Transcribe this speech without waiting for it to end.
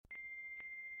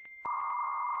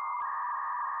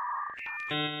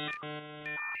And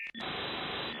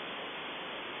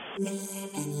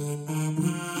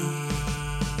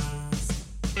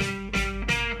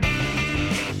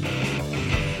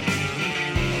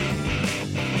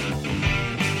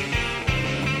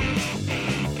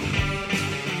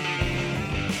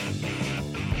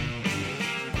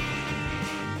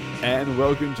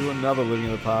welcome to another Living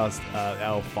in the Past,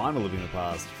 our final Living in the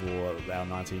Past for our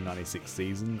 1996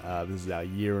 season. This is our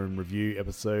year in review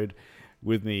episode.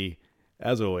 With me,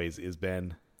 as always, is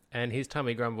Ben. And his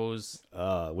tummy grumbles.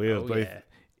 We have both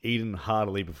eaten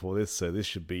heartily before this, so this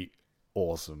should be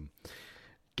awesome.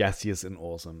 Gaseous and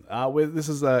awesome. This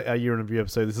is our year in review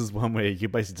episode. This is one where you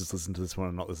can basically just listen to this one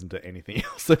and not listen to anything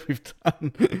else that we've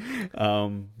done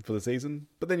for the season.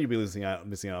 But then you'll be missing out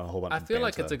a whole bunch. I feel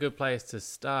like it's a good place to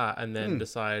start and then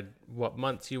decide what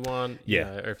months you want.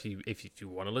 Yeah, or if you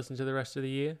want to listen to the rest of the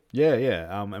year.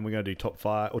 Yeah. And we're going to do top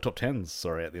 5 or top 10s.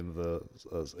 Sorry, at the end of the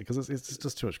because it's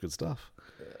just too much good stuff.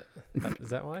 Is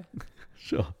that why?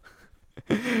 Sure.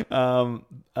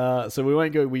 So we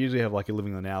won't go. We usually have like a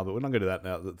living in the now, but we're not going to do that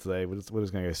now today. We're just going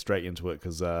to go straight into it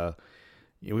because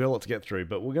we got a lot to get through.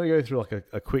 But we're going to go through like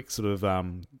a quick sort of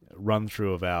run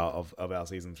through of our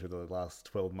season through the last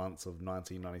 12 months of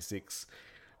 1996.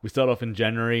 We start off in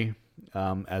January,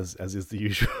 as is the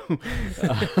usual. It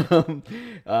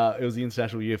was the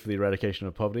International Year for the Eradication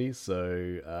of Poverty.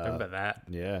 So remember that?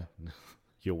 Yeah,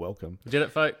 you're welcome. We did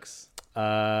it, folks.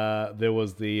 There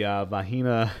was the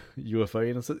Vahina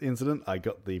UFO incident. I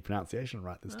got the pronunciation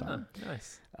right this time.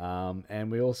 Nice.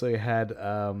 And we also had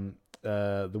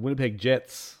the Winnipeg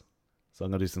Jets. So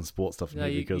I'm gonna do some sports stuff. No,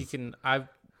 you can.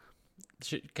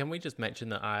 Can we just mention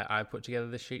that I put together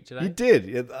this sheet today? You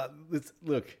did.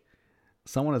 Look,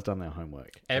 someone has done their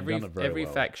homework. Every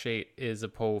fact sheet is a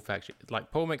Paul fact sheet.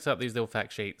 Like Paul makes up these little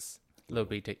fact sheets, little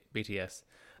BTS,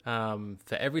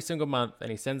 for every single month, and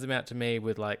he sends them out to me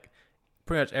with like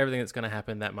pretty much everything that's going to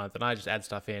happen that month, and I just add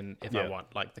stuff in if I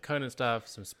want, like the Conan stuff,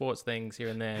 some sports things here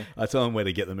and there. I tell him where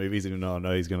to get the movies, even though I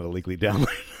know he's going to legally download.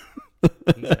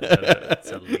 No, it's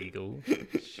illegal.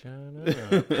 Shut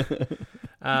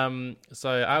up. So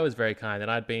I was very kind,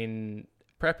 and I'd been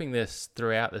prepping this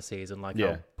throughout the season. Like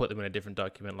I'll put them in a different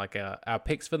document, like our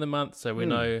picks for the month, so we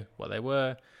know what they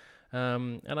were.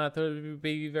 And I thought it would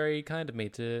be very kind of me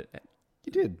to.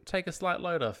 You did take a slight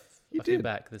load off. Your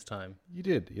back this time. You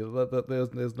did.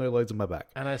 There's no loads on my back.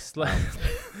 And I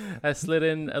slid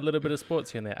in a little bit of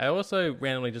sports here and there. I also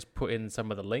randomly just put in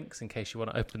some of the links in case you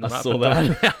want to open them up. I saw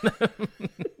that.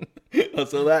 I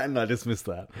saw that and I just missed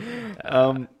that.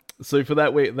 So for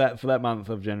that month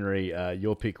of January,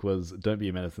 your pick was "Don't Be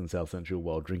a Menace in South Central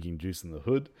While Drinking Juice in the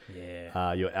Hood."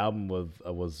 Yeah. Your album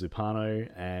was Zupano,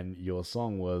 and your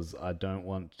song was "I Don't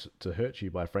Want to Hurt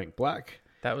You" by Frank Black.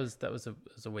 That was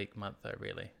a weak month though,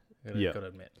 really. Gotta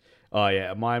admit. Oh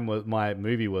yeah, my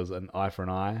movie was An Eye for an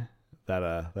Eye.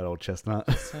 That old chestnut.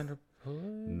 Sandra Bullock?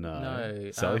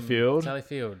 No. Sally Field.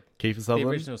 Kiefer Sutherland.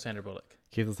 The original Sandra Bullock.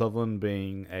 Kiefer Sutherland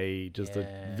being a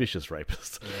vicious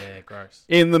rapist. Yeah, gross.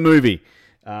 In the movie.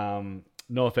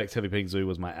 NoFX Heavy Petting Zoo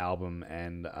was my album,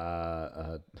 and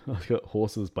I got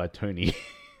Horses by Tony.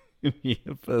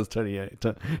 First Tony.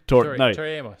 Tori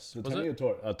Amos. Was Tony it?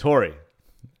 Or Tori.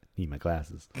 Need my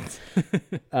glasses.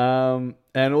 And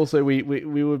also we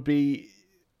would be.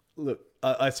 Look,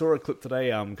 I saw a clip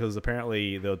today because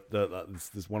apparently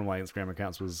this one of my Instagram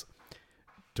accounts was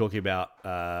talking about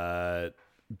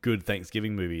good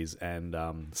Thanksgiving movies, and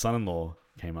Son-in-Law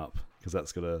came up because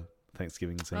that's got a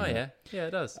Thanksgiving scene. Oh yeah,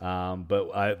 it does.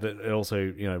 But it also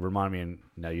reminded me, and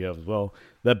now you have as well,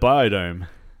 that Biodome,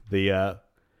 I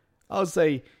would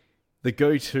say the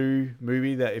go-to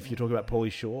movie that if you talk about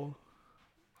Pauly Shore.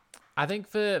 I think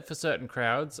for certain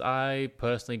crowds, I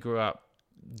personally grew up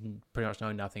pretty much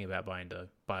knowing nothing about Biodome.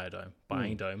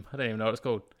 I don't even know what it's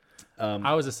called.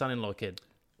 I was a Son-in-Law kid.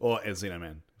 Or Encino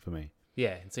Man, for me.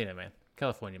 Yeah, Encino Man.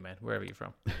 California Man, wherever you're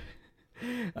from.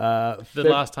 The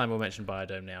last time we'll mention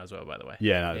Biodome now as well, by the way.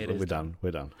 Yeah, no, we're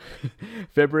done.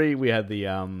 February, we had the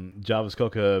Jarvis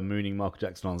Cocker mooning Michael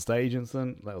Jackson on stage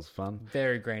incident. That was fun.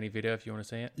 Very grainy video if you want to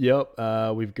see it.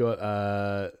 Yep. We've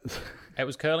got... It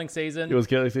was curling season. It was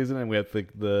curling season, and we had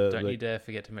the Don't you dare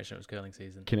forget to mention it was curling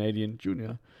season. Canadian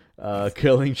Junior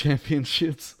Curling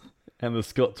Championships and the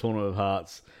Scott Tournament of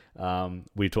Hearts.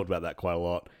 We talked about that quite a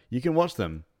lot. You can watch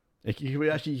them. You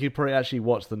could probably actually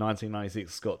watch the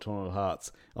 1996 Scott Tournament of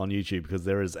Hearts on YouTube because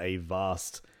there is a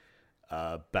vast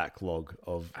backlog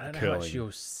of curling. I don't know how much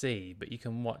you'll see, but you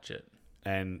can watch it.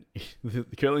 And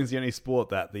curling's the only sport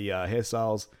that the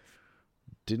hairstyles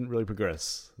didn't really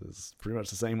progress. It's pretty much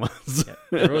the same ones. Yeah.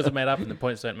 The rules are made up and the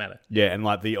points don't matter. Yeah, and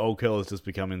like the old curlers just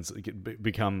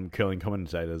become curling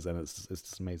commentators, and it's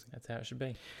just amazing. That's how it should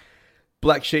be.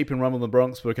 Black Sheep and Rumble in the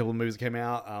Bronx were a couple of movies that came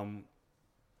out.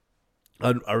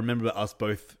 I remember us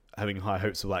both having high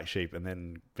hopes for Black Sheep and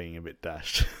then being a bit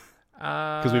dashed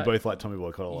because we both like Tommy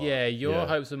Boycott a lot. Yeah, your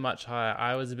hopes were much higher.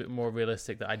 I was a bit more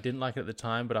realistic that I didn't like it at the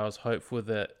time, but I was hopeful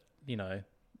that, you know,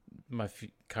 my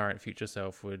current future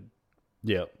self would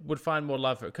find more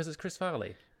love for it because it's Chris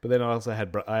Farley. But then I also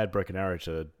had Broken Arrow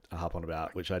to harp on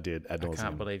about, which I did ad nauseam. I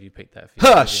can't believe you picked that.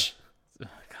 Hush! Oh,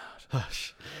 God.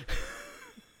 Hush.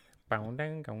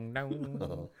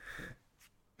 Oh.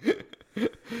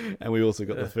 And we also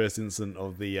got the first instant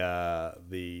of that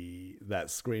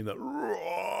scream that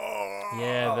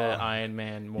the Iron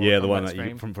Man the one that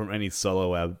you, from any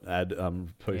solo ad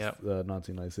post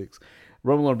 1996.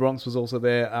 Rumble in the Bronx was also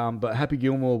there, but Happy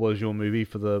Gilmore was your movie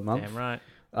for the month. Damn right.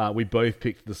 We both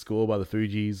picked The Score by the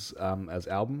Fugees as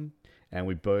album, and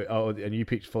and you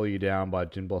picked Follow You Down by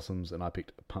Gin Blossoms, and I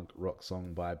picked a punk rock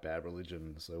song by Bad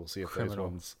Religion. So we'll see if those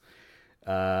ones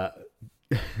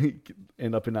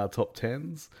end up in our top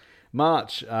 10s.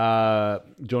 March,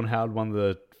 John Howard won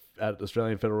the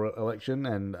Australian federal election,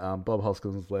 and Bob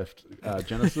Hoskins left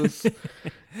Genesis.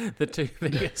 The two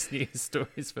biggest news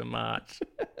stories for March.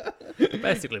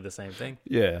 Basically the same thing.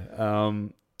 Yeah.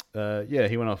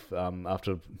 He went off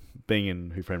after being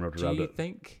in Who Framed Roger Rabbit. Do you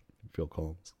think Phil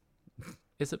Collins?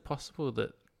 Is it possible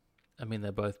that, I mean,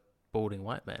 they're both balding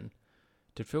white men.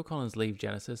 Did Phil Collins leave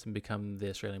Genesis and become the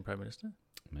Australian Prime Minister?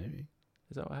 Maybe.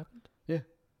 Is that what happened? Yeah.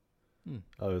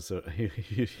 Oh, so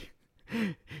he'd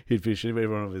finish every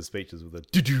one of his speeches with a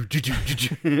do-do.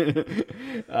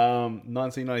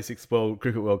 1996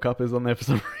 Cricket World Cup is on there for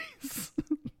some reason.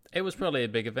 It was probably a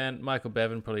big event. Michael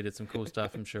Bevan probably did some cool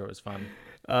stuff. I'm sure it was fun.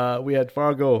 We had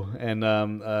Fargo, and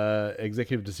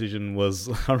executive decision was,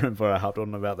 I remember I harped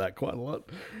on about that quite a lot.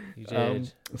 You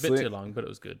did. A bit too long, but it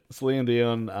was good. Celine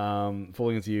Dion,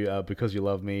 Falling Into You, Because You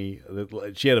Love Me.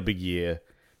 She had a big year.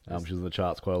 She was in the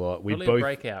charts quite a lot. Probably a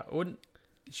breakout.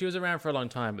 She was around for a long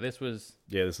time, but this was...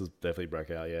 Yeah, this was definitely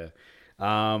breakout, yeah.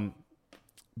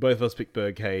 Both of us picked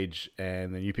Birdcage,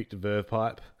 and then you picked a Verve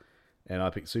Pipe, and I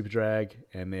picked Superdrag,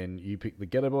 and then you picked The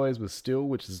Ghetto Boys with Still,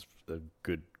 which is a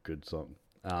good song.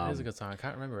 It is a good song. I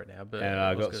can't remember it now, but... And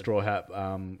I got good. Straw Hat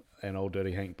and Old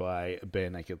Dirty Hank by Bare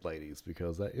Naked Ladies,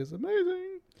 because that is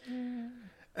amazing. Yeah.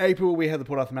 April, we had the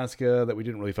Port Arthur Massacre that we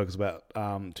didn't really focus about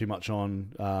too much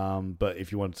on. But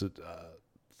if you wanted to,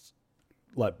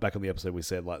 like back on the episode, we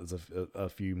said like there's a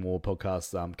few more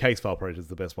podcasts. Case File Project is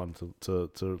the best one to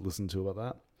listen to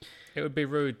about that. It would be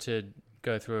rude to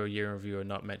go through a year in review and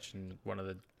not mention one of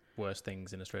the worst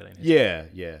things in Australian history.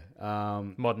 Yeah.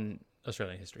 Modern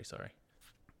Australian history, sorry.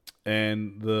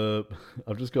 And I've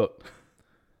got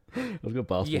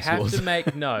basketball You have scores. to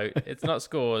make note, it's not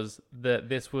scores, that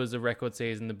this was a record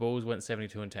season. The Bulls went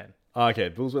 72-10. Okay,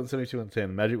 Bulls went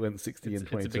 72-10. Magic went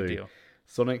 60-22. It's a big deal.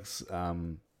 Sonics...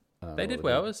 they did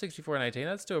well. It was 64-18.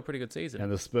 That's still a pretty good season.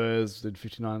 And the Spurs did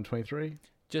 59-23.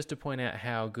 Just to point out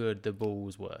how good the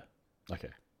Bulls were. Okay.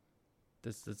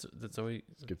 That's all.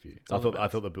 It's good for you. I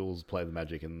thought the Bulls played the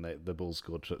Magic and the Bulls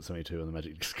scored 72 and the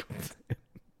Magic scored.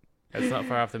 It's not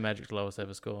far off the Magic's lowest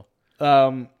ever score.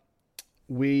 James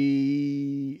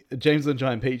and the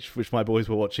Giant Peach, which my boys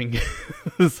were watching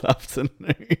this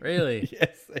afternoon. Really?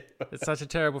 Yes. They were. It's such a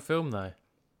terrible film, though.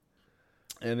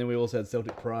 And then we also had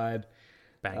Celtic Pride.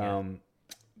 Banger.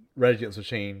 Rage Against the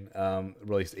Machine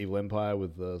released Evil Empire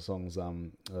with the songs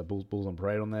Bulls on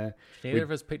Parade on there. Neither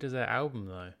of us picked as our album,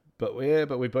 though. But we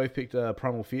both picked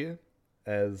Primal Fear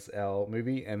as our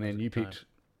movie, and then you picked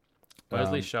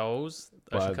Wesley Shoals,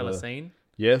 Ocean Colour Scene.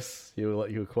 Yes, you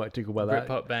were quite tickled by that.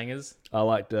 Britpop bangers. I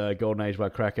liked Golden Age by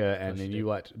Cracker, and then you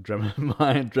liked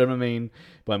Dramamine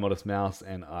by Modest Mouse,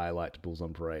 and I liked Bulls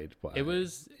on Parade by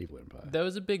Evil Empire. There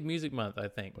was a big music month, I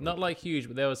think. Not like huge,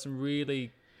 but there was some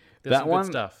really good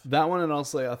stuff. That one, and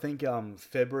also I think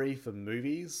February for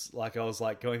movies. Like I was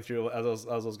like going through as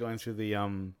I was going through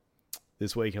the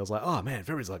this week, I was like, oh man,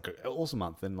 February's like an awesome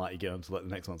month. Then like you get into like the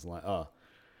next month, and like, oh,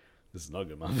 this is not a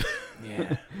good month.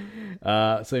 Yeah.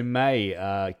 So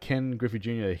May, Ken Griffey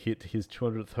Jr. hit his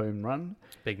 200th home run.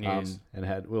 Big news. And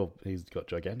he's got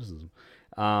gigantism.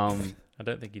 I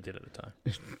don't think he did at the time.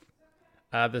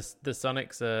 The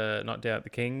Sonics knocked out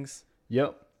the Kings.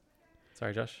 Yep.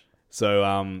 Sorry, Josh.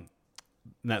 So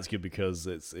that's good because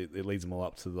it leads them all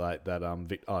up to like that.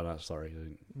 Oh no,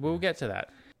 sorry. We'll get to that.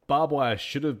 Barbed Wire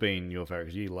should have been your favorite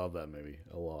because you love that movie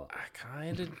a lot. I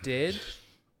kind of did.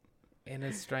 In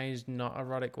a strange, not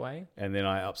erotic way. And then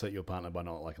I upset your partner by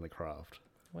not liking The Craft.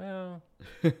 Well,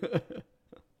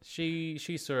 She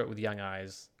saw it with young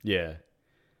eyes. Yeah.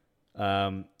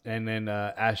 And then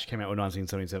Ash came out with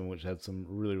 1977, which had some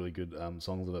really, really good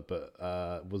songs in it, but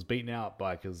was beaten out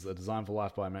because A Design for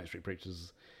Life by Manic Street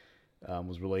Preachers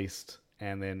was released,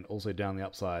 and then also Down the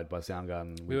Upside by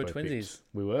Soundgarden. We were twinsies.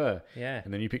 We were. Yeah.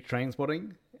 And then you picked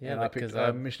Trainspotting, Yeah, and I picked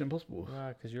Mission Impossible.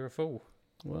 Because you're a fool.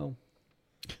 Well.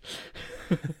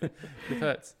 It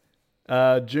hurts.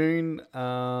 June,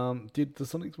 did the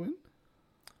Sonics win?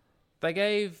 They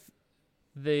gave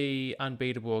the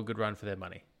Unbeatable a good run for their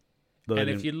money. And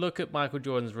if you look at Michael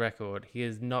Jordan's record, he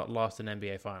has not lost an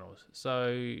NBA Finals. So,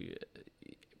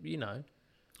 you know,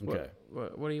 okay.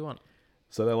 What do you want?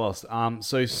 So they lost.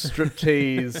 So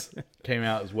Striptease came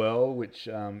out as well, which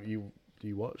you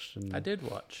watched. And I did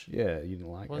watch. Yeah, you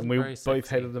didn't like. Wasn't and we very both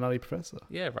sexy. hated the Nutty Professor.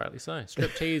 Yeah, rightly so.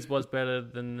 Striptease was better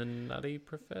than the Nutty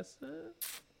Professor,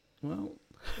 Well,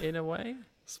 in a way.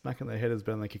 smacking their head is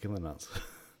better than kicking the nuts.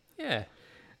 Yeah.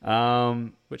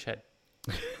 Which head?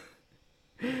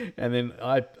 And then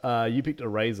you picked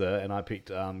Eraser and I picked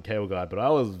Cable Guy, but I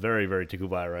was very, very tickled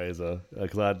by Eraser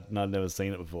because I'd never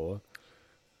seen it before.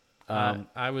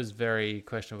 I was very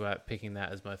questionable about picking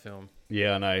that as my film.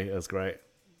 Yeah, I know. That's great.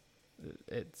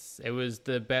 It was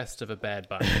the best of a bad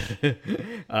bunch.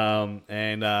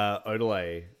 And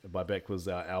Odelay by Beck was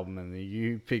our album, and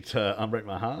you picked Unbreak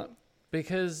My Heart.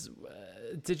 Because,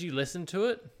 did you listen to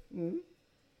it?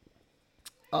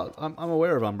 I'm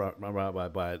aware of Unbreak My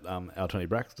Heart by our Tony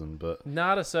Braxton, but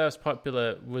Nada Surf's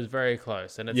Popular was very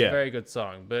close, and it's a very good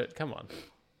song, but come on.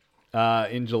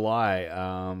 in July,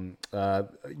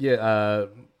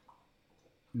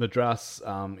 Madras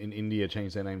in India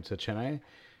changed their name to Chennai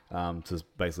to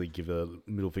basically give a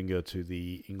middle finger to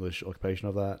the English occupation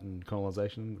of that and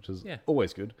colonization, which is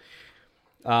always good.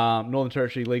 Northern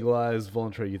Territory legalized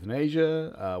voluntary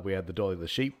euthanasia. We had the Dolly the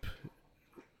Sheep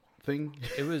thing.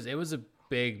 It was a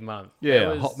big month.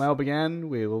 Yeah, Hotmail began.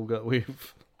 We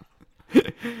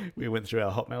went through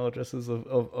our Hotmail addresses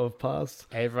of past.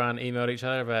 Everyone emailed each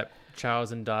other about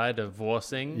Charles and Di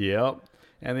divorcing. Yep.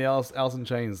 And the Alice in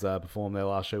Chains performed their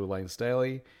last show with Lane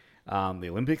Staley. The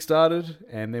Olympics started,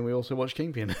 and then we also watched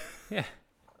Kingpin. Yeah,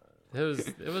 it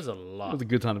was a lot. It was a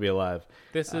good time to be alive.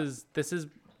 This is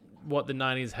what the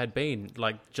 90s had been.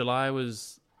 Like, July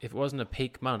was, if it wasn't a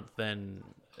peak month, then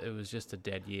it was just a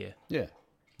dead year. Yeah.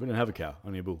 We didn't have a cow,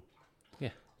 only a bull. Yeah.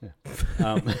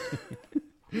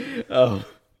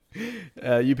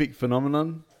 You picked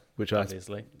Phenomenon, which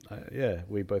obviously.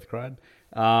 we both cried.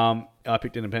 I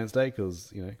picked Independence Day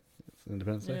because, it's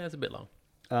Independence Day. Yeah, it's a bit long.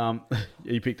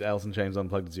 You picked Alice in Chains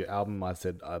Unplugged as your album. I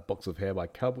said Box of Hair by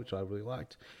Cub, which I really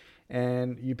liked.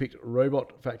 And you picked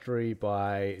Robot Factory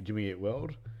by Jimmy Eat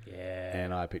World. Yeah.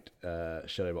 And I picked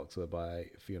Shadowboxer by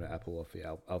Fiona Apple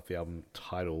off the album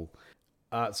Tidal.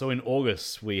 So in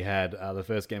August, we had the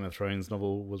first Game of Thrones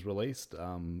novel was released,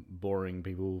 boring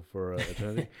people for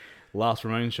eternity. Last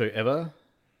Ramones show ever.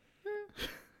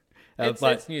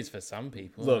 It's news for some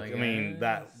people. Look, I mean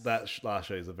that last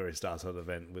show is a very star-studded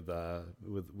event with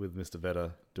Mr.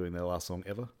 Vedder doing their last song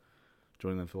ever,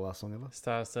 joining them for the last song ever.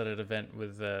 Star-studded event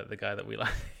with the guy that we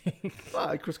like.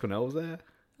 Chris Cornell was there.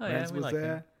 Oh Rance yeah, we was like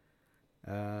there.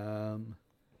 him.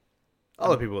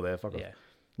 Other people were there. Fuck off. Yeah.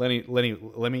 Lemmy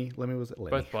was it?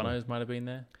 Lemmy. Both Bonos might have been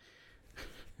there.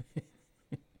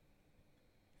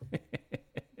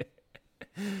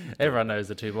 Everyone knows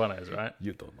the two Bonos, right?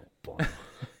 You don't know Bono.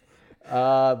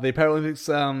 The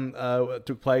Paralympics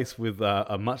took place with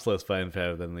a much less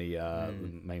fanfare than the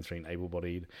mainstream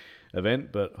able-bodied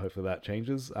event, but hopefully that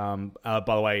changes. By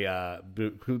the way,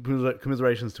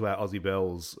 commiserations to our Aussie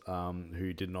Bells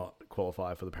who did not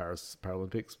qualify for the Paris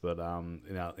Paralympics, but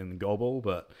in goalball,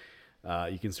 but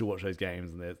you can still watch those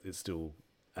games, and it's still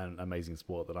an amazing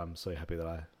sport that I'm so happy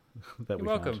that You're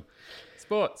welcome.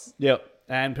 Sports. Yep.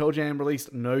 And Pearl Jam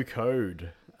released No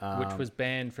Code, which was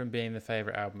banned from being the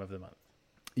favorite album of the month.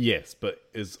 Yes, but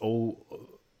it's all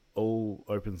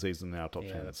open season now, top 10s.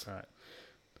 Yeah, that's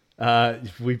right.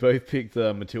 We both picked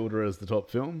Matilda as the top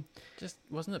film. Just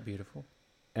wasn't it beautiful?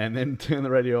 And then Turn the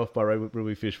Radio Off by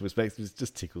Ruby Fish, which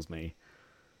just tickles me.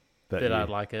 I'd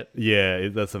like it. Yeah,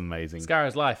 that's amazing.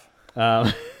 Scar's Life.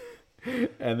 And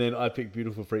then I picked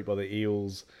Beautiful Freak by the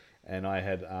Eels, and I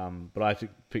had, but I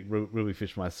picked Ruby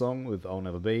Fish, my song, with I'll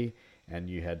Never Be, and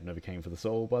you had Novocaine for the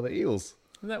Soul by the Eels.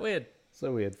 Isn't that weird?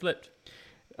 So weird. Flipped.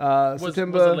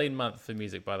 September was a lean month for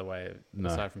music, by the way,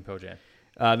 aside from Pearl Jam.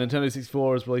 Nintendo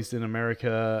 64 is released in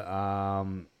America.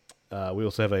 We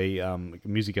also have a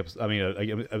music episode. I mean,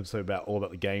 an episode all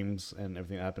about the games and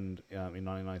everything that happened in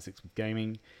 1996 with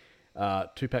gaming.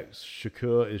 Tupac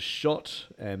Shakur is shot,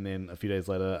 and then a few days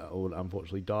later would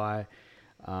unfortunately die.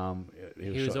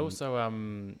 He was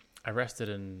also arrested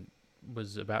and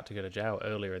was about to go to jail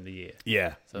earlier in the year.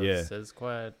 Yeah, So yeah. It's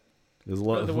quite... There's a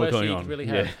lot the of worst going you on. could really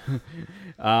have.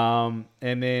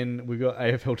 And then we got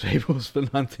AFL tables for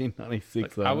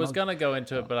 1996. Look, I was going to go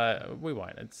into it, but we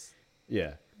won't. It's...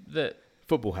 Yeah. The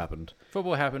Football happened.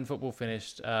 Football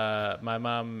finished. My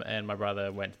mum and my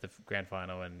brother went to the grand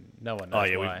final, and no one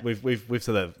knows why. We've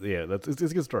said that. Yeah, it's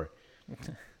a good story. It's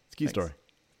a cute story.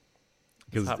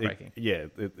 It's heartbreaking.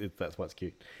 That's why it's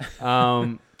cute.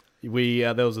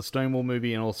 There was a Stonewall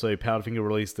movie, and also Powderfinger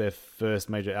released their first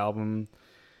major album.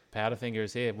 Powderfinger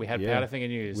is here. We had Powderfinger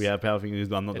news. We had Powderfinger news,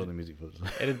 but I'm not doing the music for it.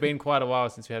 It had been quite a while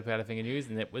since we had Powderfinger news,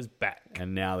 and it was back.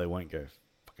 And now they won't go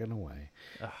fucking away.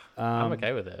 I'm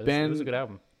okay with it. It was a good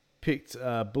album. Picked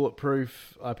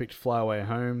Bulletproof. I picked Fly Away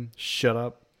Home. Shut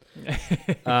up.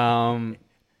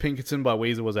 Pinkerton by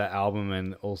Weezer was our album,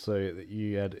 and also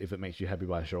you had If It Makes You Happy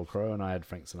by Sheryl Crow, and I had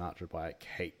Frank Sinatra by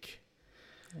Cake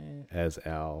as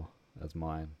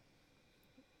mine.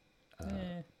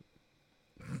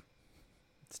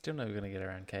 Still never going to get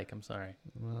around Cake, I'm sorry.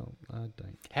 Well, I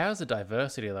don't. How's the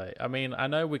diversity, though? I mean, I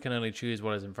know we can only choose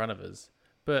what is in front of us,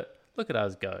 but look at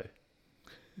us go.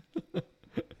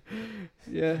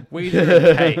 Yeah.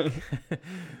 Weezer and Cake.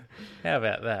 How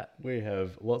about that? We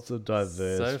have lots of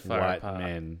diverse white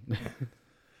men.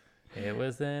 It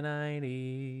was the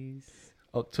 90s.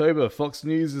 October, Fox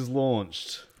News is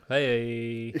launched.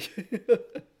 Hey.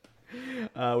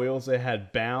 We also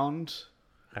had Bound,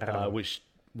 which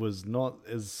was not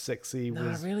as sexy. No,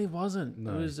 it really wasn't.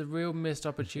 No. It was a real missed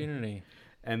opportunity.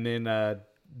 And then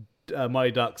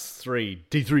Mighty Ducks 3,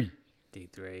 D3.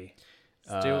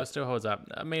 Still holds up.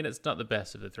 I mean, it's not the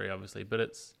best of the three, obviously, but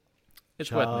it's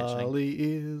Charlie worth mentioning. Charlie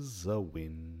is a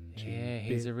whinge. Yeah,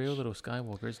 he's a real little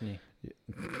Skywalker, isn't he? Yeah.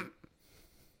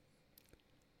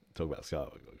 Talk about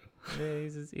Skywalker. Yeah,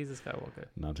 he's a Skywalker.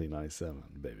 1997,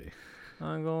 baby.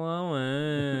 Uncle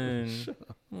Owen.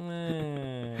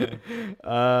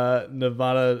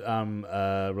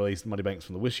 Nirvana released Muddy Banks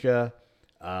from the Whisker,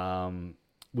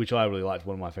 which I really liked.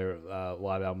 One of my favorite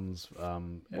live albums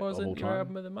Wasn't of all time. your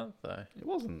album of the month, though? It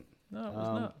wasn't. No, it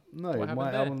was not. No,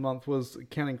 my album of the month was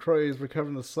Counting Crows,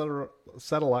 Recovering the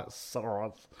Satellites.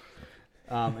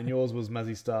 And yours was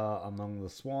Mazzy Star, Among the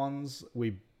Swans.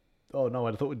 I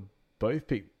thought we'd both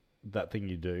pick That Thing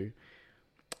You Do.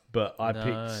 But I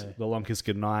picked The Long Kiss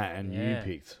Goodnight, and you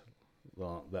picked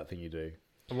That Thing You Do.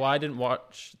 Well, I didn't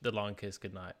watch The Long Kiss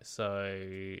Goodnight,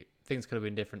 so things could have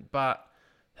been different. But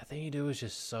That Thing You Do was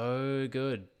just so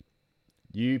good.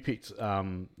 You picked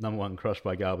Number One Crushed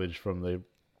by Garbage from the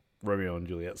Romeo and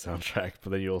Juliet soundtrack,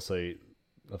 but then you also,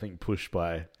 I think, Push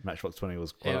by Matchbox 20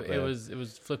 was quite up there. It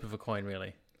was flip of a coin,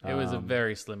 really. It was a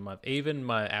very slim month. Even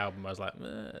my album, I was like...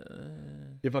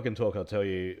 If I Can Talk, I'll tell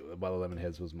you, By the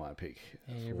Lemonheads was my pick.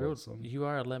 Yeah, you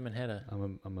are a lemon header.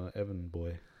 I'm a Evan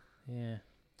boy. Yeah.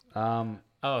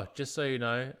 Just so you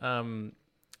know,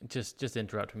 just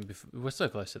interrupt me. We're so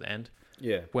close to the end.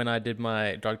 Yeah. When I did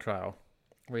my drug trial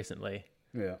recently,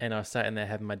 yeah, and I was sat in there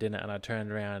having my dinner, and I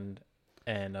turned around,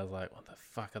 and I was like, "What the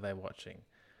fuck are they watching?"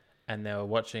 And they were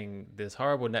watching this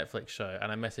horrible Netflix show,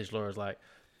 and I messaged Laura, like,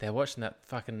 they're watching that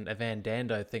fucking Evan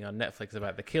Dando thing on Netflix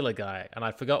about the killer guy, and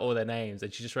I forgot all their names,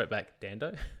 and she just wrote back,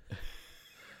 Dando?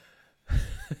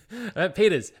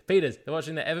 Peters. They're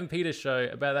watching the Evan Peters show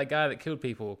about that guy that killed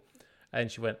people.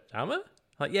 And she went, Dahmer?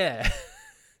 Like, yeah.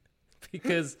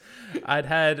 Because I'd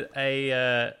had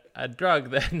a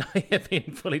drug that not yet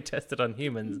been fully tested on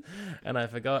humans, and I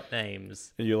forgot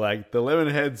names. And you're like, the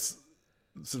Lemonheads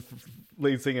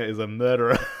lead singer is a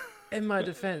murderer. In my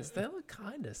defense, they look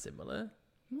kind of similar.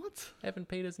 What? Evan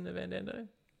Peters and Evan Dando.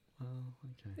 Oh,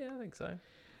 okay. Yeah, I think so.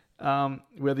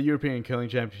 We had the European Curling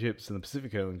Championships and the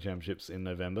Pacific Curling Championships in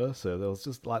November, so there was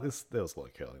just like this. There was a lot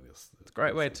of curling. It's a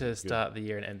great way to start the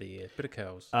year and end the year. Bit of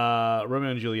curls.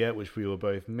 Romeo and Juliet, which we were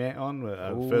both met on,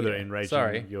 further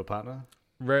enraging your partner.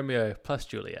 Romeo plus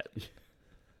Juliet.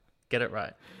 Get it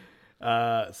right.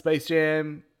 Space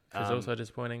Jam. Which is also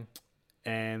disappointing.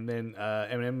 And then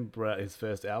Eminem brought out his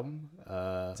first album.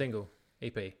 Single.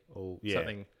 EP.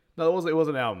 Something. No, it was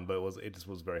an album, but it just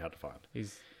was very hard to find.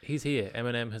 He's here.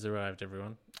 Eminem has arrived,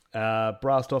 everyone.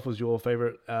 Brassed Off was your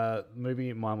favorite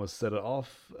movie. Mine was Set It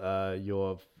Off.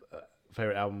 Your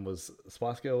favorite album was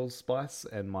Spice Girls, Spice,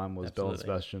 and mine was Belle and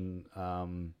Sebastian.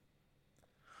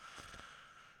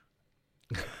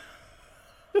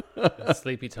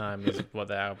 Sleepy Time is what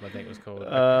the album I think was called.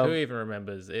 Who even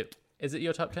remembers it? Is it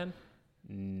your top 10?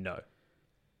 No.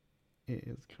 It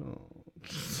is called.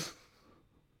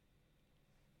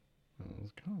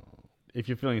 If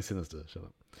you're feeling sinister, shut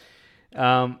up.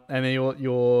 And then it was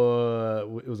a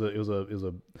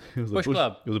Bush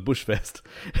Club. It was a Bush fest.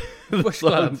 Bush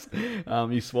Club.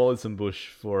 You swallowed some bush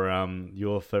for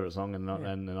your favorite song, and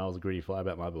I was a greedy fly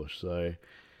about my bush. So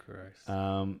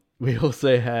gross. We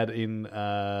also had in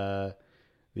the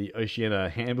Oceania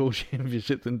Handball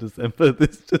Championships in December.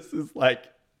 This just is like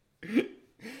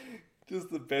just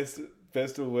the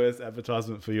best or worst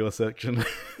advertisement for your section.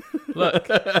 Look,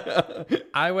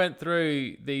 I went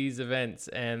through these events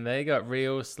and they got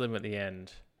real slim at the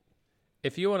end.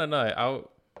 If you want to know,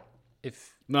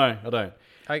 No, I don't.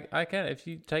 I can. If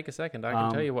you take a second, I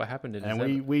can tell you what happened in December.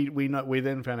 And we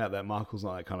then found out that Michael's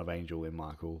not that kind of angel. In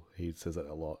Michael, he says that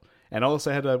a lot. And I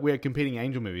also we had competing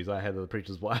angel movies. I had The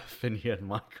Preacher's Wife, and you had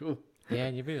Michael. Yeah,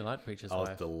 and you really liked Preacher's Wife.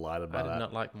 I was delighted by that. I did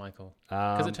not like Michael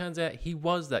because it turns out he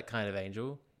was that kind of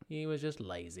angel. He was just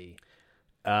lazy.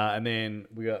 And then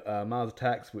we got Mars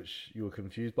Attacks, which you were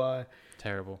confused by.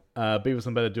 Terrible. Beavis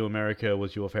and Better Do America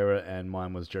was your favorite, and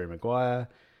mine was Jerry Maguire.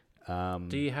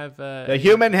 Do you have... the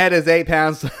human head is 8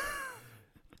 pounds. It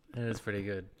is pretty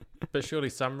good. But surely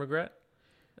some regret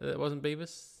that it wasn't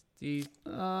Beavis?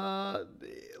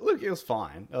 Look, it was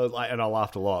fine. And I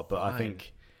laughed a lot, but I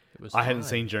think I hadn't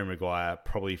seen Jerry Maguire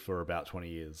probably for about 20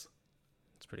 years.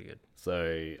 It's pretty good.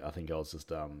 So I think I was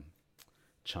just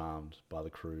charmed by the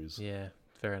cruise. Yeah,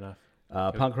 fair enough.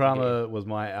 Punkrama was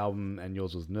my album, and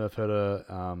yours was Nerf Herder.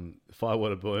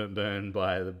 Firewater Burn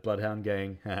by the Bloodhound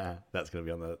Gang. That's going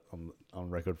to be on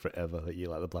record forever that you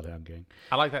like the Bloodhound Gang.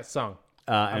 I like that song.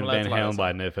 And Van Halen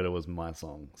by Nerf Herder was my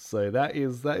song. So that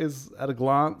is at a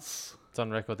glance. It's on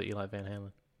record that you like Van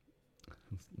Halen.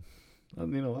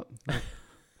 You know what?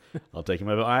 I'll take him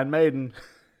over Iron Maiden.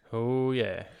 Oh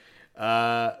yeah.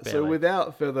 So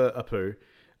without further ado,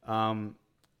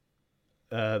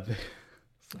 sorry.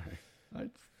 I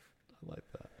like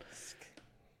that.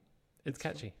 It's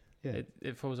catchy. Yeah.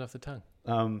 It falls off the tongue.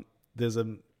 There's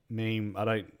a meme. I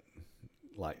don't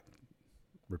like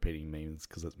repeating memes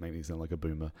because it makes me sound like a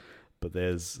boomer. But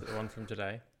there's the one from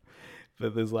today.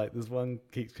 But there's like this one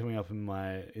keeps coming up in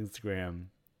my Instagram,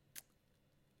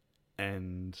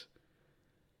 and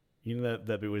you know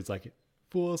that bit where it's like,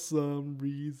 for some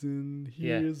reason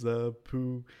here's a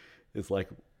poo. It's like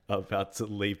about to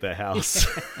leave the house.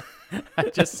 I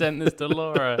just sent this to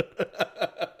Laura.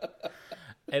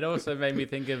 It also made me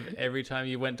think of every time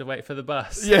you went to wait for the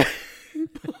bus. Yeah.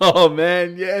 Oh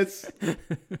man, yes.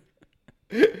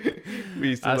 We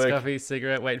used to Ask coffee,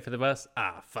 cigarette, waiting for the bus.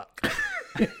 Ah, fuck.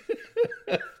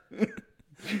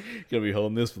 Gonna be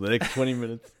holding this for the next 20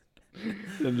 minutes.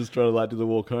 I'm just trying to do the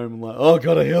walk home. I'm like, oh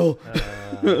god, a hill.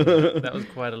 That was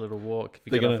quite a little walk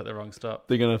if you get off at the wrong stop.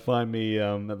 They're gonna find me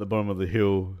at the bottom of the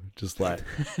hill, just like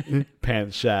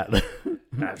pants shat.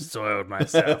 I've soiled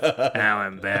myself. How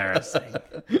embarrassing.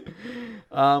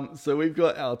 So we've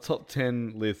got our top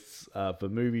 10 lists for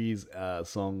movies,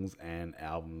 songs, and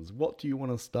albums. What do you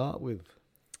want to start with?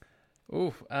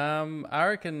 Oof. I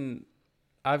reckon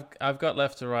I've got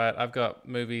left to right. I've got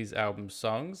movies, albums,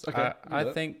 songs. Okay,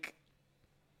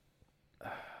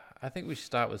 I think we should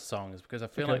start with songs because I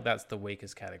feel like that's the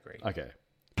weakest category. Okay.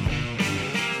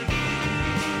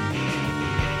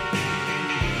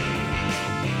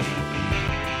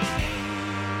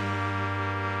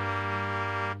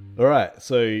 All right,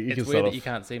 so you can start off. It's weird that you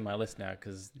can't see my list now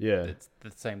because Yeah. it's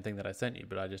the same thing that I sent you,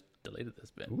 but I just deleted this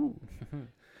bit. Ooh.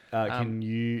 Can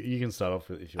you can start off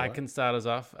with if you like. I can start us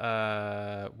off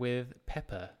with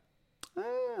Pepper.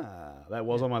 That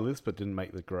was on my list but didn't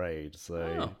make the grade.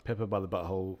 So Pepper by the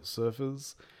Butthole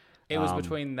Surfers. It was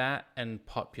between that and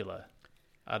Popular.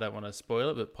 I don't want to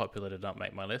spoil it, but Popular did not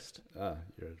make my list.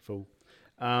 You're a fool.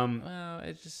 Well,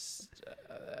 it's just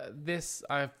this.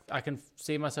 I can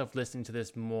see myself listening to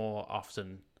this more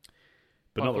often,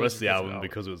 but not the rest of the album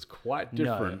because it was quite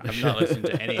different. No, I'm not listening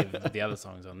to any of the other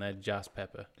songs on there. Just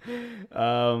Pepper.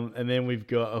 And then we've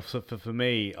got for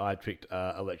me, I picked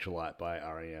Electrolyte by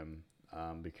R.E.M.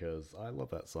 Because I love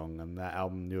that song, and that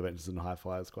album New Adventures in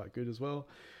Hi-Fi is quite good as well.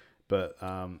 But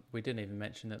we didn't even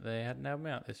mention that they had an album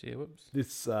out this year. Whoops.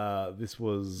 This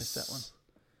was missed that one.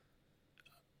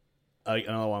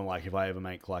 Another one. Like if I ever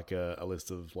make like a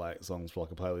list of like songs for like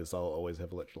a playlist, I'll always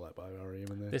have Electrolyte by R.E.M.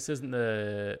 in there. This isn't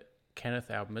the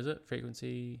Kenneth album, is it?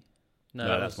 Frequency?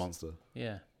 No, that's Monster.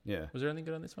 Yeah. Yeah. Was there anything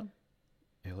good on this one?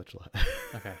 Yeah, Electrolyte.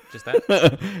 Okay, just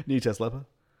that. New Test Leper.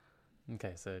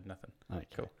 Okay, so nothing. Okay.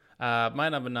 Cool. My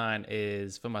number 9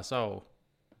 is For My Soul.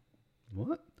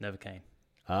 What? Never Came.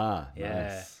 Yeah.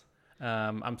 Nice.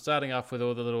 I'm starting off with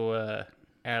all the little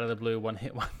out of the blue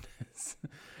one-hit wonders.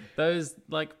 Those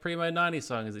like primo 90s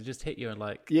songs that just hit you and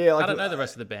like, I don't know the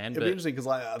rest of the band, it'd but be interesting because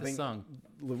I think song.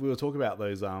 we were talking about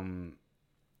those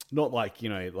not like,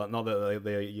 like not that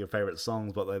they're your favorite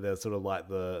songs, but they're sort of like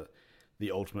the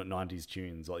ultimate 90s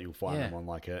tunes. Like you'll find them on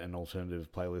like an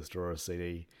alternative playlist or a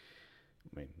CD.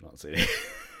 I mean, not CD.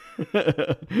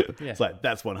 It's like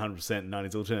that's 100%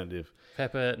 90s alternative.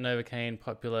 Pepper, Novocaine,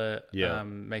 Popular,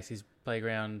 Macy's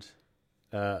Playground,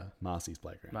 Marcy's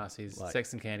Playground, Marcy's, like,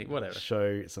 Sex and Candy, whatever.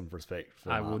 Show some respect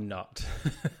for I will not.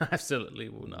 Absolutely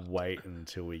will not. Wait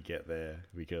until we get there,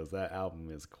 because that album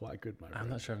is quite good, my friend. I'm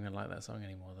not sure I'm going to like that song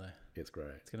anymore, though. It's great.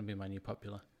 It's going to be my new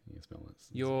Popular. You smell it.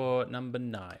 Your number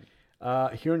 9.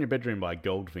 Here in Your Bedroom by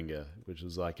Goldfinger, which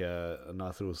was like a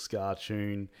nice little ska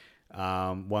tune.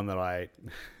 One that I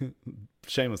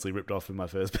shamelessly ripped off in my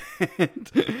first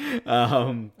band.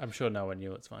 I'm sure no one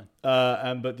knew. It's fine.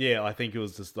 But yeah, I think it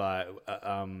was just like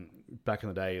back in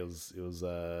the day, it was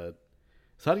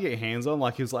it's hard to get your hands on.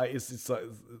 Like it's like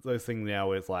those things now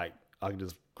where it's like I can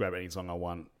just grab any song I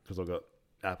want because I've got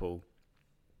Apple.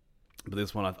 But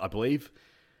this one, I believe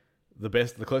the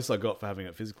closest I got for having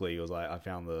it physically was I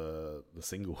found the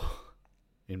single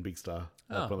in Big Star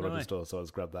from the record store, so I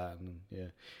just grabbed that and yeah.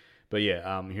 But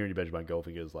yeah, Here in Your Bedroom by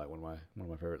Goldfinger is like one of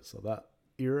my favorites of that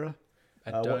era.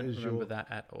 I don't remember that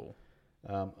at all.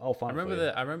 I'll find.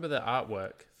 I remember the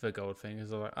artwork for Goldfinger. I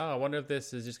was like, I wonder if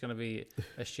this is just going to be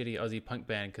a shitty Aussie punk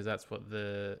band because that's what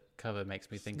the cover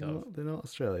makes me think of. They're not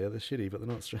Australia. They're shitty, but they're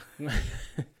not Australia.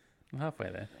 I'm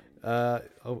halfway there.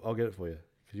 I'll get it for you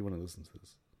because you want to listen to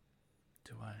this.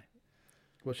 Do I?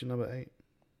 What's your number 8?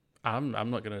 I'm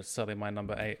not going to sully my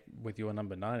number 8 with your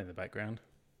number 9 in the background.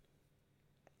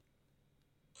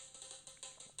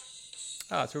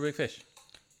 Oh, it's Real Big Fish.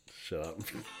 Shut up.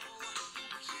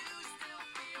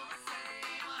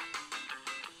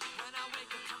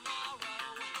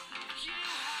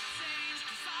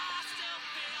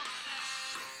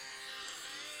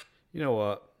 You know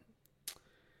what?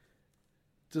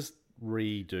 Just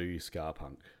redo ska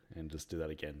punk and just do that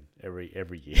again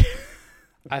every year.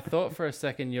 I thought for a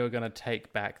second you were going to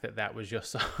take back that was your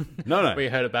song. No. We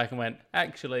heard it back and went,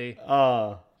 actually,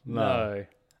 no.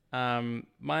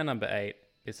 My number 8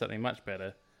 is something much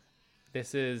better.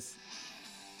 This is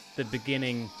the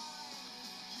beginning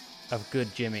of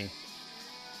Good Jimmy.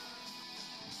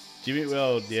 Jimmy,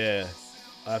 well, yeah.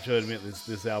 I have to admit,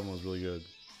 this album was really good.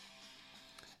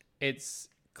 It's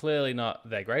clearly not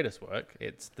their greatest work.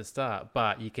 It's the start,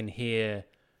 but you can hear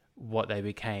what they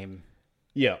became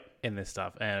in this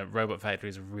stuff. And Robot Factory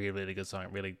is a really, really good song.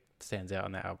 It really stands out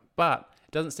on that album. But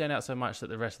it doesn't stand out so much that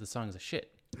the rest of the songs are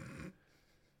shit.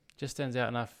 Just stands out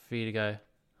enough for you to go,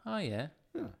 oh, yeah.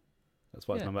 That's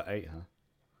why it's number 8, huh?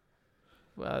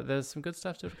 Well, there's some good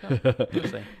stuff to come. We'll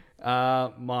see.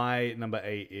 My number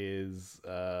 8 is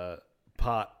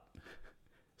part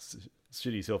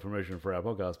shitty self-promotion for our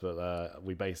podcast, but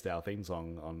we based our theme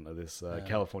song on this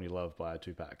California Love by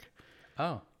Tupac.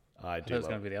 Oh. I thought it was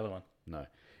going to be the other one. No.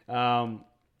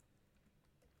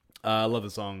 I love the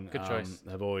song. Good choice.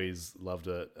 I've always loved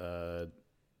it.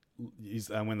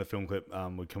 When the film clip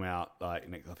would come out, like I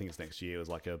think it's next year, it was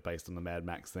like based on the Mad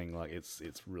Max thing. Like it's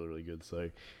really, really good. So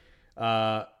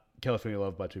California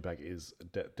Love by Tupac is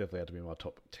definitely had to be in my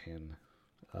top 10.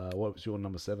 What was your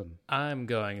number 7? I'm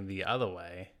going the other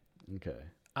way. Okay.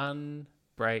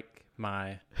 Unbreak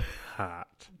My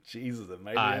Heart. Jesus, it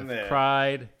made it in there. I've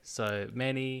cried so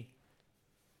many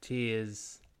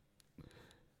tears.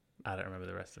 I don't remember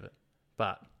the rest of it.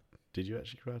 But did you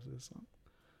actually cry to this song?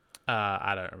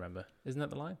 I don't remember. Isn't that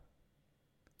the line?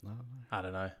 No. I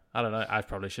don't know. I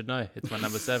probably should know. It's my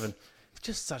number 7. It's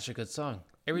just such a good song.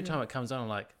 Every time it comes on, I'm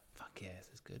like, fuck yeah, this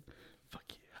is good. Fuck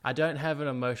yeah. I don't have an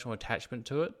emotional attachment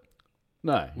to it.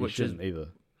 No, you shouldn't either.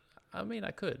 I mean,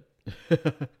 I could.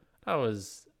 I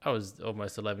was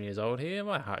almost 11 years old here.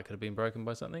 My heart could have been broken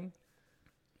by something.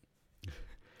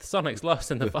 The Sonics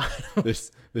lost in the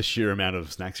finals. The sheer amount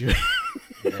of snacks you ate.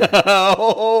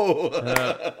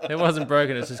 It wasn't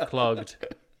broken, it's just clogged.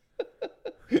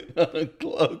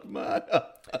 Clogged my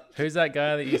heart. Who's that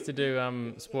guy that used to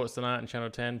do Sports Tonight on Channel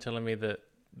 10 telling me that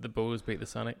the Bulls beat the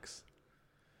Sonics?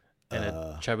 And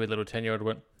a chubby little 10-year-old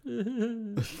went...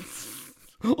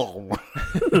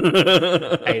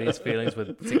 ate his feelings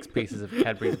with 6 pieces of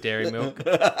Cadbury's Dairy Milk.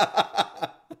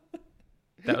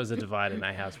 That was a divide in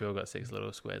our house. We all got 6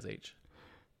 little squares each.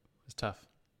 It was tough.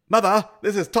 Mother,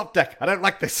 this is Top Deck. I don't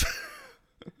like this.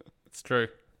 It's true.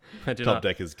 Top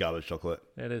Deck is garbage chocolate.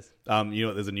 It is. You know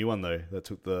what? There's a new one though that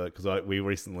took because we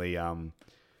recently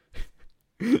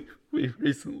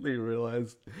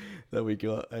realized that we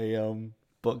got a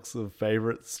box of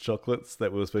favorites chocolates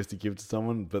that we were supposed to give to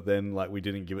someone, but then like we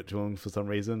didn't give it to them for some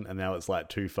reason, and now it's like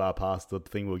too far past the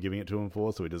thing we were giving it to them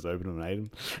for, so we just opened them and ate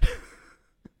them.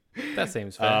 That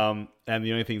seems fair. And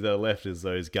the only things that are left is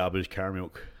those garbage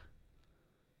caramel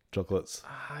chocolates.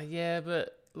 Yeah,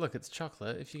 but look, it's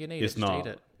chocolate. If you can eat It's it, just not. eat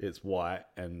it. It's white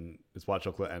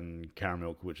chocolate and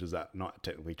caramel, which is not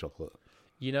technically chocolate.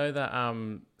 You know that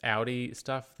Audi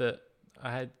stuff that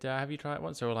I had? Have you tried it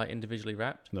once? They're all like individually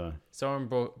wrapped. No. Someone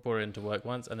brought it into work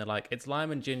once, and they're like, "It's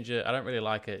lime and ginger. I don't really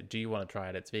like it. Do you want to try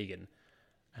it? It's vegan."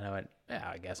 And I went, "Yeah,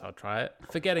 I guess I'll try it."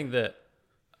 Forgetting that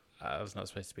I was not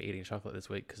supposed to be eating chocolate this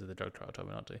week because of the drug trial told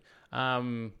me not to.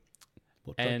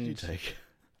 What drug did you take?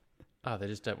 Oh, they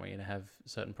just don't want you to have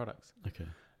certain products. Okay.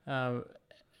 And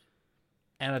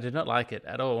I did not like it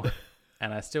at all.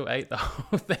 And I still ate the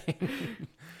whole thing.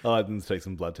 Oh, I didn't take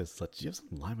some blood tests. It's like, do you have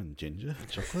some lime and ginger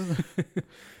chocolate?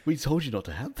 We told you not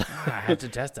to have that. I had to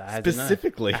test it.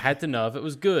 Specifically. I had to know if it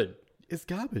was good. It's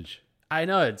garbage. I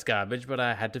know it's garbage, but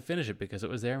I had to finish it because it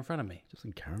was there in front of me. Just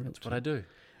in caramel. That's what I do.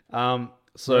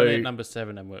 So We're only at number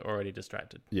 7 and we're already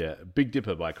distracted. yeah, Big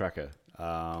Dipper by Cracker.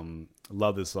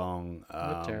 Love this song.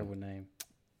 What a terrible name.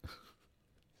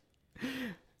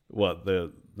 What,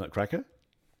 the Nutcracker?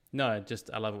 No, just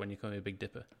I love it when you call me a Big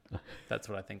Dipper. That's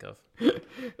what I think of.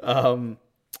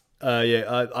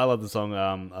 Yeah, I love the song.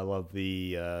 I love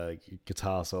the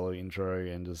guitar solo intro,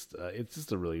 and just it's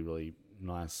just a really, really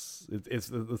nice. It's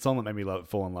the song that made me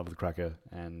fall in love with Cracker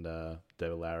and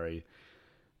David Lowery,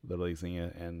 the lead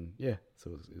singer, and yeah,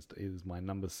 so it is my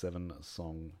number 7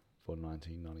 song for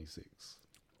 1996.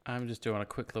 I'm just doing a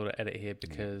quick little edit here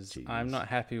because Jeez. I'm not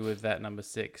happy with that number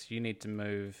 6. You need to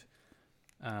move.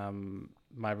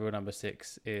 My real number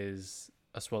 6 is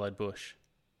A Swallowed Bush.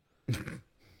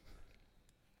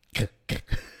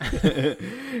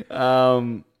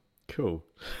 Cool.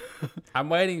 I'm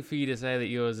waiting for you to say that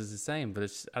yours is the same, but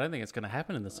I don't think it's going to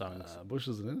happen in the songs. Bush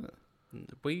isn't in it.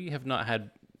 We're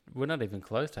not even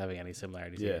close to having any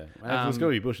similarities Yeah, here. and if it's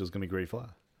going to be Bush, it's going to be Greedy Fire.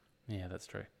 Yeah, that's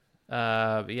true.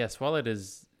 But yeah, Swallowed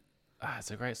is...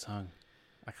 it's a great song.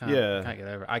 I can't get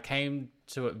over it. I came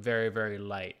to it very, very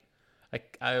late.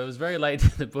 I was very late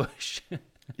to the Bush.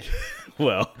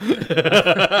 Well.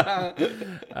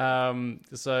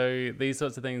 So these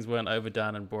sorts of things weren't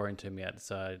overdone and boring to me yet.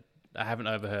 So I haven't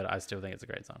overheard it. I still think it's a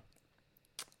great song.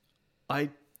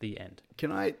 The end.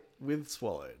 With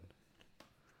Swallowed,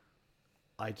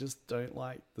 I just don't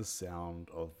like the sound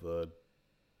of the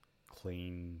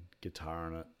clean guitar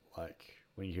in it. Like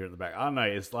when you hear it in the back, I don't know.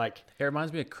 It's like It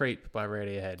reminds me of Creep by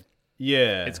Radiohead.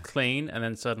 yeah, It's clean, and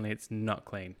then suddenly it's not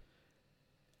clean.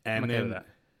 and I'm okay then with that.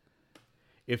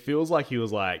 it feels like he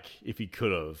was like, if he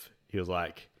could have, he was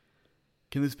like,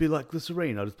 "Can this be like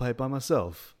Glycerine? I'll just play it by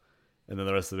myself." And then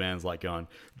the rest of the band's like going,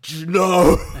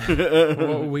 "No, What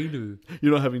will we do?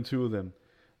 you're not having 2 of them."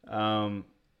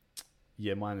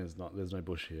 Yeah, mine is not. There's no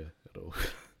Bush here at all.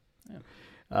 Yeah.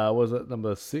 What was it,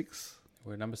 number 6?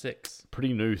 We're number 6.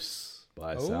 Pretty Noose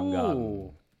by Soundgarden.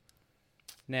 Ooh.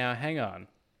 Now, hang on.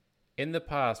 In the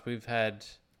past, we've had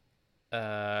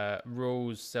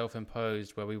rules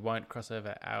self-imposed where we won't cross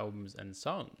over albums and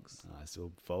songs. I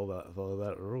still follow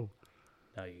that rule.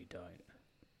 No, you don't.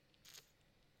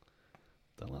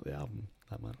 Don't like the album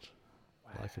that much.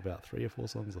 I like about 3 or 4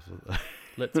 songs off of it.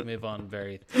 Let's move on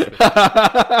very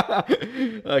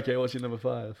Okay, what's your number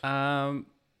 5?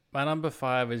 My number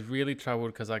 5 is really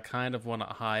troubled because I kind of want it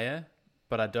higher,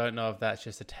 but I don't know if that's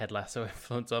just a Ted Lasso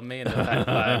influence on me and the fact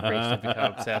that I've reached to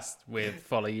become obsessed with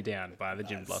Follow You Down by the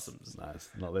Gin Blossoms. Nice.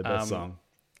 Not their best song.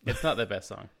 It's not their best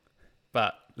song,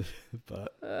 but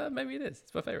maybe it is.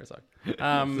 It's my favorite song.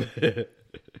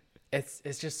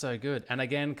 It's just so good. And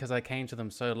again, because I came to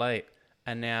them so late,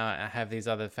 and now I have these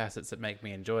other facets that make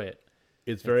me enjoy it.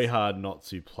 It's very hard not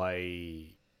to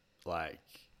play, like,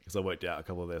 because I worked out a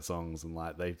couple of their songs and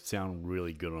like they sound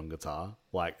really good on guitar.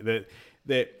 Like they're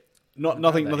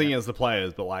nothing against the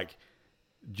players, but like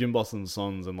Jim Blossom's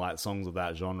songs and like songs of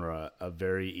that genre are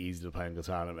very easy to play on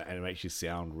guitar, and it makes you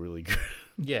sound really good.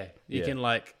 Yeah, you can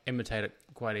like imitate it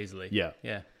quite easily. Yeah.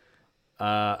 Yeah.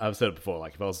 I've said it before,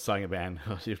 like if I was starting a band,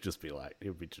 it would just be like, it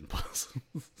would be Jim Blossom.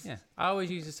 Yeah. I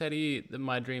always used to say to you that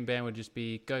my dream band would just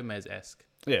be Gomez-esque.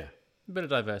 Yeah. A bit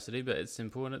of diversity, but it's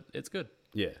simple and it's good.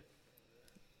 Yeah.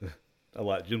 I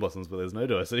like Gin Blossoms, but there's no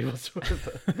diversity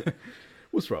whatsoever.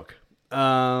 What's rock?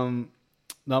 My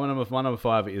number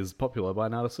 5 is Popular by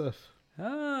Nada Surf.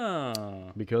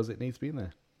 Oh. Because it needs to be in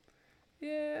there.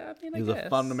 Yeah, I mean, It's a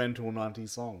fundamental 90s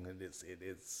song, and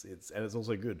it's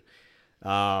also good.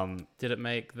 Did it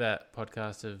make that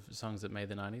podcast of songs that made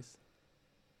the 90s?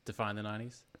 Define the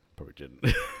 90s? Probably didn't.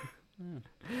 Maybe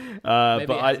but it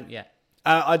hasn't yet.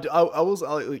 I was,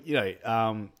 you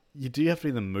know, you do have to be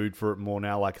in the mood for it more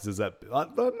now. Like, cause there's that,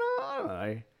 but no, I don't know.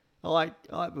 I like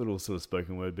the little sort of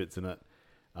spoken word bits in it.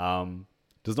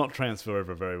 Does not transfer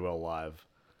over very well live.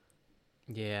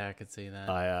 Yeah, I could see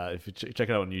that. If you check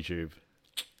it out on YouTube.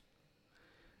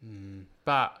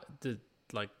 But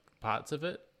like parts of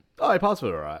it, Oh, parts of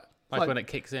it are alright. like when it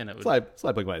kicks in, it's like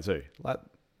Blink-182. Like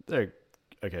they're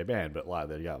okay band, but like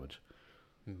they're garbage.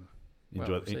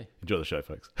 Enjoy the show,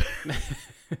 folks.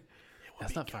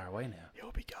 That's not far away now. It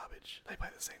will be garbage. They play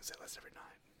the same set list every night.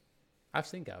 I've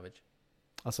seen Garbage.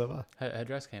 Oh, so far. Her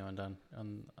dress came undone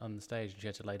on the stage, and she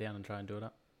had to lay down and try and do it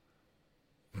up.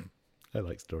 I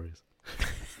like stories.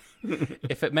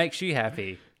 If it makes you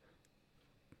happy,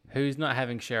 who's not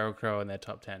having Sheryl Crow in their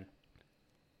top 10?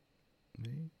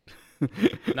 Me?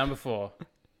 Number 4.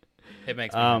 It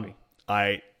makes me happy.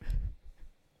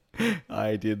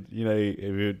 I did, do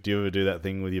you ever do that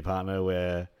thing with your partner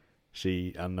where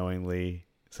she unknowingly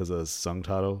says a song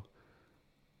title,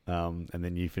 and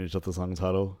then you finish off the song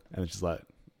title, and it's just like,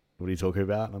 what are you talking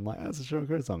about? And I'm like, that's a Sheryl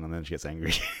Crow song, and then she gets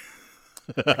angry.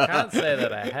 I can't say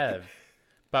that I have,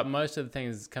 but most of the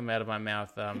things that come out of my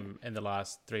mouth in the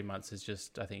last 3 months is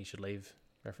just, I think you should leave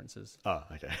references. Oh,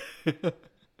 okay.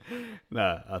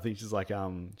 No, I think she's like, she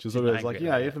was always like,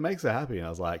 if it makes her happy, and I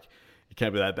was like, it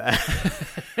can't be that bad.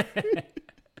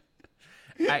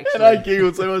 Actually, and I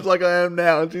giggled so much like I am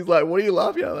now, and she's like, what are you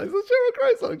laughing at? I'm like, it's a Sheryl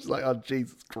Crow song. She's like, oh,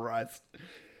 Jesus Christ.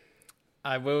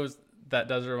 That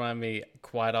does remind me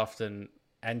quite often,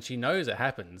 and she knows it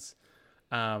happens,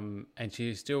 and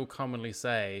she still commonly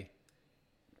say,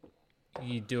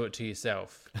 you do it to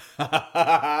yourself. And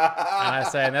I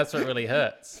say, and that's what really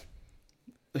hurts.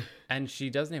 And she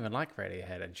doesn't even like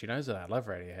Radiohead, and she knows that I love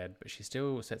Radiohead, but she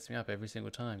still sets me up every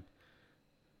single time.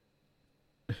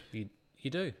 You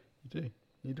do. You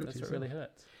do. That's what really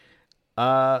hurts.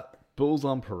 Bulls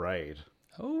on Parade.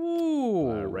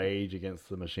 Oh, Rage Against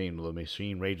the Machine. The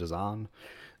machine rages on.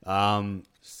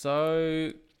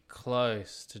 So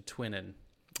close to twinning.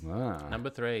 Number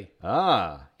 3.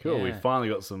 Cool. Yeah. We finally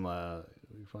got some. A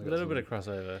little bit of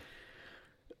crossover.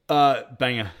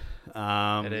 Banger.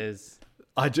 It is.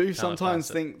 I do sometimes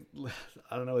think.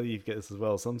 I don't know whether you get this as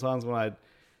well. Sometimes when I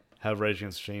have Rage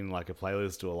Against the Machine like a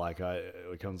playlist or like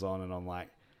it comes on and I'm like,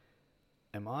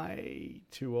 am I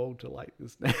too old to like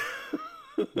this now?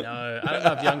 No, I don't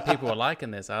know if young people are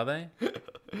liking this. Are they? Are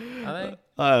they?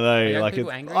 I don't know. Are young like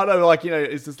people angry? I don't know. Like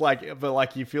it's just like, but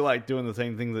like you feel like doing the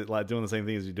same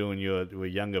things you do when you were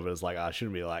younger. But it's like I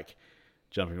shouldn't be like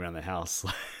jumping around the house.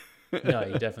 No,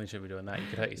 you definitely should be doing that. You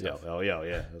could hurt yourself.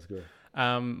 Yeah, that's good.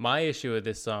 My issue with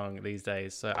this song these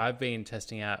days. So I've been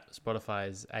testing out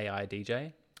Spotify's AI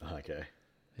DJ. Okay.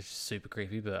 It's just super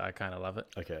creepy, but I kind of love it.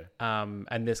 Okay.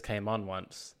 And this came on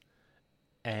once,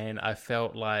 and I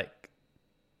felt like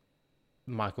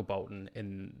Michael Bolton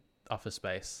in Office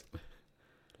Space.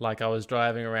 Like I was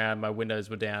driving around, my windows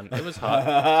were down. It was hot.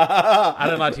 I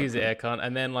don't like to use the aircon.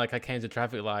 And then like I came to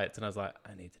traffic lights and I was like,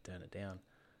 I need to turn it down.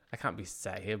 I can't be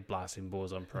sat here blasting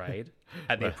Bulls on Parade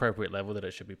at the appropriate level that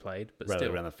it should be played. But Rather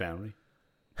still, around the family.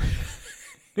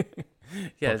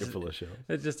 Yeah, Pocket full of shells.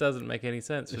 it just doesn't make any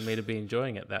sense for me to be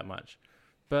enjoying it that much.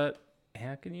 But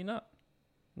how can you not?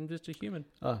 I'm just a human.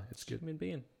 Oh, it's good. Human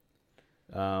being.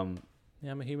 Yeah,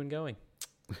 Yeah, I'm a human going.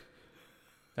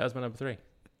 That was my number 3.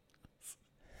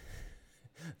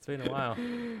 It's been a while.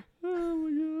 Oh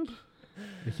my god.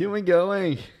 The human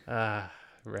going.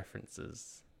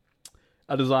 References.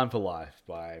 A Design for Life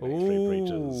by Street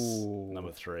Preachers. Ooh.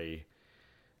 Number 3.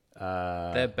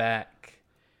 They're back.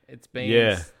 It's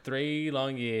been 3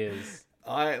 long years.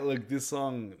 Look, this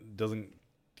song doesn't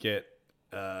get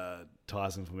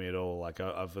tiresome for me at all. Like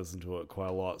I've listened to it quite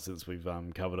a lot since we've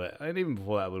covered it, and even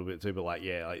before that a little bit too. But like,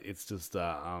 it's just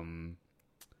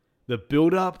the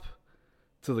build up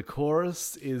to the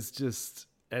chorus is just,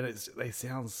 and they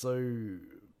sound so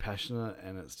passionate,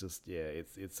 and it's just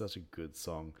it's such a good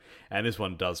song, and this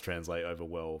one does translate over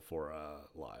well for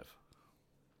live.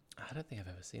 I don't think I've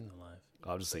ever seen them live.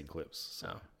 I've just seen clips.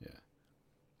 So, yeah.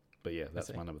 But yeah,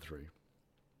 that's my number 3.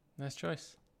 Nice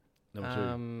choice. Number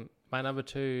 2. My number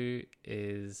 2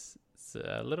 is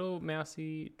a Little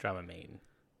Mousy Dramamine.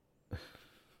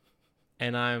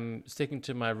 And I'm sticking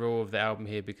to my rule of the album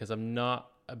here because I'm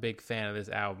not a big fan of this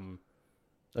album.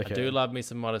 Okay. I do love me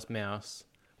some Modest Mouse,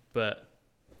 but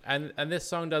and this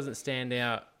song doesn't stand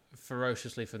out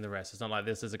ferociously from the rest. It's not like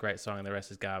this is a great song and the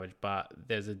rest is garbage, but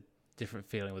there's a different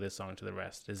feeling with this song to the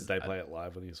rest. Did they play it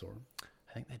live when you saw them?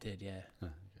 I think they did, yeah. Oh,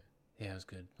 okay. Yeah, it was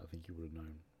good. I think you would have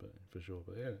known, but for sure.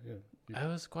 But yeah. It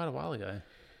was quite a while ago.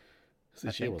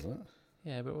 This year, wasn't it?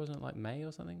 Yeah, but wasn't it like May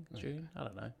or something? June? I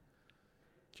don't know.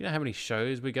 Do you know how many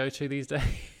shows we go to these days?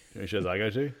 Any shows I go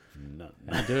to? None.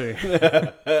 I do.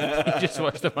 You just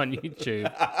watched them on YouTube.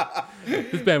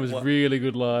 This band was really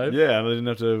good live. Yeah, and I didn't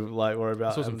have to like worry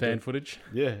about. I saw some fan footage.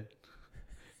 Yeah.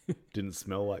 Didn't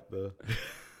smell like the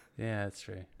Yeah, that's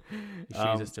true.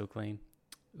 Your shoes are still clean.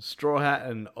 Straw Hat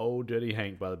and Old Dirty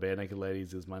Hank by the Bare Naked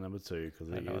Ladies is my number 2 because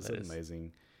it is is.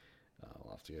 amazing.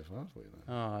 I'll have to go fast for you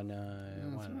though. Oh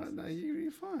no! No,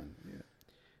 you're fine.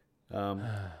 Yeah.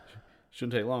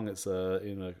 Shouldn't take long. It's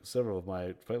in several of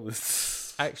my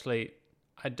playlists. Actually,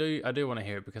 I do want to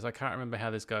hear it because I can't remember how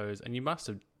this goes, and you must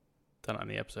have done it on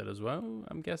the episode as well.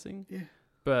 I'm guessing. Yeah.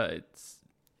 But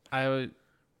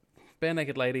Bare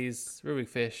Naked Ladies, Rubik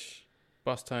Fish,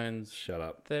 Boss Tones. Shut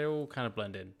up. They're all kind of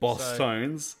blend in. Boss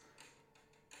Tones.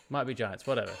 Might be Giants.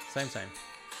 Whatever. Same.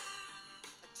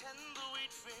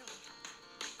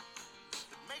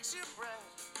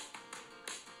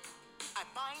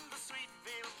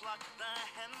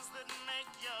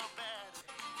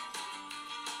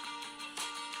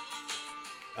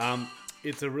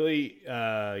 It's a really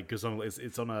good song.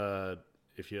 It's on a,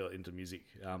 if you're into music,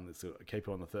 it's a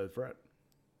capo on the 3rd fret.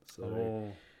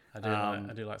 So,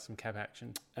 I do like some cap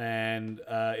action. And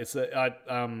it's I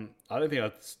don't think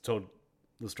I told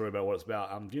the story about what it's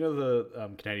about. Do you know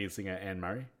the Canadian singer Anne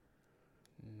Murray?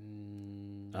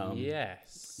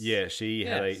 Yes. Yeah, she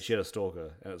had a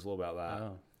stalker, and it's all about that.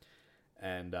 Oh.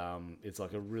 And it's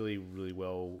like a really, really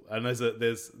well. And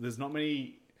there's not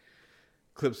many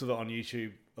clips of it on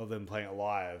YouTube of them playing it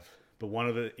live, but one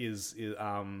of it is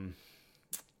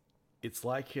it's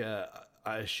like I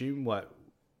assume like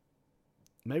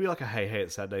maybe like a Hey Hey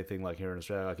It's Saturday thing like here in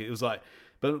Australia. Like it was like,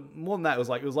 but more than that, it was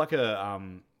like a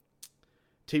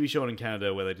TV show in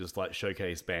Canada where they just like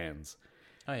showcase bands.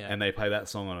 Oh yeah. And they play that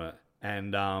song on it,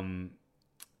 and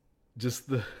it's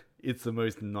the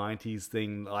most 90s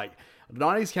thing. Like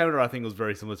 90s Canada, I think was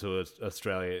very similar to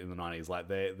Australia in the 90s. Like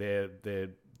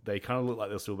they kind of look like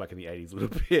they're still back in the 80s a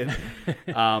little bit.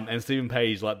 And Stephen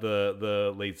Page, like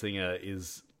the lead singer,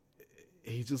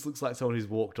 he just looks like someone who's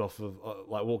walked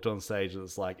on stage, and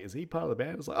it's like, is he part of the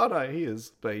band? It's like, oh no, he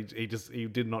is, but he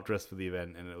did not dress for the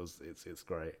event, and it's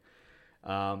great.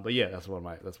 But yeah, that's one of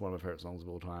my favorite songs of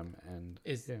all time. And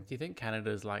do you think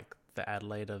Canada's like the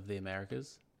Adelaide of the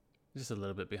Americas? Just a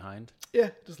little bit behind. Yeah,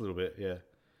 just a little bit. Yeah.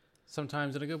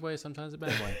 Sometimes in a good way, sometimes a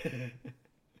bad way.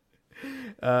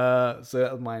 So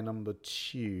that was my number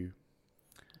 2.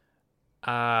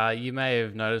 You may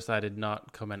have noticed I did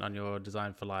not comment on your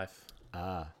Design for Life.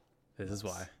 This is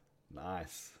why.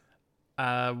 Nice.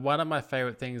 One of my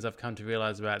favorite things I've come to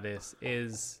realize about this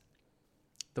is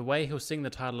the way he'll sing the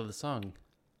title of the song.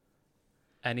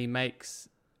 And he makes...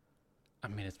 I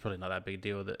mean, it's probably not that big a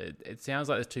deal. It sounds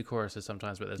like there's 2 choruses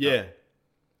sometimes, but there's not.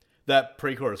 That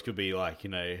pre-chorus could be like,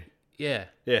 Yeah.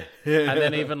 Yeah. And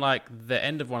then even like the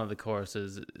end of one of the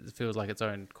choruses, it feels like its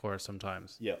own chorus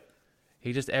sometimes. Yeah.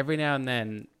 He just every now and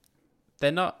then,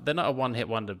 they're not a one-hit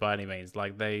wonder by any means.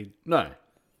 Like No.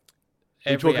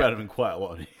 We talk about them quite a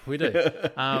lot. We do.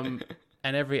 And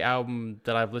every album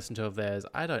that I've listened to of theirs,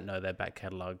 I don't know their back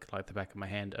catalogue like the back of my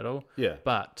hand at all. Yeah.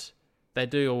 But they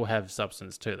do all have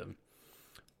substance to them.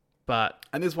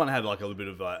 And this one had like a little bit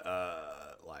of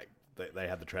like they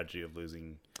had the tragedy of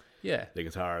losing their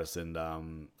guitarist, and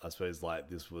I suppose like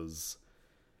this was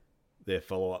their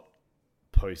follow-up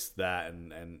post that,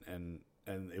 and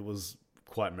it was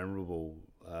quite memorable.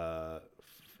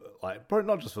 Like probably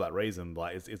not just for that reason,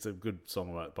 like it's a good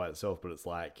song by itself, but it's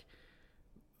like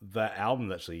that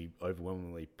album's actually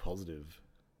overwhelmingly positive.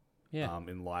 Yeah.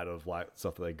 In light of like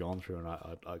stuff that they've gone through, and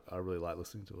I really like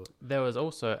listening to it. There was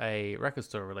also a record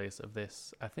store release of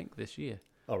this, I think this year.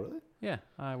 Oh really? Yeah,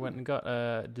 I went and got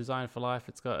a Design for Life.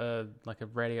 It's got a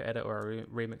radio edit or a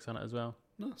remix on it as well.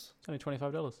 Nice. It's only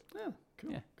 $25. Yeah, cool.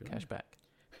 Yeah, good cash back.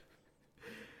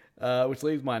 Which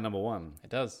leaves my number 1. It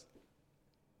does.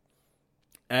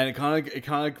 And it kind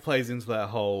of plays into that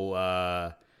whole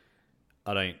I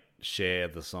don't share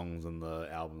the songs and the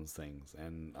albums things,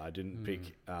 and I didn't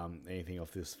pick anything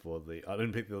off this I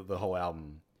didn't pick the whole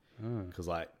album because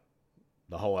like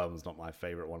the whole album's not my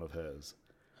favorite one of hers.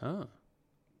 Oh.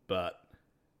 But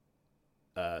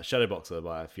Shadowboxer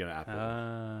by Fiona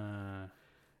Apple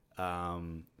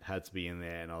had to be in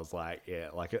there, and I was like, yeah,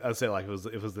 like I said, like if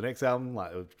it was the next album,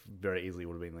 like it very easily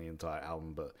would have been the entire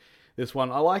album, but this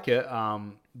one I like it,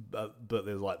 but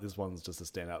there's like this one's just a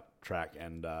stand-up track,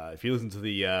 and if you listen to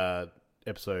the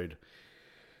episode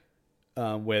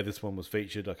where this one was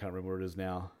featured, I can't remember what it is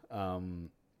now.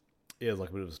 There's like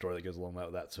a bit of a story that goes along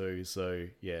with that too. So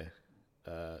yeah,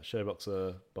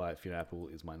 Shadowboxer by Fiona Apple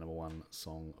is my number 1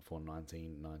 song for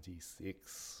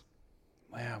 1996.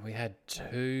 Wow, we had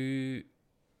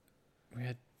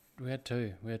We had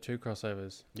two. We had two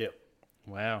crossovers. Yep.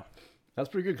 Wow. That's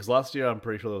pretty good because last year I'm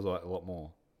pretty sure there was like a lot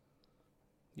more.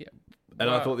 Yeah. And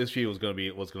I thought this year was going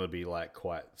to be like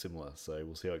quite similar. So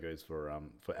we'll see how it goes for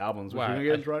albums. Which we're going to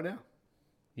get into right now.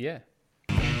 Yeah.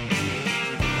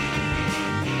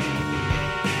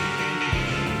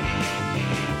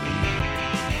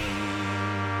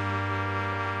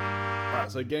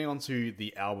 Alright, so getting on to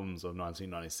the albums of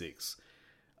 1996.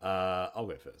 I'll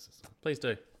go first this time. Please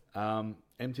do.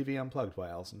 MTV Unplugged by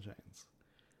Alice in Chains.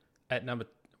 At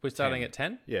we're starting 10. at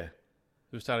 10? Yeah.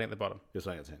 We're starting at the bottom. You're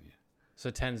starting at 10, yeah. So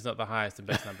 10 is not the highest and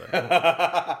best number.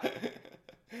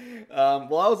 Well,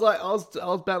 I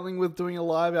was battling with doing a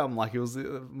live album. Like it was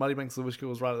Muddy Banks of the Wishkeel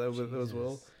was right there with it as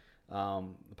well.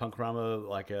 Punkorama,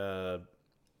 like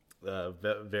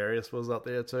Various was up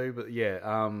there too. But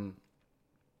yeah,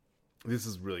 this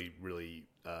is really really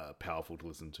powerful to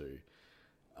listen to.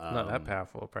 Not that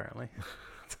powerful, apparently.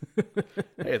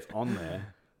 Hey, it's on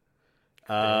there.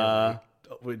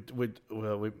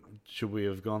 Should we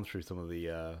have gone through some of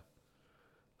the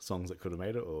songs that could have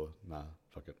made it, or nah?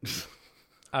 Fuck it.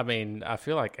 I mean, I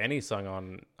feel like any song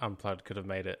on Unplugged could have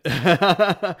made it.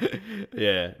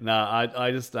 Yeah, no,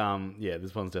 I just yeah,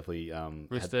 this one's definitely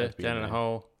Rooster, Down in a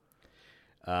Hole,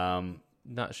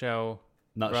 Nutshell.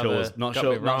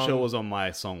 Nutshell was on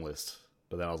my song list,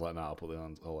 but then I was like, nah, I'll put the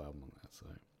whole album on there. So,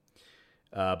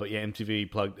 but yeah, MTV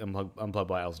Unplugged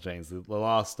by Alice in Chains, the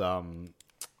last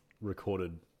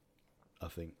recorded, I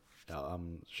think,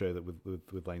 show that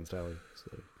with Lane Staley.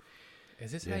 So,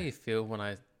 is this how you feel when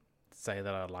I say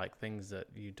that I like things that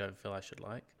you don't feel I should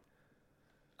like?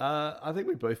 I think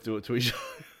we both do it to each other,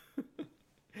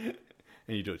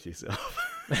 and you do it to yourself.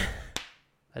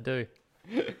 I do.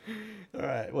 All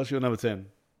right, what's your number 10?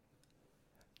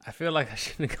 I feel like I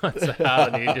shouldn't have gone so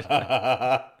hard on you just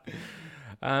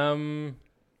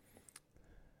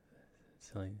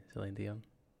Celine Dion.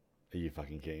 Are you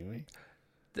fucking kidding me?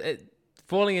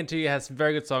 Falling Into You has some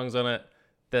very good songs on it.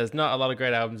 There's not a lot of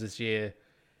great albums this year.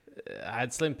 I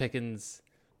had slim pickings.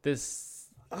 This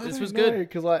was good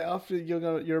because like after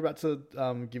you're about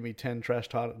to give me 10 trash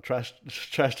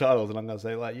titles, and I'm gonna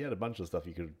say like you had a bunch of stuff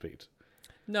you could have picked.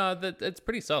 No, it's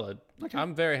pretty solid. Okay.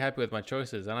 I'm very happy with my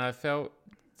choices, and I felt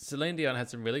Celine Dion had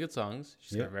some really good songs.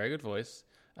 She's got a very good voice.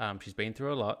 She's been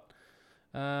through a lot.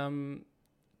 I'm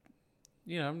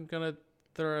gonna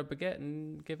throw a baguette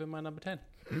and give her my number 10.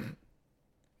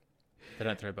 They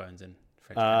don't throw bones in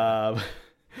French.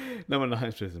 Number 9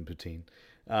 is Jason Poutine.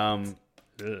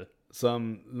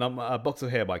 Box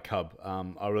of Hair by Cub.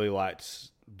 I really liked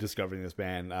discovering this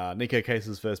band. Nico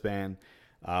Case's first band.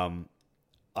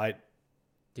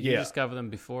 Did you discover them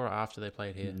before or after they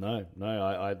played here? No.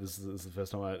 This is the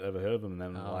first time I'd ever heard of them, and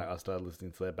then I started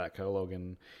listening to their back catalogue.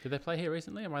 And did they play here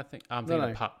recently? I'm thinking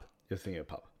of Pup. You're thinking of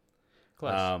Pup.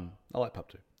 Close. I like Pup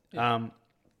too. Yeah.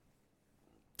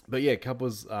 But yeah, Cub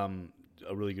was a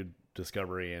really good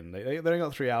discovery, and they only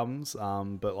got 3 albums,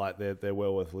 but like they're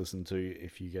well worth listening to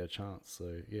if you get a chance.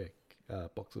 So yeah,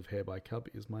 Box of Hair by Cub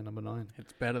is my number 9.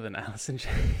 It's better than Alice in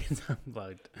Chains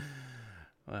Unplugged.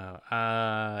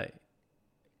 Wow.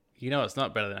 You know it's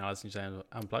not better than Alice in Chains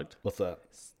Unplugged? What's that?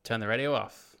 Turn the radio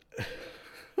off.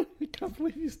 I can't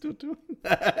believe you're still doing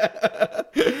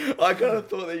that. I kind of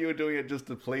thought that you were doing it just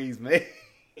to please me.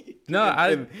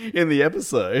 No, in the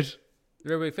episode.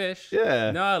 Real Big Fish? Yeah.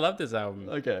 No, I love this album.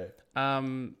 Okay.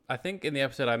 I think in the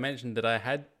episode I mentioned that I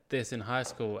had this in high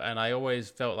school, and I always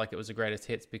felt like it was the greatest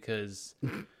hits because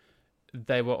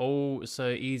they were all so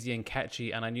easy and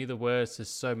catchy, and I knew the words to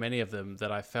so many of them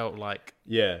that I felt like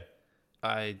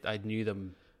I knew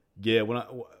them. Yeah, when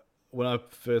I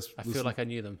first I feel like I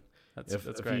knew them. That's a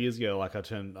great. few years ago, like I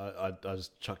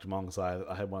just chucked them on because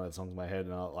I had one of the songs in my head,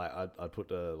 and I put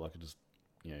a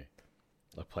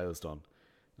playlist on.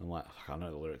 I'm like, I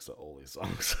know the lyrics to all these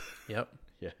songs. Yep.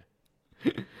 Yeah.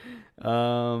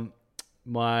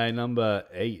 My number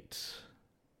 8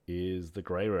 is The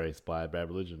Grey Race by Bad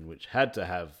Religion, which had to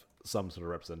have some sort of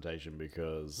representation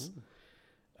because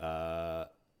I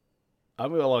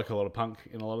like a lot of punk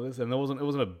in a lot of this, and it was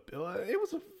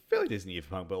a fairly decent year for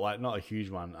punk, but like not a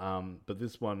huge one. But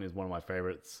this one is one of my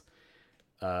favorites.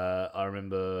 I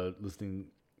remember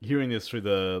hearing this through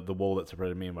the wall that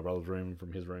separated me and my brother's room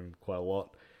from his room quite a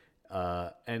lot.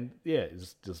 And yeah,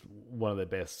 it's just one of their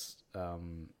best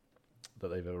that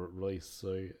they've ever released.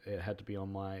 So it had to be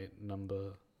on my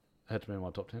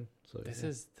top 10. So this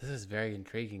is very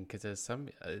intriguing because there's some.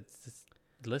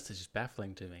 The list is just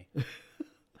baffling to me.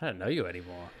 I don't know you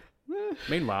anymore.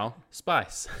 Meanwhile,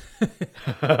 Spice.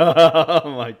 Oh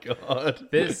my god!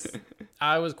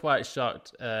 I was quite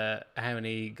shocked how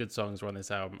many good songs were on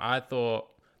this album. I thought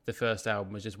the first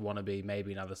album was just Wannabe,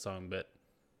 maybe another song, but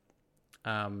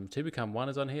To Become One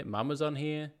is on here. Mama's on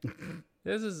here.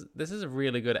 This is a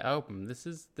really good album. This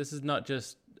is not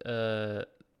just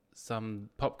some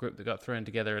pop group that got thrown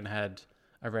together and had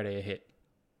a radio hit.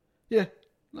 Yeah.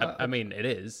 I mean, it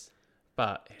is,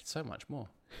 but it's so much more.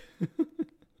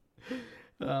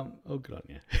 Good on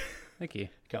you. Thank you.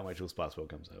 Can't wait till Spice World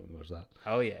comes out and watch that.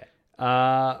 Oh, yeah.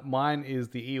 Mine is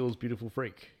the Eels' Beautiful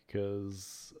Freak,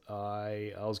 because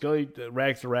I was going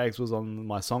Rags to Rags was on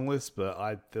my song list,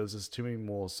 but there's just too many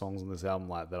more songs on this album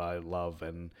that I love,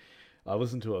 and I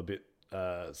listened to it a bit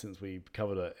since we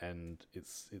covered it, and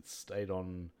it's stayed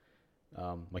on.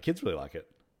 My kids really like it,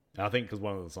 and I think because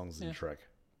one of the songs is in Shrek.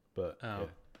 But yeah,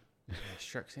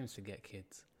 Shrek seems to get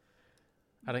kids.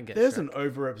 I don't get. There's Shrek.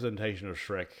 an overrepresentation of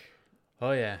Shrek.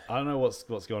 Oh yeah. I don't know what's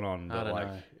going on, but I don't like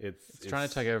know. it's trying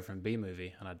to take over from B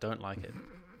Movie, and I don't like it.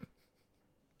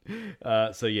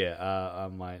 So yeah,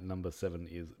 my number 7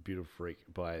 is Beautiful Freak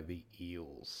by the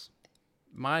Eels.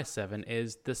 My 7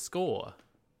 is The Score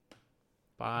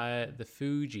by the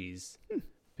Fugees,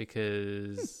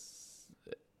 because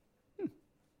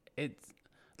it's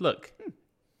look,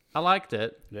 I liked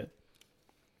it, Yeah,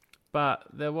 but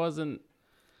there wasn't.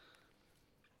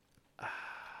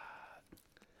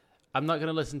 I'm not going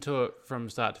to listen to it from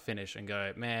start to finish and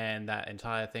go, man, that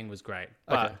entire thing was great.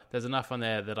 But there's enough on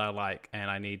there that I like,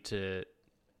 and I need to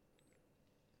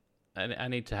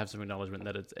have some acknowledgement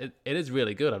that it is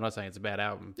really good. I'm not saying it's a bad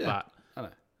album, but I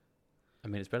know. I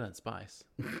mean, it's better than Spice.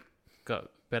 Got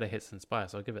better hits than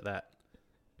Spice. I'll give it that.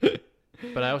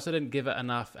 But I also didn't give it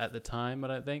enough at the time, I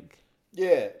don't think.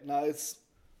 Yeah, no, it's.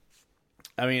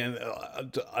 I mean,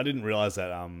 I didn't realize that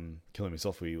 "Killing Me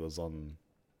Softly" was on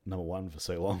number 1 for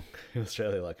so long in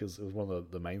Australia. Like, it was one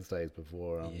of the mainstays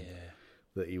before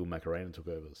the Evil Macarena took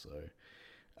over. So,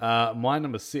 my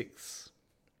number 6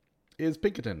 is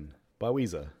Pinkerton by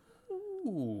Weezer.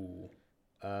 Ooh.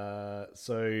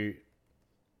 So,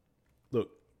 look,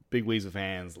 big Weezer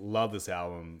fans, love this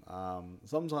album.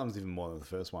 Sometimes even more than the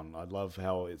first one. I love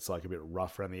how it's like a bit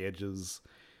rough around the edges.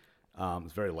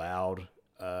 It's very loud.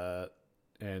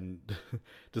 And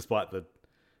despite the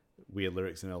weird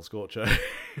lyrics in El Scorcho.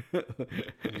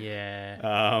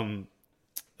 Yeah.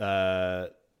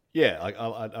 Yeah,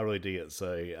 I really dig it.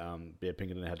 So, yeah,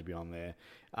 Pinkerton had to be on there.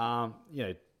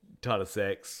 Tighter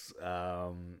Sex,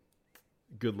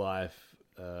 Good Life,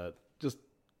 just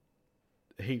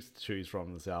heaps to choose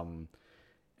from this album.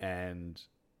 And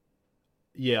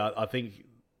yeah, I think,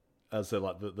 as I said,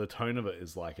 like the tone of it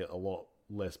is like a lot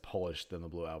less polished than the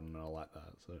Blue Album, and I like that.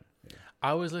 So yeah.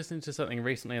 I was listening to something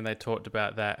recently, and they talked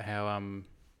about that, how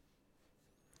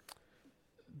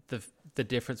the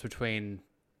difference between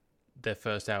their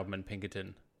first album and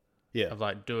Pinkerton, of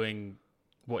like doing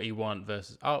what you want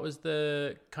versus it was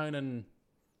the Conan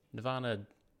Nirvana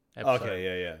episode.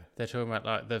 Okay, yeah. They're talking about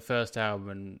like the first album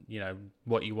and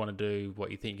what you want to do,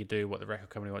 what you think you do, what the record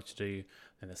company wants to do,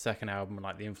 and the second album and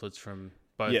like the influence from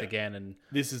both again. And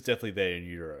this is definitely there in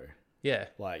utero. Yeah.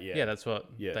 Like, yeah. Yeah, that's what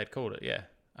they'd called it, yeah.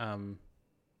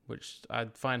 Which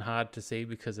I'd find hard to see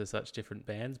because they're such different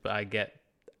bands, but I get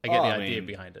the idea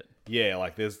behind it. Yeah,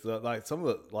 like there's like some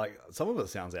of it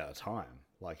sounds out of time.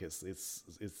 Like it's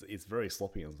very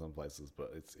sloppy in some places,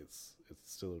 but it's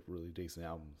still a really decent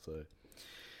album. So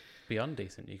beyond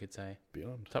decent, you could say.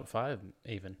 Beyond top 5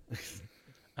 even.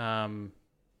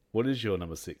 What is your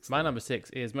number 6? My number 6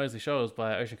 is Mosley Shoals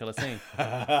by Ocean Colour Scene.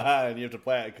 And you have to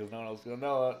play it because no one else is gonna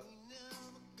know it.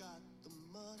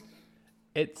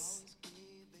 It's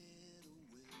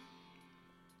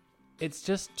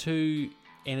just too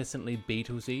innocently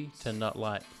Beatlesy to not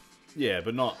like. Yeah,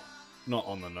 but not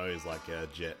on the nose like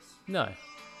Jet. No,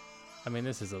 I mean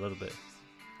this is a little bit.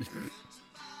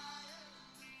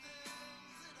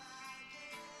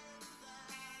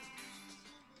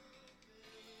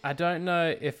 I don't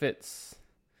know if it's.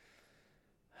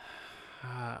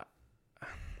 I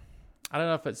don't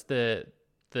know if it's the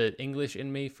English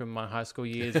in me from my high school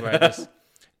years where I just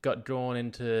got drawn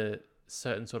into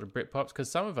certain sort of Britpops,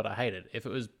 because some of it I hated. If it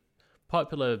was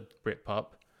popular Britpop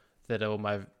that all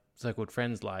my so-called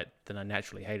friends liked, then I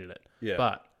naturally hated it. Yeah.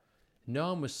 But no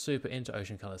one was super into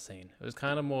Ocean Colour Scene. It was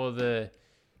kind of more the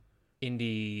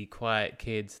indie, quiet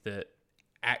kids that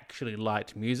actually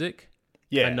liked music.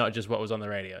 Yeah. And not just what was on the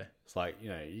radio. It's like,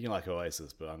 you can like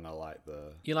Oasis, but I'm not like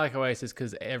the... You like Oasis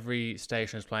because every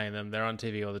station is playing them. They're on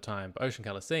TV all the time. But Ocean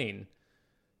Colour Scene,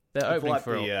 they're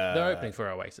opening for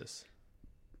Oasis.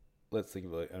 Let's think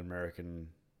of an American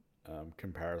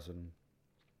comparison.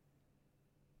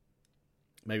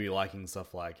 Maybe liking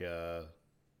stuff like... I'm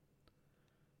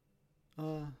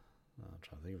trying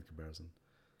to think of a comparison.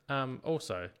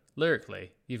 Also,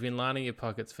 lyrically, you've been lining your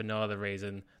pockets for no other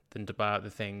reason than to buy up the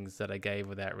things that I gave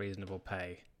without reasonable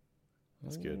pay.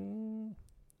 That's good.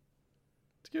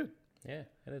 It's good. Yeah,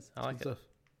 it is. I like it. Stuff.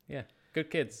 Yeah, good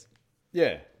kids.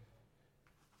 Yeah.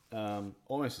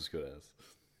 Almost as good as.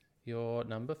 You're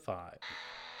number 5.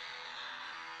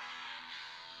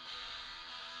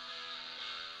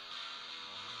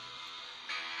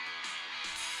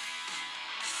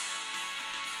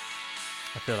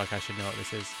 I feel like I should know what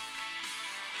this is.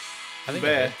 I think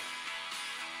Bear.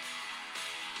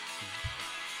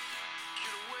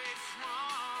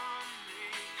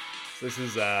 So this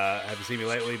is Have You Seen Me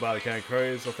Lately by the Counting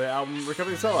Crows off their album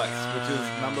Recovering Starlights, which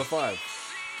is number 5.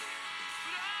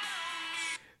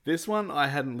 This one I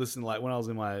hadn't listened, like when I was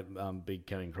in my big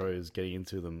Counting Crows getting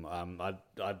into them, I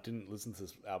didn't listen to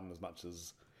this album as much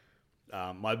as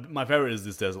my favorite is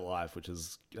This Desert Life, which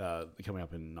is coming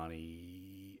up in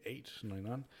 98,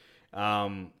 99.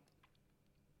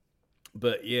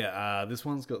 But yeah, this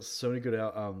one's got so many good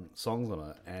songs on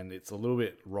it, and it's a little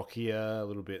bit rockier, a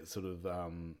little bit sort of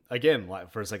again,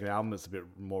 like for a second album, it's a bit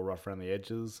more rough around the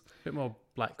edges. A bit more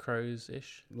Black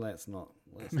Crows-ish. Let's not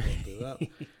do that.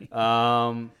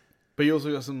 But you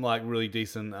also got some like really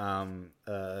decent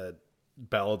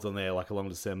ballads on there, like Along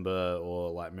December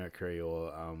or like Mercury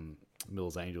or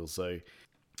Mills Angels. So,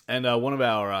 and one of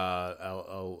our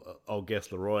old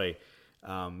guest Leroy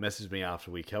messaged me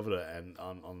after we covered it, and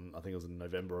on I think it was in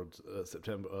November or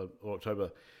September or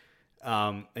October.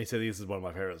 He said this is one of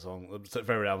my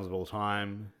favorite albums of all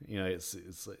time. You know, it's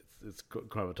kind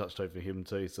of a touchstone for him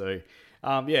too. So,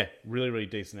 yeah, really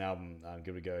decent album.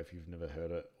 Give it a go if you've never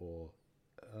heard it or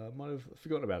might have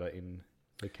forgotten about it in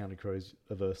the Counting Crows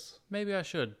averse. Maybe I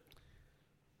should.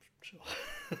 Sure.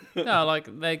 No,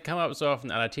 like they come up so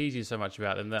often, and I tease you so much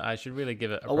about them that I should really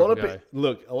give it a lot of go.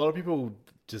 Look, a lot of people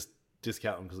just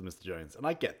discount them because of Mr. Jones, and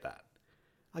I get that.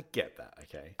 Okay.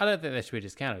 I don't think they should be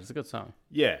discounted. It's a good song.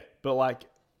 Yeah, but like,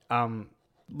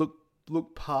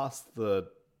 look past the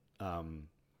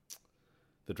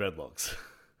dreadlocks.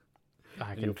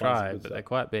 I can try, but they're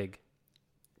quite big.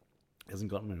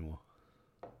 Hasn't got them anymore.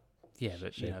 Yeah,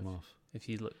 but Shaved them off. if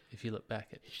you look back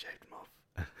at, He shaved them off.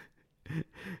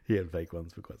 He had fake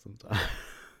ones for quite some time.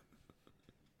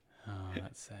 Oh,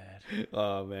 that's sad.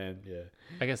 Oh man, yeah.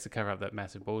 I guess to cover up that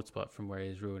massive bald spot from where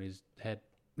he's ruined his head.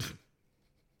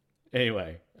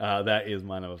 Anyway, that is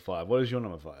my number 5. What is your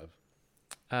number 5?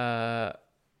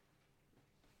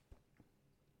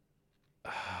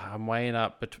 I'm weighing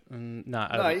up between. No,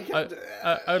 you can't.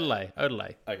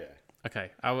 Odelay.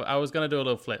 Okay. I was going to do a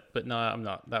little flip, but no, I'm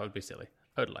not. That would be silly.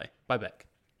 Odelay by Beck.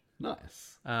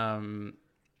 Nice.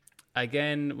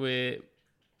 Again,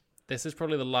 this is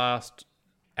probably the last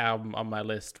album on my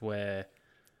list where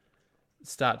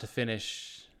start to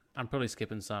finish, I'm probably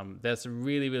skipping some. There's some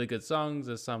really, really good songs.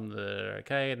 There's some that are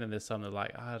okay, and then there's some that are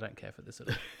like, I don't care for this at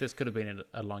all. This could have been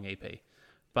a long EP.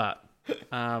 But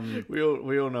we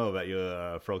all know about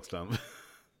your Frog Stump.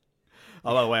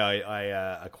 Oh, by the way,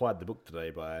 I acquired the book today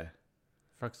by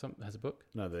Frog Stump has a book?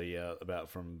 No, the about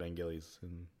from Ben Gillies.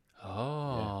 And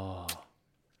oh, yeah.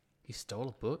 You stole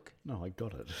a book? No, I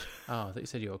got it. Oh, I thought you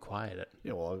said you acquired it.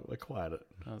 Yeah, well, I acquired it.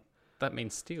 Oh, that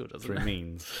means steal, doesn't Through it?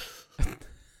 means.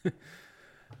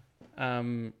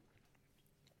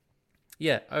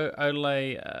 Yeah,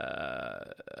 Odelay.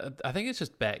 I think it's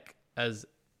just Beck as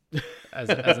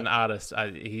an artist.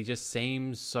 He just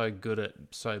seems so good at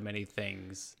so many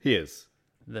things. He is.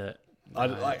 That I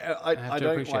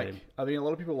don't appreciate like. him. I mean, a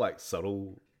lot of people like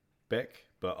subtle Beck,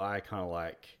 but I kind of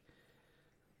like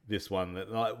this one.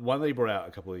 One that he brought out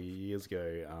a couple of years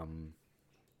ago.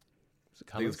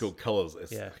 I think it's called Colors.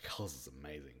 Colors is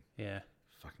amazing. Yeah.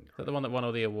 Fucking great. Is that the one that won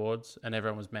all the awards and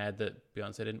everyone was mad that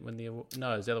Beyonce didn't win the award?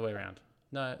 No, it's the other way around.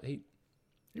 No, he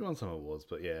won some awards,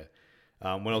 but yeah.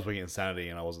 When I was working at Insanity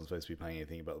and I wasn't supposed to be playing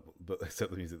anything, but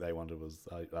except the music they wanted was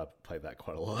I played that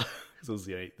quite a lot. Because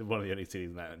it was one of the only CDs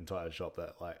in that entire shop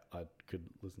that like I could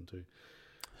listen to.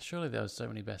 Surely there was so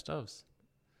many best ofs.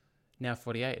 Now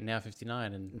 48 and now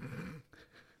 59 and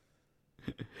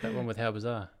that one with How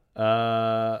Bizarre.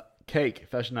 Cake,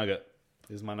 Fashion Nugget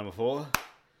is my number 4.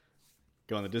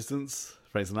 Going the Distance,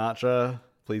 Frank Sinatra,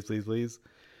 Please, Please, Please.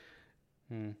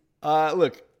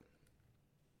 Look,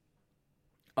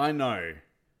 I know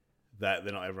that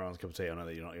they're not everyone's cup of tea. I know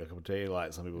that you're not your cup of tea.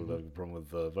 Like some people have a problem with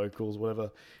the vocals,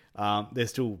 whatever. They're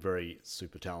still very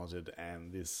super talented,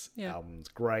 and this album's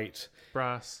great.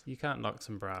 Brass, you can't knock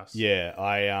some brass. Yeah,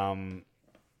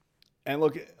 and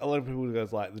look, a lot of people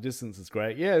goes like, The Distance is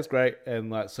great. Yeah, it's great, and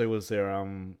like so was their I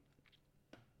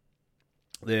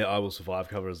Will Survive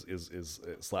cover is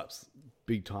it slaps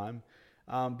big time.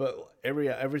 But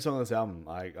every song on this album,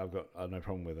 I've got no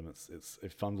problem with, and it's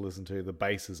fun to listen to. The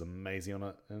bass is amazing on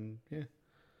it, and yeah,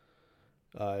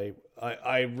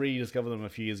 I rediscovered them a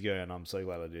few years ago, and I'm so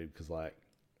glad I did because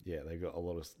they've got a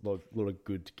lot of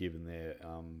good to give in their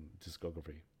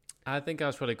discography. I think I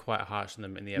was probably quite harsh on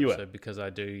them in the episode because I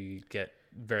do get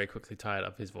very quickly tired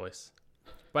of his voice,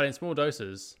 but in small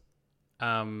doses, they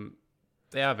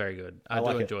are very good. I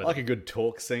do enjoy them. Like a good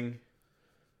talk sing.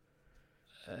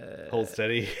 Hold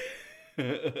steady.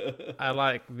 I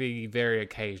like the very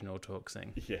occasional talk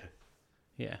sing.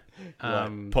 Yeah.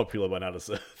 Popular by Now to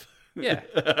Surf. Yeah.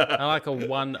 I like a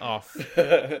one-off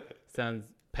sounds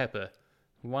pepper.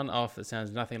 One-off that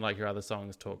sounds nothing like your other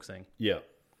songs talk sing. Yeah.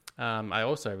 I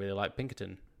also really like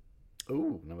Pinkerton.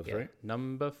 Ooh, number 3. Yeah.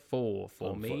 Number 4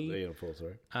 for me. Number 4,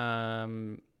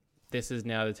 sorry. This is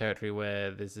now the territory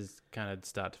where this is kind of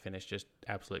start to finish just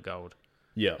absolute gold.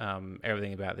 Yeah.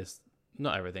 Everything about this,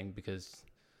 not everything, because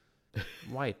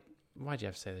why'd you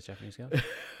have to say the Japanese girl?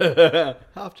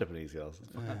 Half Japanese girls.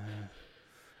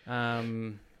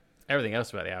 Everything else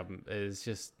about the album is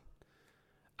just,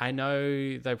 I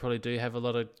know they probably do have a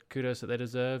lot of kudos that they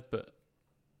deserve, but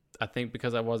I think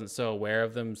because I wasn't so aware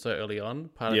of them so early on,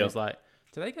 part of me was like,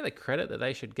 do they get the credit that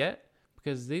they should get?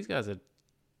 Because these guys are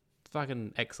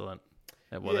fucking excellent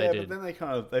at what they did. Yeah, but then they've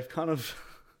kind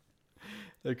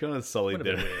of sullied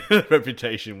their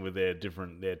reputation with their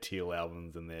teal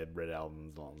albums and their red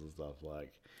albums and stuff.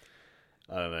 Like,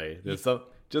 I don't know. There's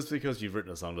just because you've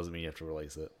written a song doesn't mean you have to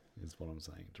release it, is what I'm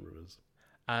saying to Rivers.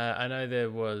 I know there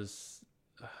was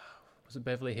it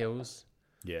Beverly Hills?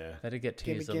 Yeah. They did get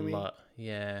teased a lot.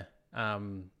 Yeah.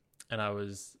 And I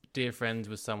was dear friends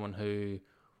with someone who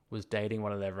was dating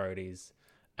one of their roadies,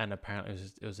 and apparently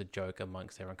it was a joke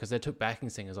amongst everyone because they took backing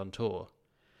singers on tour.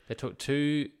 They took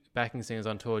 2 backing singers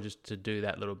on tour just to do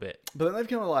that little bit. But then they've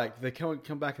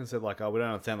come back and said like, oh, we don't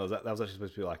understand that was actually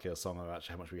supposed to be like a song about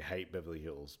how much we hate Beverly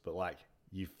Hills, but like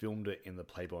you filmed it in the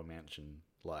Playboy Mansion,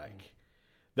 like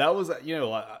that was like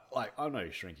I know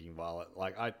Shrinking Violet,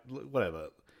 like whatever,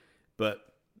 but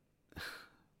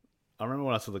I remember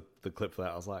when I saw the clip for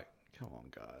that, I was like, come on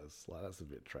guys, like that's a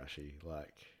bit trashy,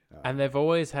 like. And they've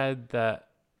always had that.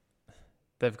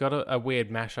 They've got a weird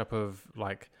mashup of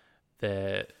like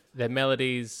their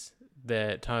melodies,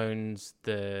 their tones,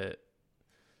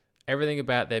 everything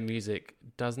about their music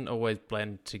doesn't always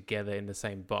blend together in the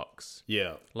same box.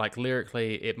 Yeah. Like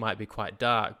lyrically, it might be quite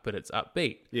dark, but it's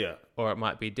upbeat. Yeah. Or it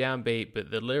might be downbeat,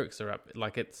 but the lyrics are up.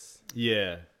 Like it's.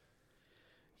 Yeah.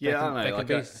 Yeah, I know. They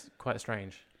can be quite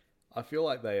strange. I feel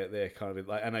like they're kind of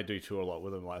like, and they do tour a lot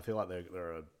with them. Like I feel like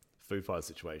they're a Foo Fighters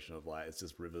situation of like it's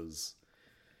just Rivers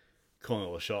calling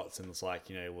all the shots, and it's like,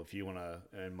 well, if you want to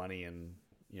earn money and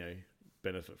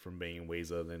benefit from being in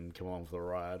Weezer, then come along for the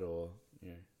ride, or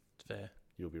it's fair.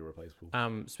 You'll be replaceable.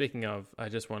 Speaking of, I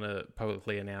just want to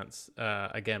publicly announce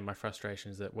again my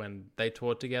frustration is that when they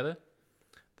toured together,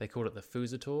 they called it the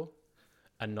Fooza Tour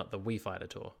and not the We Fighter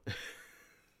Tour,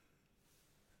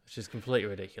 which is completely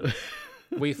ridiculous.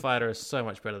 We Fighter is so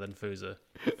much better than Fooza.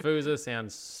 Fooza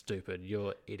sounds stupid.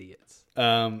 You're idiots.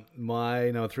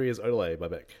 My number 3 is Odelay by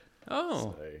Beck.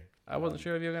 Oh, so, I wasn't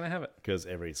sure if you were going to have it. Because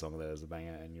every song there is a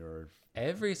banger, and you're...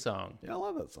 Every song? Yeah, I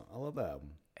love that song. I love that album.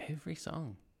 Every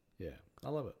song? Yeah, I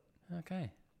love it.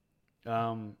 Okay.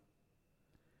 I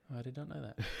did not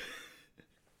know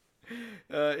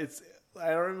that.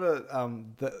 I remember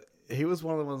that he was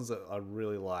one of the ones that I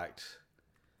really liked,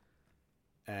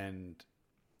 and...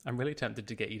 I'm really tempted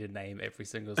to get you to name every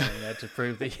single song there to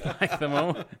prove that you like them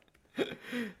all.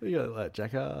 You got like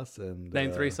Jackass and...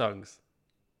 Name 3 songs.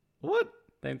 What?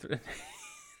 Name 3.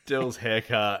 Dill's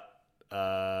Haircut,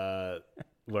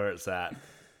 Where It's At,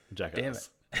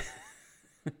 Jackass. Damn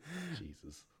it.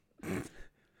 Jesus.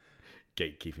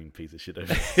 Gatekeeping piece of shit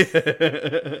over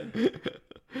here.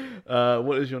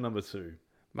 What is your number 2?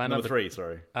 My number 3,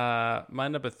 sorry. My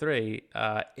number 3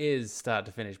 is start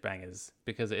to finish bangers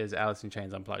because it is Alice in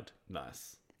Chains Unplugged.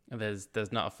 Nice. And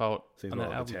there's not a fault. Seems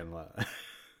like a 10.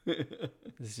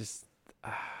 It's just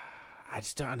I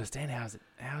just don't understand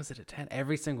how is it a 10?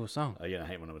 Every single song. Oh yeah, I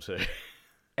hate my number 2.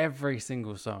 Every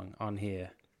single song on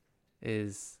here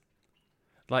is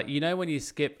like, when you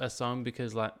skip a song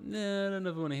because like, no, I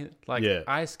never want to hear it. Like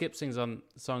I skip songs on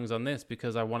this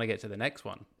because I want to get to the next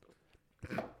one.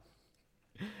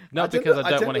 Not because I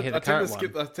don't want to hear the current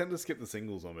one. I tend to skip the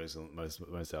singles on most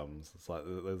albums. It's like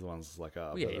those are the ones like,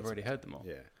 oh yeah, you've already heard them all.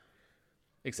 Yeah.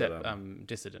 Except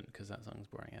Dissident, because that song's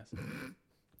boring as.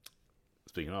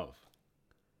 Speaking of,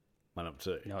 my number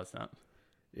 2. No, it's not.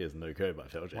 Is No Code by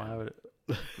Pearl Jam.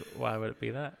 Why would it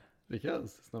be that?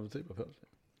 Because it's number 2 by Pearl Jam.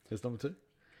 It's number 2.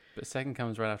 But second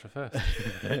comes right after first.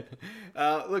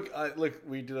 Look,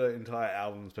 we did an entire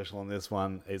album special on this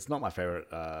one. It's not my favorite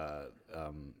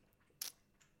album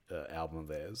of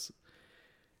theirs.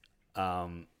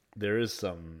 There is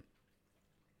some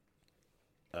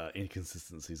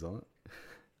inconsistencies on it,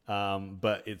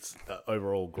 but it's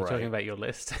overall great. You're talking about your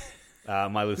list.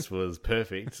 My list was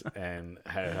perfect, and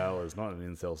Hey Ho is not an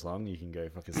incel song. You can go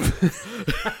fuck yourself.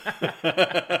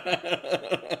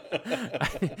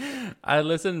 I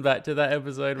listened back to that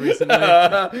episode recently,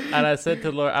 and I said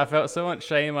to Laura, I felt so much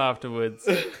shame afterwards,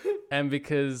 and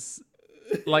because,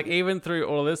 like, even through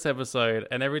all of this episode,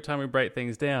 and every time we break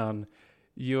things down,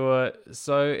 you're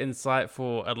so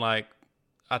insightful and like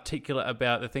articulate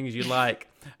about the things you like,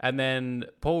 and then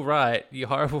Paul Wright, you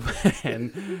horrible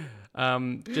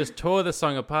man, just tore the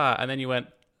song apart, and then you went,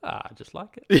 I just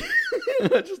like it.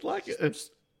 I just like it.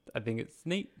 I think it's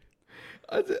neat.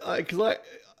 I don't know.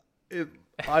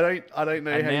 And how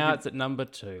now it's at number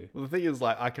 2. Well, the thing is,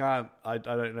 like, I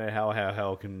don't know how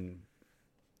Hell can.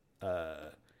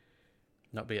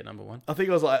 Not be at number 1. I was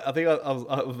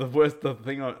the worst.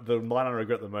 The line I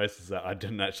regret the most is that I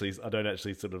don't actually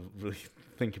sort of really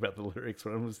think about the lyrics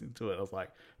when I'm listening to it. I was like,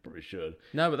 probably should.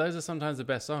 No, but those are sometimes the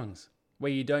best songs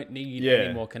where you don't need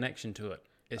any more connection to it.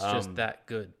 It's just that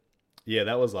good. Yeah,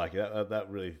 that was like that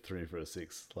really threw me for a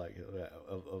 6. Like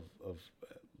of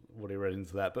what he read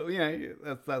into that. But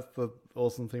that's the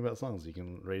awesome thing about songs. You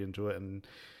can read into it and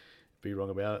be wrong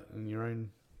about it in your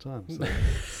own time. So.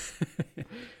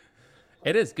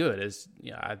 It is good.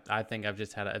 I think I've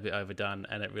just had it a bit overdone,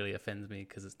 and it really offends me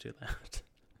because it's too loud.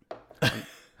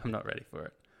 I'm not ready for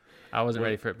it. I wasn't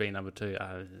ready for it being number 2.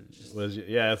 That's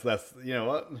you know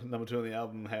what, number 2 on the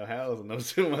album. How is it number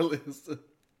 2 on my list?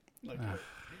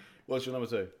 What's your number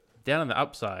 2? Down on the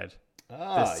Upside,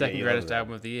 the second greatest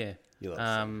album of the year.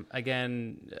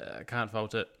 Again, I can't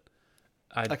fault it.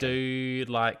 I do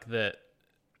like that.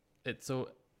 It's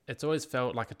always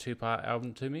felt like a 2-part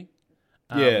album to me.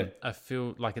 I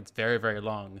feel like it's very, very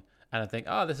long, and I think,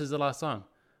 oh, this is the last song.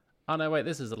 Oh no, wait,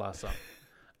 this is the last song.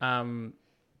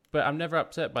 But I'm never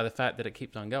upset by the fact that it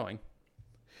keeps on going.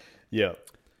 Yeah.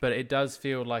 But it does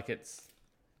feel like it's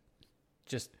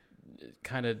just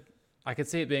kind of. I could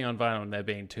see it being on vinyl and there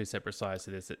being 2 separate sides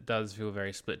to this. It does feel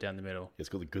very split down the middle. It's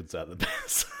called the good side and the bad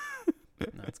side.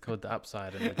 No, it's called the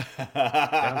upside and the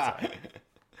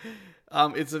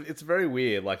downside. It's very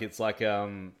weird. Like it's like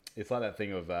that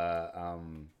thing of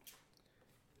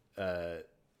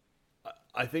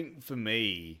I think for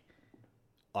me,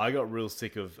 I got real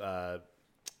sick of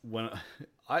when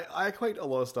I equate a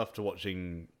lot of stuff to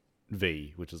watching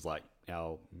V, which is like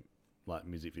our like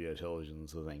music video television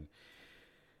sort of thing.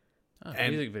 Oh,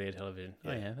 music video television. Yeah.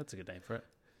 Oh yeah, that's a good name for it.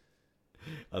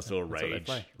 I saw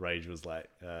Rage. Rage was like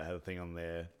had a thing on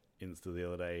their Insta the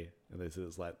other day, and they said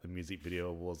it's like the music video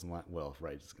awards. I'm like, well, if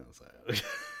Rage is gonna say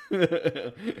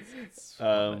it,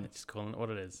 just calling it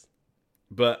what it is.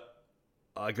 But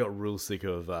I got real sick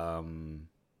of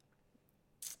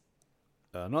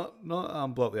not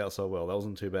Blow Up the Outside World. That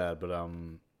wasn't too bad, but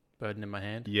Burden in My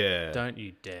Hand. Yeah, don't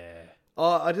you dare.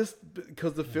 Oh,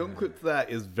 because the film clip to that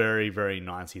is very, very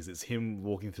 90s. It's him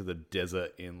walking through the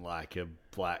desert in like a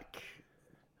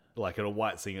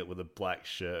white singlet with a black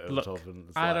shirt over top. And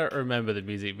I don't remember the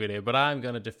music video, but I'm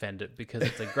going to defend it because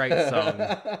it's a great song.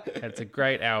 It's a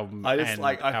great album. I found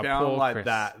like Chris.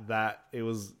 that it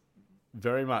was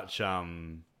very much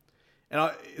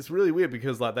it's really weird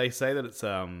because like they say that it's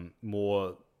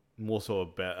more sort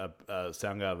of a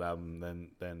Soundgarden album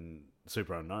than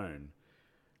Super Unknown.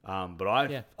 But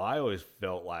I always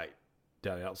felt like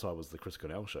Down the Outside was the Chris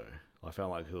Cornell show. I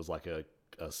felt like it was like a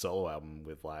solo album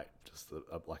with like just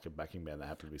like a backing band that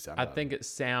happened to be Soundgarden. I think it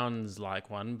sounds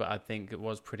like one, but I think it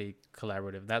was pretty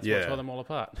collaborative. That's what tore them all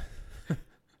apart.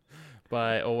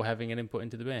 By all having an input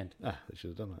into the band. They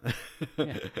should have done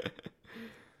that.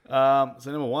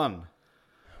 So number 1.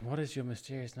 What is your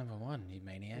mysterious number 1, you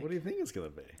maniac? What do you think it's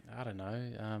going to be? I don't know.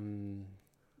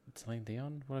 Celine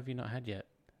Dion? What have you not had yet?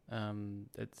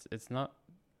 It's not.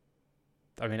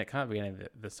 I mean, it can't be any of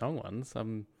the song ones.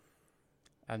 I'm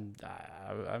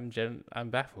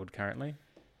baffled currently.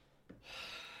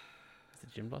 Is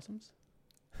it Gin Blossoms?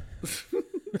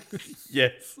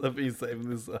 Yes, I've been saving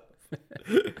this up.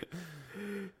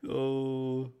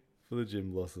 Oh, for the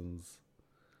Gin Blossoms.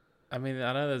 I mean,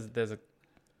 I know there's a.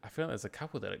 I feel like there's a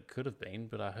couple that it could have been,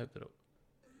 but I hope that it.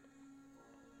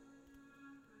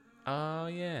 Oh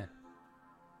yeah.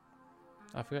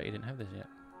 I forgot you didn't have this yet.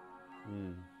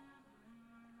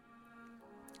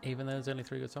 Even though there's only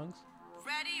 3 good songs?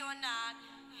 Ready or not,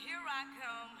 here I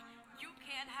come. You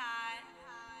can't hide.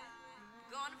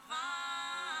 Gonna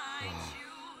find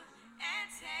you and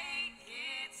take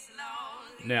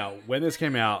Now, when this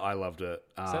came out, I loved it.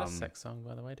 Is that a sex song,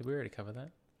 by the way? Did we already cover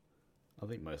that? I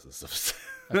think most of the stuff.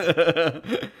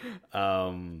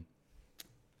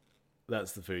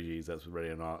 That's the Fugees. That's Ready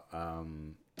or Not.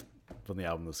 From the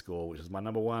album The Score, which is my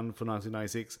number one for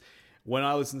 1996. When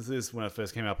I listened to this, when it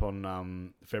first came up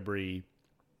on February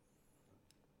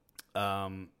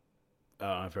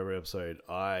episode,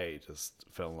 I just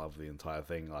fell in love with the entire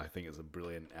thing. I think it's a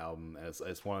brilliant album.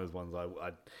 It's one of those ones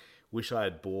I wish I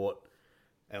had bought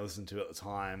and listened to at the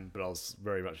time, but I was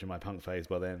very much in my punk phase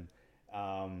by then.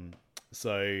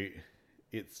 So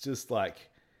it's just like,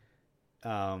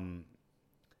 I don't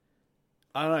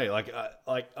know,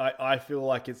 I feel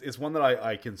like it's one that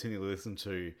I continually listen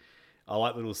to. I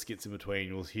like little skits in between.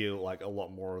 You'll hear like a lot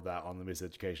more of that on the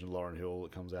Miseducation of Lauryn Hill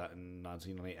that comes out in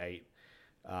 1998.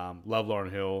 Love Lauryn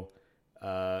Hill.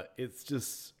 It's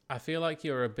just, I feel like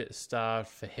you're a bit starved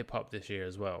for hip hop this year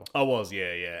as well. I was,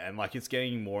 yeah, and like it's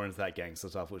getting more into that gangster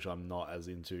stuff, which I'm not as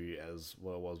into as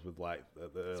what I was with like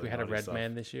the So we had a Red stuff.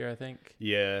 Man this year, I think.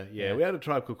 Yeah. We had a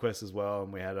Tribe Called Quest as well,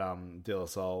 and we had De La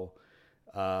Soul.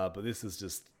 But this is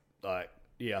just like,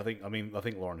 I think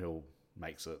Lauryn Hill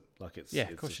makes it. Like it's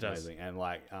of course she does. amazing, and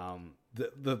like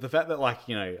the fact that like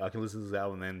I can listen to this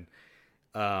album and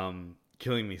then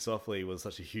Killing Me Softly was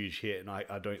such a huge hit, and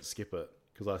I don't skip it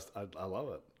because I love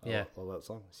it. I love that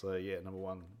song. So yeah, number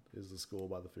one is The Score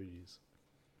by the Fugees.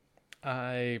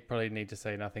 I probably need to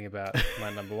say nothing about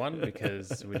my number one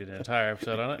because we did an entire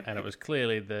episode on it, and it was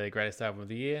clearly the greatest album of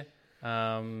the year.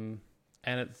 And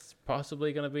it's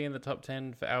possibly going to be in the top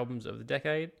 10 for albums of the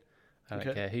decade. I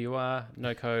don't care who you are.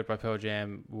 No Code by Pearl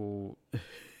Jam will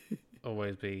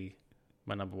always be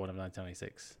my number one of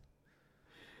 1996.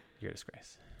 You're a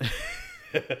disgrace.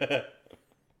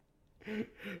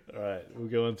 All right, we'll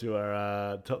go on to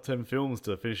our top 10 films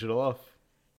to finish it all off.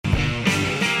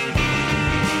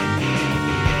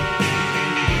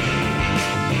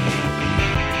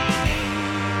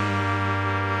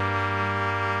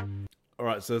 All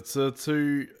right, so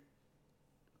to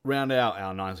round out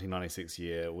our 1996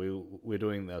 year, we're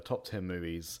doing the top 10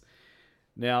 movies.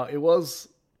 Now, it was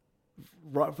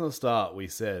right from the start we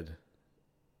said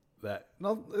that it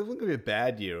wasn't going to be a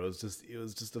bad year. It was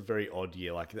just a very odd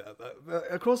year. Like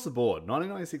across the board,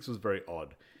 1996 was very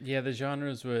odd. Yeah, the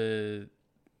genres were.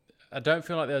 I don't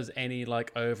feel like there was any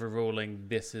like overruling.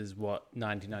 This is what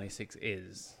 1996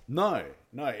 is. No,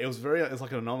 it's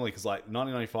like an anomaly because like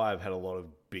 1995 had a lot of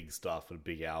big stuff and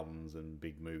big albums and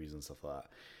big movies and stuff like that.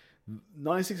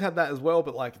 96 had that as well,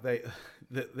 but like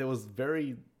there was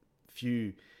very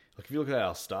few. Like if you look at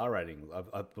our star ratings,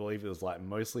 I believe it was like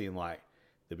mostly in like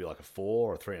there'd be like a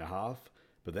 4 or 3.5,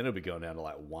 but then it'd be going down to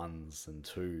like 1s and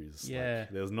 2s. Yeah, like,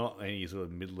 there's not any sort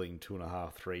of middling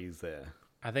 2.5, 3s there.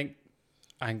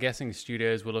 I'm guessing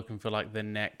studios were looking for like the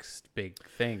next big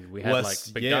thing. We had like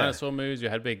big dinosaur movies, we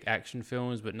had big action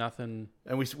films, but nothing.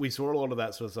 And we saw a lot of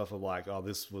that sort of stuff of like, oh,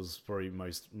 this was probably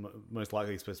most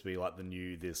likely supposed to be like the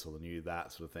new this or the new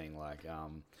that sort of thing. Like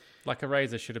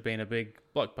Eraser should have been a big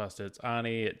blockbuster. It's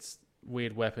Arnie, it's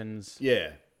Weird Weapons.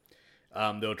 Yeah.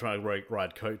 They were trying to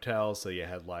ride coattails, so you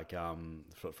had like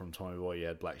from Tommy Boy, you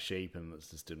had Black Sheep, and it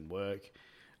just didn't work.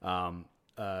 Jim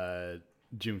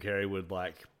Carrey would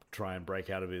like try and break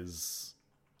out of his,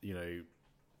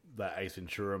 that Ace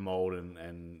Ventura mold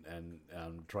and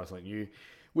try something new,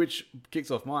 which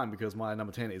kicks off mine because my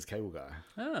number 10 is Cable Guy.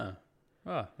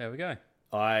 Oh, there we go.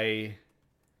 I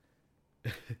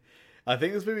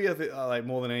think this movie, like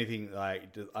more than anything,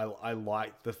 like I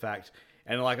like the fact,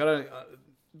 and like I don't.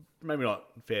 Maybe not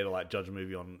fair to like judge a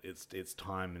movie on its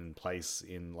time and place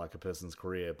in like a person's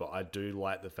career, but I do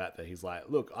like the fact that he's like,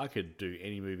 look, I could do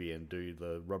any movie and do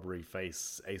the rubbery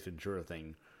face Ace Ventura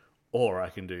thing, or I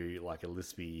can do like a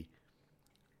lispy,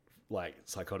 like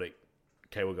psychotic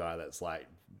cable guy that's like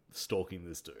stalking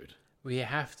this dude. We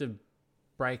have to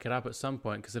break it up at some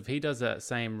point because if he does that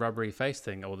same rubbery face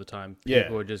thing all the time,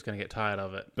 people are just going to get tired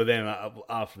of it. But then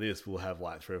after this, we'll have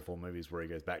like 3 or 4 movies where he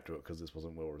goes back to it because this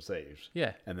wasn't well received.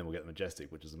 Yeah. And then we'll get The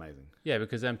Majestic, which is amazing. Yeah,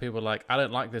 because then people are like, I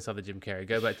don't like this other Jim Carrey.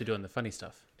 Go back to doing the funny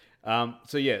stuff.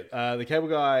 The Cable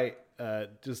Guy,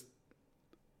 just,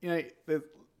 the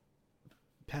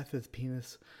Patha's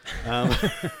penis.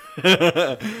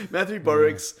 Matthew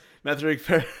Broderick's, I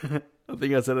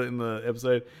think I said it in the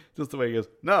episode, just the way he goes,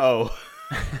 no.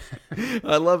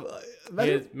 I love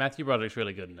Matthew Broderick's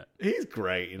really good in it. He's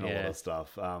great in a lot of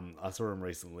stuff. I saw him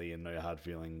recently in No Hard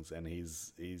Feelings, and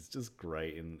he's just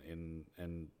great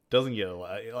and doesn't get a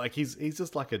lot. Like he's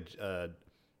just like a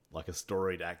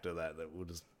storied actor that will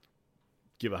just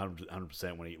give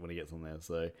 100% when he gets on there.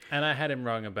 So, and I had him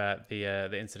wrong about the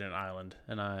incident in Ireland,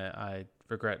 and I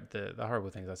regret the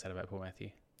horrible things I said about Paul Matthew.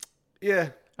 Yeah.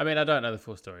 I mean, I don't know the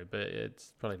full story, but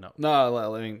it's probably not. No,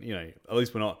 I mean, at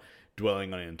least we're not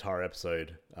dwelling on an entire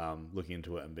episode, looking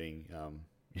into it and being,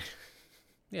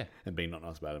 Yeah. and being not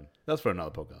nice about him. That's for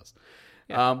another podcast.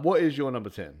 Yeah. What is your number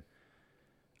 10?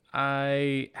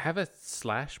 I have a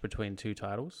slash between two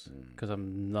titles because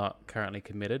I'm not currently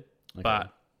committed, Okay.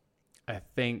 but I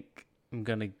think I'm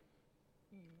going to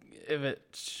give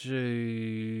it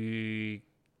to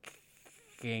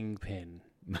Kingpin.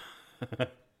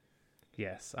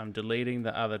 Yes, I'm deleting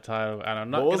the other title, and I'm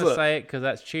not What was going to it? say it because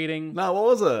that's cheating. No, what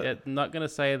was it? I'm not going to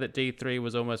say that D3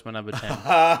 was almost my number 10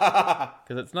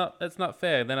 because it's not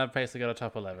fair. Then I've basically got a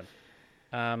top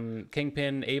 11.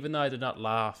 Kingpin, even though I did not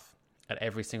laugh at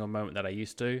every single moment that I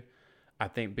used to, I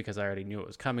think because I already knew it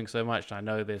was coming so much, and I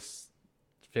know this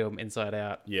film inside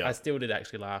out. Yeah. I still did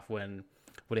actually laugh when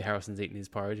Woody Harrelson's eating his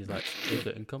porridge. He's like, "Is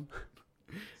the income?"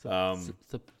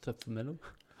 Supplemental.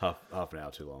 half an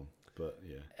hour too long, but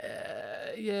yeah.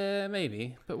 Yeah,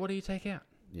 maybe. But what do you take out?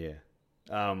 Yeah.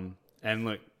 And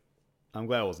look, I'm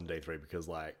glad I wasn't D3 because,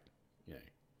 like, Yeah,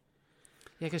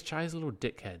 because Charlie's a little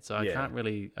dickhead, so Yeah.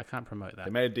 I can't promote that.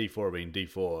 they made a D4 being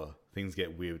D4. Things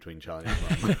get weird between Charlie and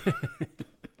his mum.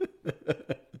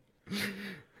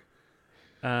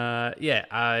 Yeah,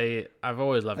 I've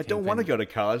always loved I don't Kingpin. want to go to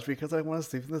college because I want to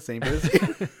sleep in the same bed as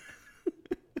you.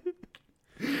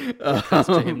 Cuts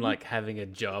to him like having a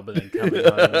job and then coming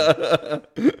home.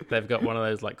 And they've got one of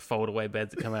those like fold away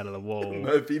beds that come out of the wall.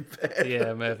 Murphy bed.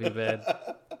 Yeah, Murphy bed.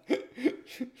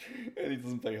 And he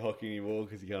doesn't play hockey anymore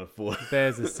because he can't afford it.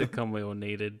 There's a sitcom we all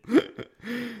needed.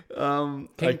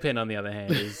 Kingpin, on the other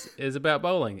hand, is about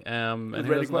bowling. And who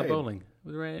Randy doesn't love Quaid. bowling?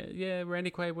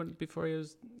 Randy Quaid went before he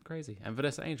was crazy, and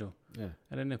Vanessa Angel, Yeah.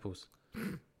 and her nipples.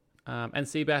 And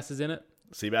Seabass is in it.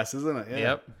 Seabass, isn't it?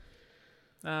 Yeah.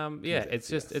 Yep.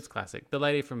 It's classic. The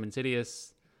lady from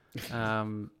Insidious,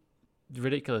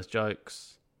 ridiculous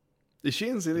jokes. Is she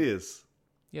Insidious?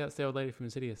 Yeah, that's the old lady from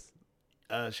Insidious.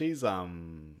 She's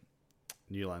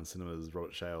New Line Cinemas,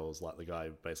 Robert Shales, like the guy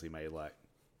who basically made like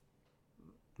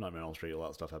Nightmare on Elm Street, all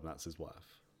that stuff happened. That's his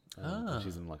wife. And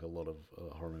she's in like a lot of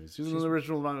horror movies. She's in the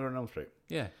original Nightmare on Elm Street.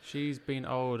 Yeah, she's been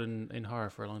old and in horror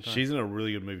for a long time. She's in a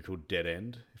really good movie called Dead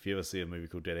End. If you ever see a movie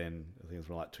called Dead End, I think it's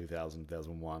from like 2000,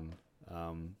 2001.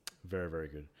 Very, very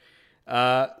good.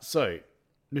 So,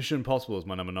 Mission Impossible is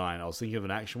my number 9. I was thinking of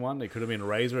an action one. It could have been a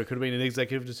Razor. It could have been an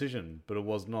executive decision, but it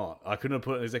was not. I couldn't have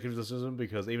put an executive decision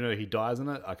because even though he dies in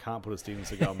it, I can't put a Steven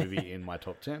Seagal movie in my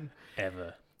top 10.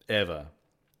 Ever.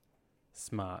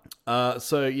 Smart. I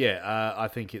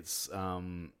think it's...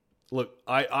 look,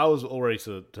 I was already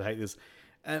to hate this.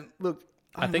 And look...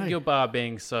 I think your bar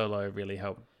being so low really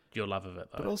helped your love of it,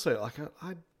 though. But also, like,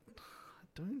 I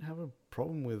don't have a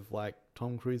problem with, like,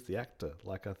 Tom Cruise, the actor.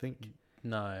 Like, I think...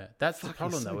 No, that's the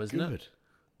problem, though, isn't it?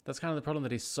 That's kind of the problem,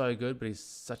 that he's so good, but he's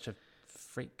such a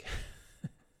freak.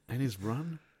 And his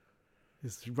run?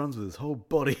 He runs with his whole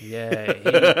body.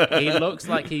 Yeah, he looks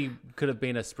like he could have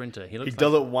been a sprinter. He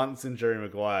does it once in Jerry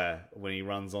Maguire when he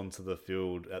runs onto the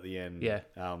field at the end. Yeah.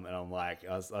 And I'm like,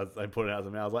 I put it out of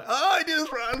the mouth. I was like, oh, he did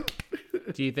his run.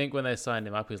 Do you think when they signed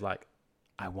him up, he was like,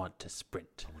 I want to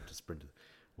sprint? I want to sprint.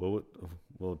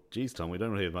 Well, geez, Tom, we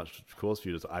don't really have much cause for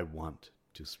you to. I want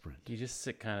to sprint. You just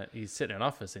you sit in an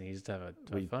office and you just have a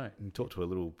phone. You talk to a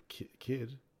little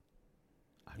kid.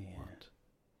 I want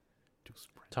to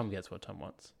sprint. Tom gets what Tom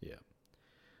wants. Yeah.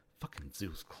 Fucking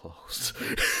zoo's closed.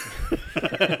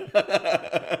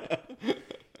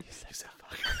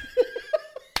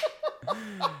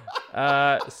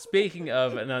 Speaking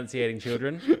of enunciating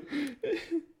children,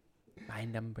 my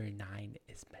number 9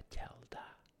 is Matilda.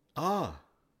 Ah,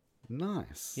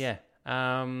 nice. Yeah.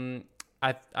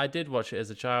 I did watch it as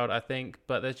a child, I think,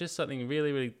 but there's just something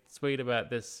really, really sweet about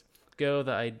this girl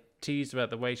that I teased about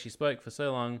the way she spoke for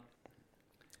so long.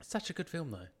 Such a good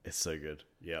film, though. It's so good.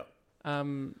 Yeah.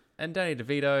 And Danny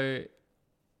DeVito,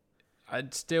 I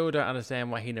still don't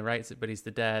understand why he narrates it, but he's the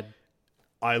dad.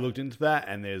 I looked into that,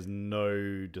 and there's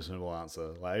no discernible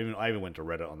answer. Like, I even went to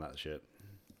Reddit on that shit.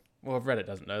 Well, if Reddit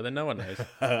doesn't know, then no one knows.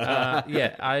 I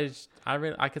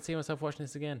could see myself watching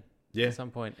this again. Yeah. At some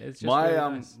point. It's just really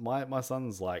nice. my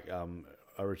son's like are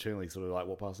routinely sort of like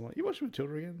what past I'm like, you watching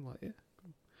Matilda again? I'm like, yeah.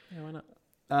 Yeah, why not?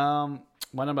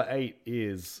 My number 8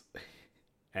 is,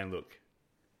 and look,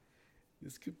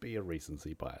 this could be a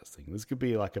recency bias thing. This could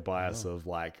be like a bias of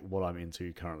like what I'm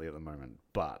into currently at the moment.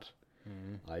 But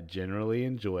I generally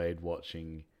enjoyed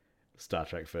watching Star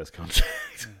Trek First Contact.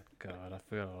 God, I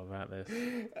forgot all about this.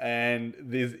 And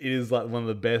it is like one of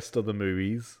the best of the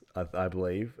movies, I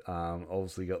believe.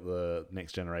 Obviously got the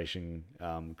Next Generation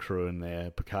crew in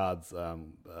there. Picard's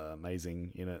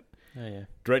amazing in it. Oh, yeah.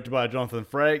 Directed by Jonathan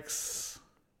Frakes.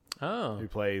 Oh, who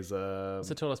plays. that's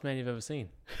the tallest man you've ever seen.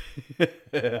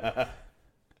 Have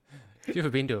you ever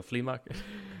been to a flea market?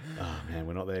 Oh man,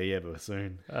 we're not there yet, but we're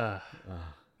soon.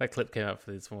 That clip came up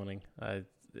for this morning.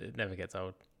 It never gets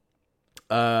old.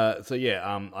 So yeah,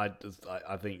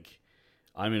 I think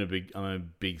I'm a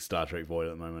big Star Trek void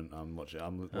at the moment. I'm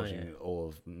watching all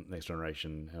of Next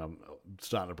Generation, and I'm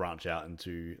starting to branch out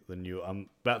into the new. I'm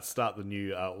about to start the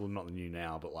new, well, not the new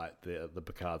now, but like the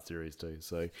Picard series too.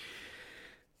 So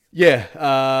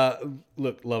yeah,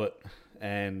 look, love it,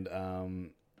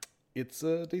 and it's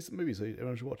a decent movie, so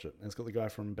everyone should watch it. And it's got the guy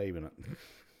from Babe in it.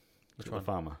 Which one?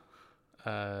 one? The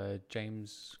farmer.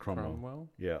 James Cromwell. Cromwell.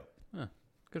 Yeah. Oh,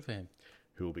 good for him.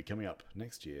 Who will be coming up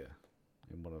next year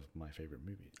in one of my favorite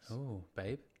movies. Oh,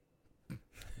 Babe.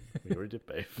 We already did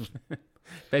Babe.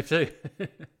 Babe too.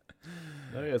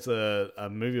 No, it's a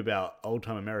movie about old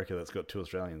time America that's got 2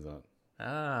 Australians in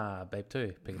it. Babe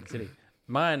 2, Picnic City.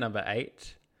 My number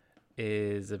 8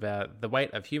 is about the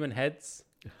weight of human heads.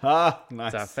 Nice.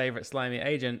 It's our favourite slimy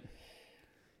agent,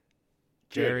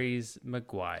 Jerry's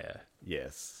Maguire.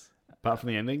 Yes. Apart from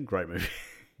the ending, great movie.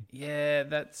 Yeah,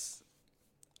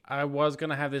 I was going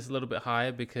to have this a little bit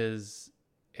higher because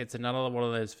it's another one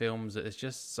of those films that is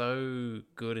just so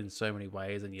good in so many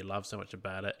ways and you love so much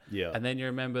about it. Yeah. And then you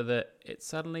remember that it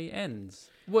suddenly ends,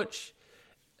 which,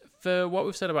 for what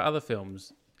we've said about other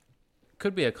films,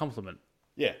 could be a compliment.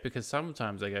 Yeah. Because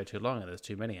sometimes they go too long and there's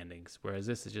too many endings. Whereas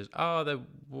this is just, they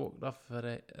walked off at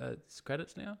it's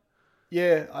credits now.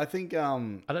 Yeah, I think I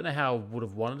don't know how I would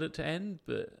have wanted it to end,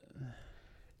 but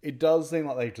it does seem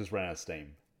like they've just ran out of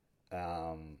steam.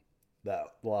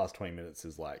 That last 20 minutes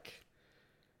is like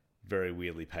very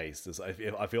weirdly paced. I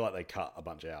feel like they cut a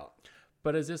bunch out.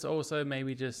 But is this also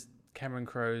maybe just Cameron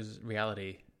Crowe's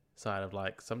reality side of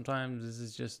like, sometimes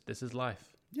this is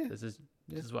life. Yeah. This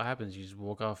is what happens. You just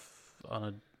walk off on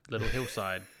a little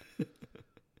hillside.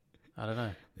 I don't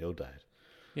know. They all died.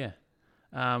 Yeah.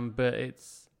 But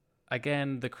it's,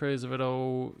 again, the cruise of it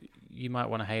all, you might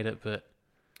want to hate it, but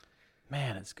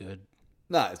man, it's good.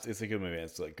 No, it's a good movie.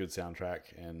 It's like good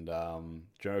soundtrack, and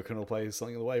Jerry O'Connell plays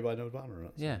Something in the Way by Noah Palmer in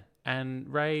it. So. Yeah.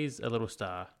 And Ray's a little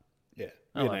star. Yeah.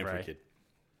 I Good like name for Ray. a kid.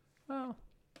 Well,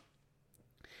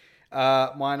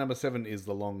 My number 7 is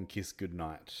The Long Kiss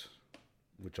Goodnight,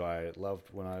 which I loved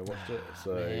when I watched it.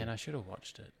 So man, I should have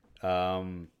watched it.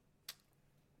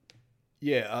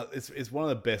 It's one of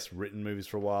the best written movies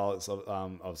for a while. It's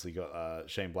obviously got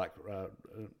Shane Black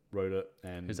wrote it,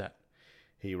 and Who's that?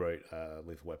 He wrote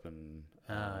Lethal Weapon.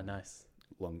 Nice.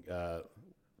 Long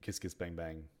Kiss Kiss Bang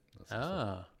Bang.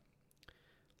 Ah,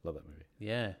 love that movie.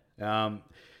 yeah.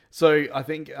 So I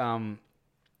think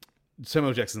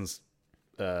Samuel Jackson's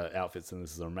outfits in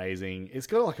this is amazing. It's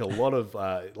got like a lot of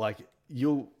like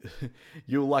you'll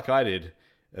like I did.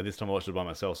 This time I watched it by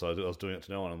myself, so I was doing it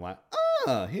to no one. I'm like,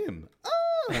 him.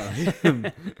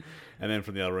 Him. And then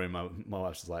from the other room, my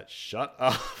wife's just like, shut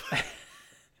up.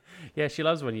 Yeah, she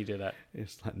loves when you do that.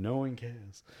 It's like no one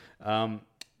cares.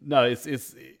 No, it's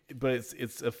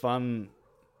a fun.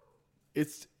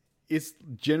 It's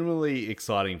generally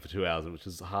exciting for 2 hours, which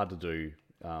is hard to do,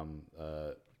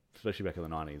 especially back in the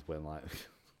 90s when like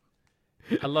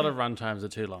A lot of run times are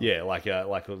too long. yeah, like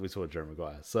we saw with Jerry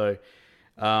Maguire. So,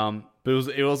 but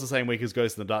it was the same week as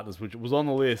Ghost in the Darkness, which was on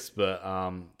the list, but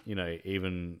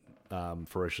even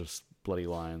Ferocious Bloody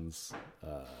Lions,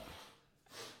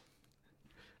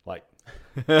 like.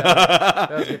 That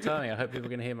was good timing. I hope people are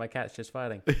going to hear my cats just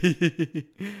fighting.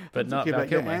 But not about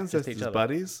your Kilmer, just each ancestors, other.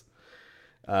 buddies.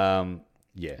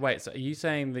 Yeah. Wait, so are you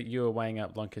saying that you were weighing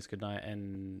up Long Kiss Goodnight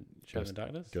and Show in the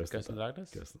Darkness? Ghost in the Darkness?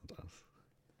 Ghost in the Darkness.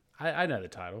 I know the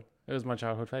title. It was my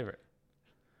childhood favorite.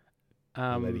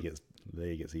 The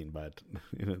lady gets eaten by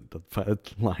a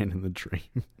lion in the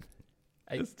dream.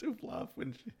 I still laugh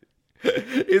when she.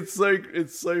 It's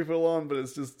so full on, but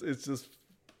it's just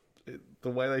the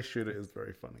way they shoot it is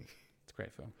very funny. It's a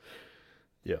great film.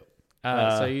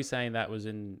 Yeah. So you saying that was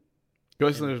in...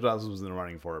 Ghost in the Darkness was in the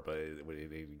running for it, but it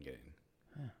didn't get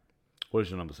in. What is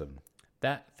your number 7?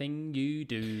 That Thing You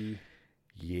Do.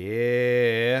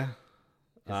 Yeah.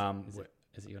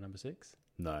 Is it your number 6?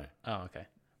 No. Oh, okay.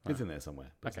 It's in there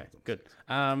somewhere. but Okay, it's not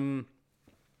good.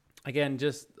 Again,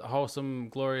 just wholesome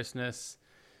gloriousness.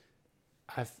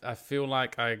 I feel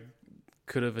like I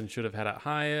could have and should have had it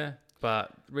higher,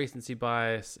 but recency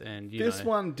bias and This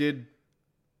one did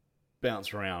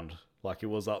bounce around. Like it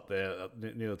was up there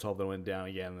near the top, then went down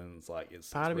again, and it's like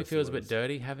Part of me feels a bit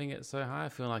dirty having it so high. I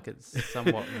feel like it's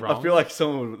somewhat wrong. I feel like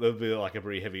someone would be like a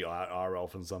pretty heavy eye roll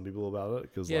from some people about it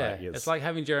because it's like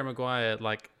having Jerry Maguire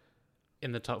like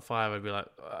in the top 5, I'd be like,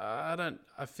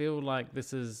 I feel like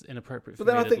this is inappropriate for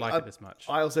But then me I to think like it this much.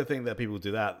 I also think that people who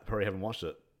do that probably haven't watched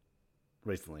it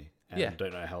recently and Yeah.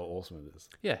 don't know how awesome it is.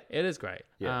 Yeah, it is great.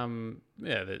 Yeah.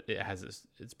 It has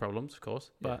its problems, of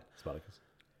course, but Spartacus.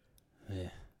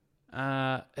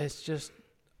 it's just,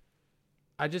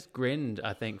 I just grinned,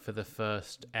 I think, for the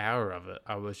first hour of it.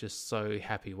 I was just so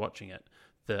happy watching it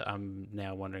that I'm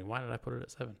now wondering, why did I put it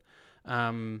at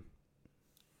 7?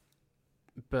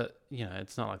 But,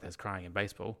 it's not like there's crying in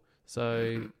baseball.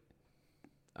 So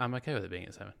I'm okay with it being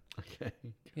at 7. Okay.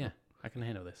 Yeah, I can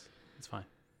handle this. It's fine.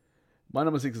 My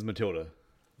number 6 is Matilda.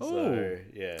 So,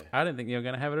 yeah. I didn't think you were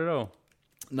going to have it at all.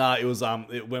 No, it was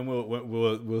when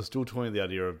we were still toying the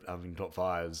idea of having top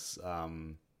 5s,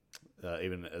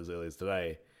 even as early as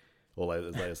today, or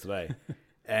as late as today.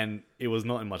 And it was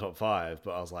not in my top 5,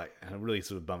 but I was like, and it really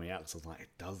sort of bummed me out because I was like, it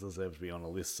does deserve to be on a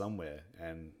list somewhere.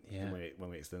 And when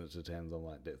we extend it to 10s, I'm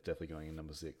like, it's definitely going in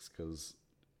number 6 because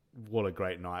what a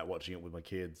great night watching it with my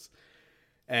kids.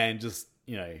 And just,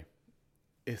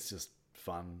 it's just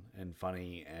fun and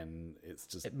funny, and it's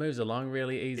just... It moves along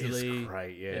really easily. It's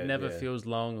great, yeah. It never feels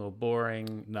long or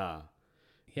boring. Nah.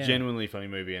 Yeah. Genuinely funny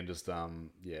movie and just,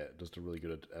 just a really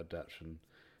good adaptation.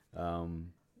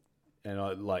 And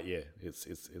I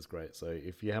it's great. So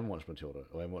if you haven't watched Matilda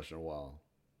or haven't watched it in a while,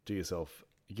 pour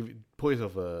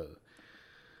yourself A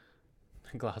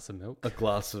glass of milk. a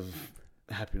glass of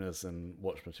happiness and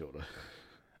watch Matilda.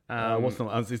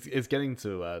 It's getting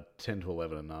to 10 to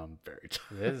 11, and I'm very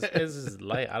tired. This is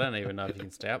late. I don't even know if you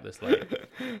can stay up this late.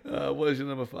 What is your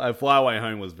number 5? Fly Away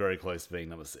Home was very close to being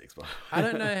number 6. But I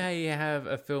don't know how you have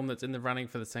a film that's in the running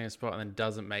for the same spot and then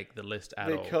doesn't make the list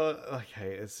at all.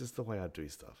 Okay, it's just the way I do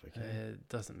stuff. Okay, It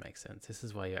doesn't make sense. This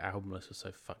is why your album list was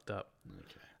so fucked up.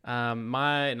 okay.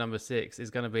 My number 6 is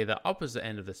going to be the opposite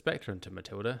end of the spectrum to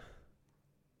Matilda.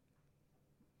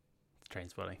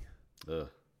 Trainspotting. Ugh.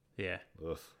 Yeah.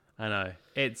 Ugh. I know.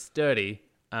 It's dirty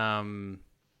in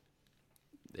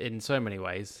so many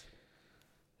ways,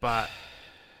 but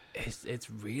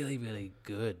it's really, really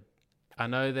good. I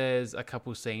know there's a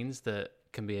couple scenes that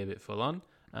can be a bit full on,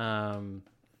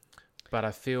 but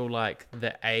I feel like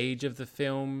the age of the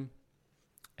film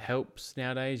helps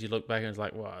nowadays. You look back and it's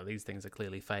like, wow, these things are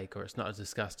clearly fake, or it's not as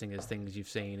disgusting as things you've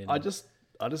seen in I just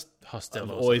Hostel I've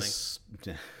or always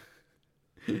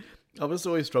I've just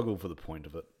always struggled for the point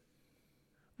of it.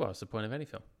 Well, what's the point of any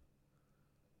film?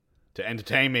 To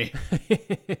entertain me.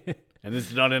 And this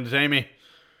did not entertain me.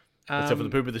 Except for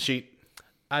the poop of the sheet.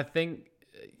 I think,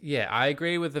 I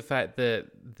agree with the fact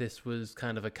that this was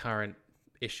kind of a current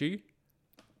issue.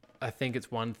 I think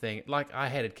it's one thing. Like, I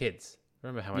hated kids.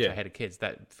 Remember how much I hated kids?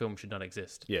 That film should not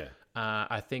exist. Yeah.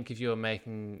 I think if you're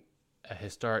making a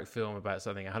historic film about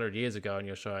something 100 years ago and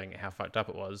you're showing how fucked up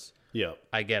it was, Yeah.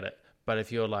 I get it. But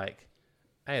if you're like,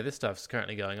 hey, this stuff's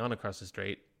currently going on across the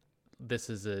street,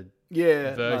 this is a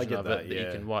version of it that you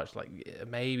can watch. Like,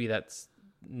 maybe that's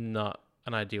not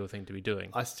an ideal thing to be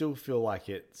doing. I still feel like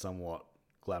it somewhat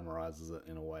glamorizes it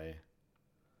in a way.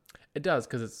 It does,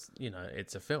 because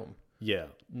it's a film. Yeah.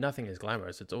 Nothing is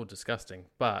glamorous. It's all disgusting.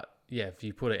 But yeah, if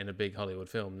you put it in a big Hollywood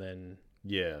film, then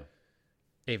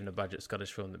even a budget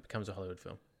Scottish film that becomes a Hollywood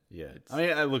film. Yeah. I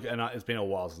mean, it's been a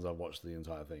while since I've watched the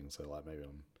entire thing, so like maybe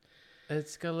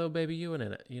It's got a little baby Ewan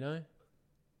in it,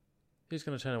 Who's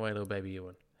going to turn away little baby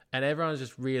Ewan? And everyone's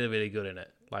just really, really good in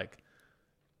it. Like,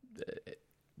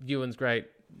 Ewan's great.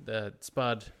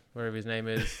 Spud, wherever his name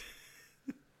is.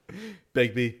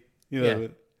 Begbie.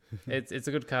 It's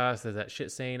a good cast. There's that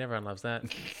shit scene. Everyone loves that.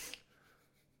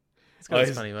 It's got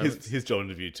its funny moments. His job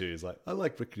interview too is like, I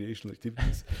like recreational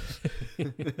activities.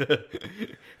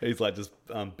 He's like just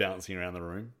bouncing around the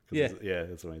room.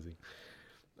 It's amazing.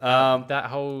 That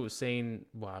whole scene,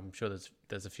 well, I'm sure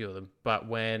there's a few of them, but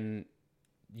when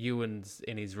Ewan's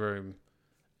in his room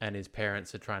and his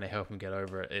parents are trying to help him get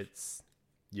over it, it's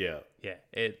a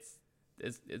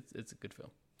good film.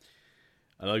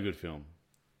 Another good film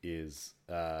is,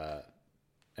 and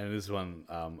this one,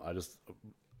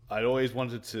 I'd always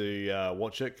wanted to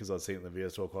watch it because I'd seen it in the video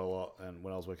store quite a lot, and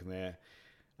when I was working there,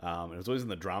 it was always in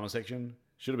the drama section.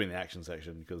 Should have been the action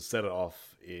section because Set It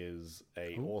Off is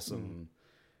a awesome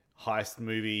heist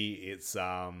movie. It's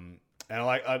and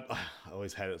I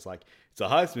always had it. It's like it's a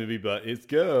heist movie, but it's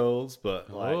girls. But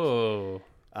like,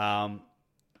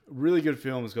 really good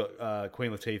film. It's got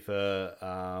Queen Latifah,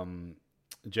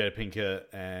 Jada Pinkett,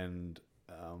 and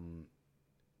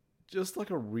just like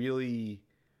a really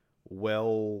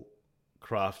well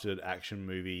crafted action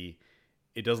movie.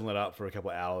 It doesn't let up for a couple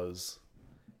of hours,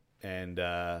 and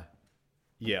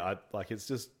it's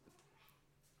just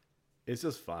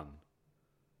fun.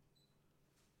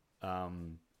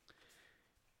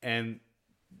 And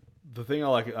the thing I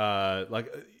like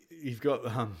you've got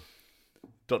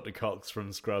Dr. Cox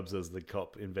from Scrubs as the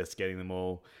cop investigating them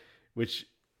all, which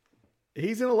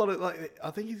he's in a lot of like.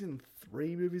 I think he's in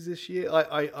 3 movies this year.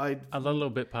 I A little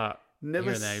bit part never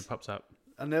here and there he pops up.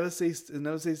 I never cease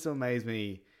to amaze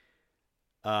me.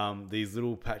 These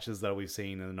little patches that we've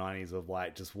seen in the 90s of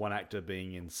like just one actor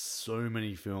being in so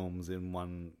many films in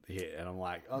one hit, and I'm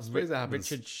like, I suppose that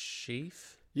happens. Richard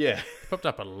Schiff Yeah, popped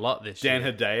up a lot this Dan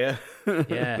year. Hedaya.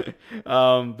 Yeah.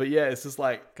 But yeah, it's just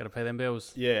like, Got to pay them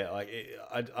bills. yeah, like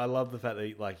I love the fact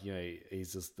that like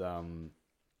he's just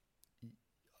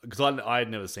because I had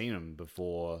never seen him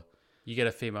before. You get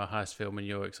a female heist film and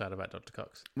you're excited about Dr.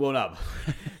 Cox. Well, no,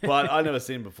 but I never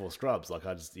seen him before Scrubs. Like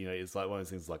I just it's like one of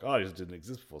those things like, oh, he just didn't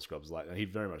exist before Scrubs. Like, and he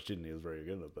very much didn't. He was very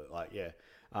good at it. But like, yeah,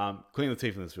 cleaning the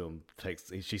teeth in this film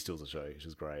she steals the show, which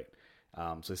is great.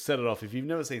 So Set It Off. If you've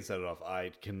never seen Set It Off,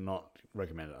 I cannot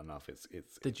recommend it enough.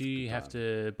 Did you have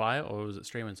to buy it or was it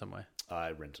streaming somewhere? I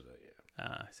rented it. Yeah.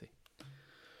 Ah, I see.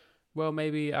 Well,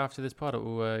 maybe after this part, it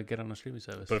will get on a streaming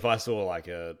service. But if I saw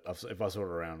if I saw it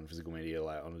around physical media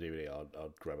like on a DVD,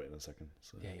 I'd grab it in a second.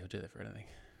 So. Yeah, you'll do that for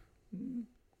anything.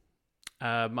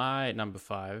 My number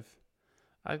 5.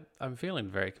 I'm feeling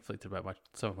very conflicted about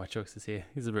some of my choices here.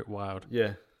 He's a bit wild.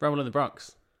 Yeah. Rumble in the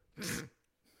Bronx.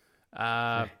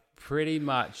 Pretty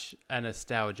much a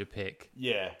nostalgia pick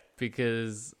Yeah.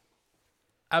 because,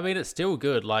 I mean, it's still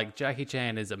good. Like, Jackie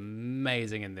Chan is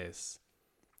amazing in this.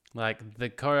 Like, the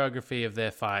choreography of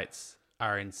their fights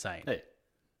are insane. Hey,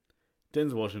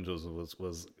 Denzel Washington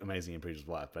was amazing in Preacher's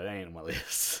Wife, but it ain't on my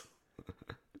list.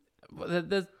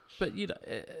 But you know,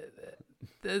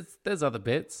 there's other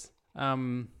bits.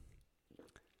 There's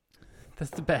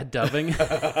the bad dubbing.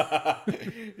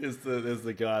 There's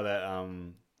the guy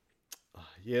that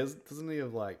doesn't he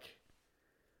have like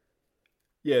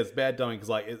it's bad dubbing because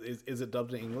like is it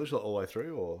dubbed in English all the way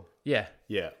through or Yeah.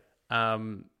 yeah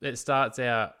It starts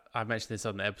out. I mentioned this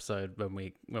on the episode when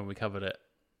we covered it.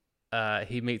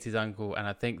 He meets his uncle, and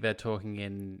I think they're talking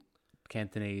in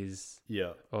Cantonese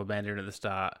or Mandarin at the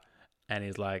start. And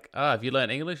he's like, "Oh, have you learned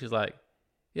English?" He's like,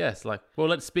 "Yes." Like, well,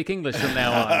 let's speak English from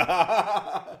now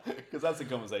on. Because that's a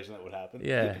conversation that would happen.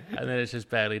 Yeah, and then it's just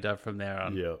badly dubbed from there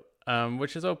on. Yeah.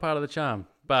 Which is all part of the charm.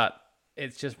 But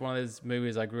it's just one of those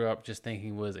movies I grew up just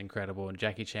thinking was incredible, and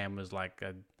Jackie Chan was like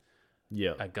a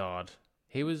god.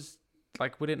 He was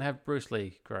like, we didn't have Bruce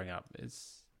Lee growing up.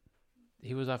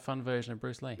 He was our fun version of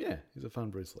Bruce Lee. Yeah, he's a fun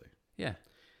Bruce Lee. Yeah.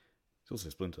 He's also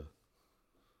Splinter.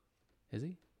 Is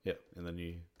he? Yeah, in the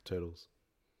new Turtles.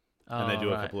 Oh, and they do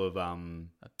a right. couple of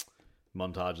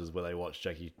montages where they watch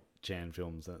Jackie Chan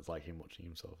films, and it's like him watching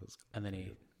himself. And then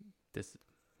he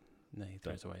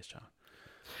throws away his child.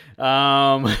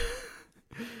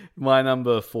 My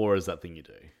number 4 is That Thing You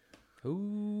Do.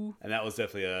 Ooh. And that was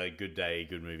definitely a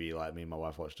good movie. Like, me and my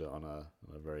wife watched it on a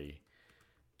very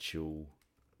chill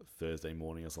Thursday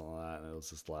morning or something like that, and it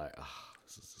was just like,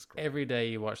 this is just great. Every day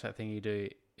you watch That Thing You Do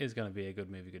is going to be a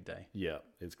good movie, good day. Yeah,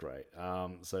 it's great.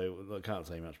 So I can't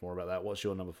say much more about that. What's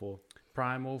your number 4?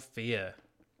 Primal Fear.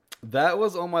 That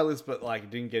was on my list, but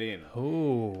like didn't get in.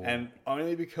 Ooh. And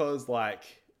only because like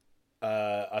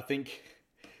I think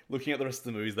looking at the rest of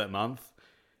the movies that month,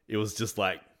 it was just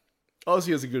like,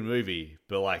 obviously it was a good movie,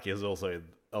 but like it was also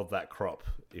of that crop,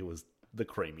 it was the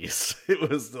creamiest. It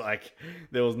was like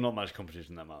there was not much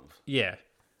competition that month. Yeah.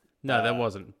 No, there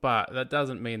wasn't. But that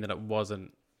doesn't mean that it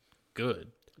wasn't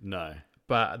good. No.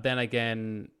 But then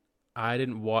again, I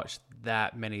didn't watch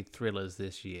that many thrillers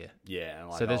this year. Yeah. And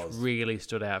like so this really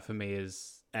stood out for me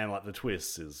as... And like the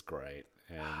twist is great.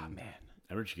 And, man.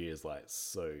 And Richard Gere is like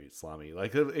so slimy.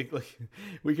 Like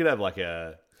we could have like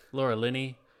a... Laura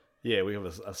Linney. Yeah, we have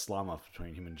a slime off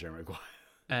between him and Jerry Maguire.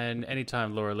 And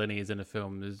anytime Laura Linney is in a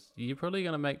film, you're probably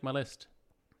going to make my list.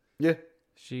 Yeah.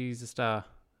 She's a star.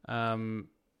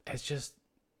 It's just...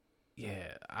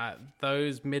 Yeah.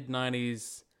 Those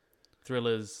mid-90s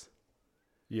thrillers...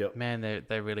 Yep. Man,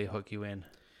 they really hook you in.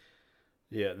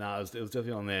 Yeah, no, it was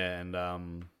definitely on there,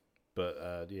 and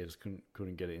just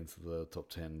couldn't get it into the top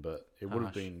 10, but it would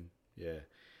have been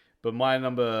But my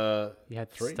number you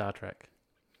had 3, Star Trek.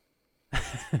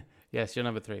 Yes, your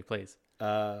number 3, please.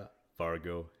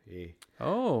 Fargo. Yeah.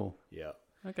 Oh. Yeah.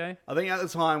 Okay. I think at the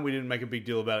time we didn't make a big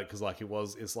deal about it because like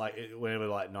whenever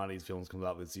like 90s films comes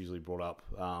up, it's usually brought up.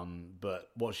 But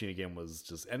watching it again was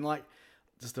just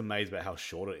amazed about how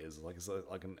short it is. Like it's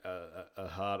like a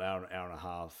hard hour and a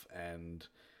half, and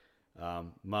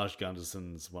Marge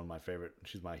Gunderson's one of my favorite.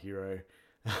 She's my hero.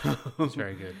 It's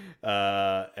very good.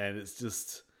 And it's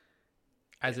just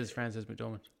as is Frances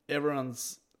McDormand.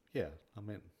 Everyone's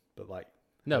but like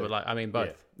No, but like I mean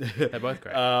both. Yeah. They're both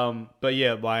great. But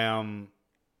yeah, by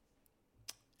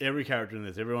every character in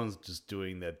this, everyone's just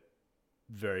doing their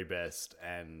very best,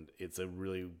 and it's a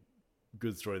really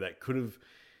good story that could have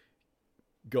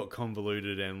got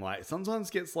convoluted and like sometimes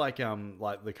gets like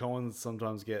the Coens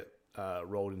sometimes get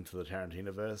rolled into the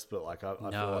Tarantino verse, but like I feel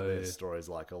like their story's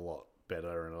like a lot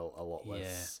better and a lot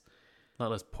less. A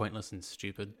lot less pointless and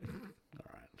stupid.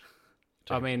 All right.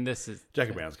 I mean, this is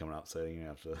Jackie Brown's coming up, so you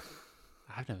have to.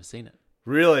 I've never seen it.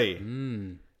 Really?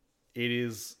 It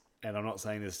is, and I'm not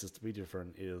saying this just to be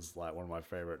different. It is like one of my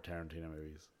favorite Tarantino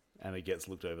movies, and it gets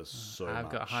looked over so much. I've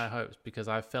got high hopes because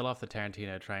I fell off the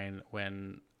Tarantino train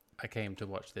when I came to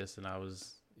watch this, and I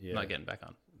was not getting back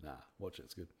on. Nah, watch it.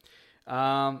 It's good.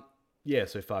 So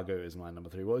Fargo is my number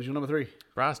 3. What was your number 3?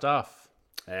 Brassed Off.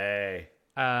 Hey.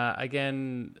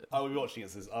 Again... I will be watching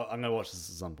this. I'm going to watch this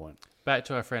at some point. Back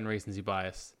to our friend Recency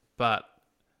Bias. But,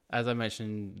 as I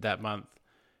mentioned that month,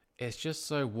 it's just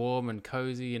so warm and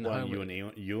cozy and Why don't you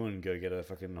and Ewan go get a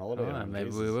fucking holiday? Oh, maybe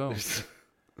we will.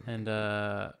 And,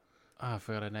 I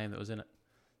forgot her name that was in it.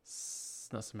 It's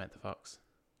not Samantha Fox.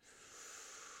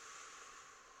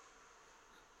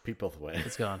 Pete Bothaway.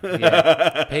 It's gone.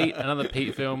 Yeah. Pete, another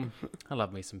Pete film. I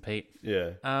love me some Pete.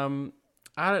 Yeah.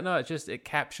 I don't know. It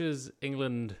captures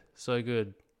England so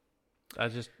good.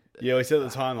 Yeah, we said at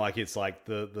the time, like it's like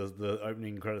the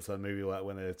opening credits of the movie, like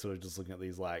when they're sort of just looking at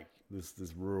these like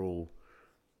this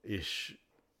rural-ish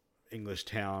English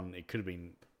town. It could have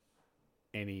been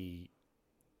any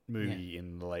movie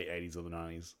in the late 80s or the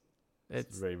 90s.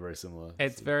 It's very, very similar.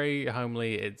 It's very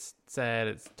homely. It's sad.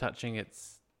 It's touching.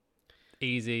 It's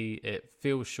easy. It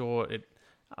feels short.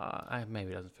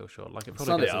 Maybe it doesn't feel short. Like it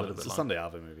probably goes a little bit long. It's a Sunday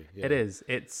Arvo movie. Yeah. It is.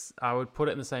 I would put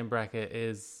it in the same bracket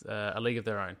as A League of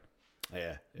Their Own.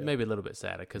 Yeah. Maybe a little bit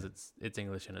sadder because it's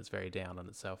English and it's very down on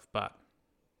itself. But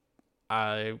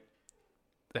I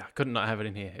couldn't not have it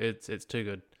in here. It's too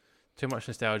good. Too much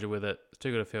nostalgia with it. It's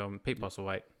too good a film. Pete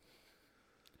Postlethwaite.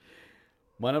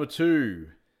 My number 2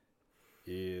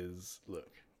 is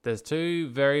There's 2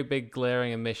 very big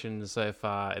glaring omissions so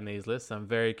far in these lists. I'm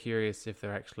very curious if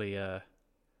they're actually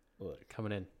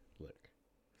coming in.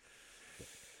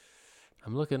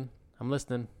 I'm looking. I'm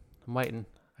listening. I'm waiting.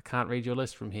 I can't read your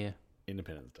list from here.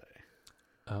 Independence Day.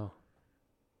 Oh.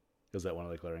 Was that one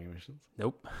of the glaring omissions?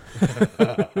 Nope.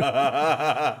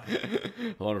 I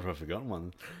wonder if I've forgotten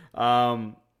one.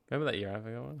 Remember that year I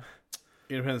forgot one?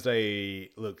 Independence Day.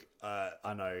 Look, I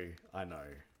know.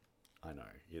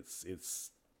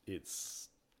 It's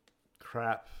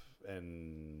crap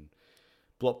and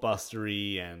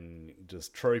blockbustery and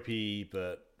just tropey,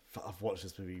 but I've watched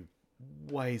this movie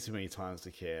way too many times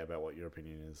to care about what your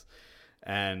opinion is.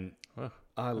 And that's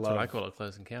what I call a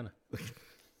close encounter.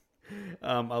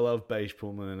 I love Beige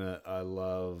Pullman in it. I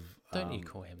love. Don't you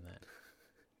call him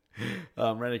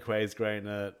that? Randy Quaid's great in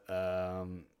it.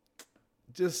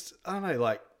 Just I don't know,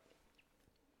 like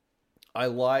I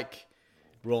like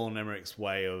Roland Emmerich's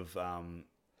way of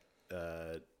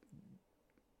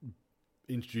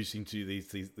introducing to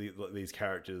these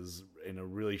characters in a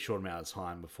really short amount of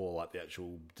time before like the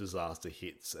actual disaster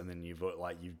hits, and then you've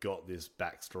got this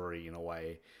backstory in a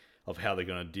way of how they're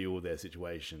going to deal with their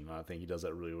situation. And I think he does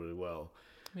that really, really well.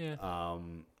 Yeah.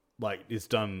 Like it's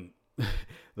done.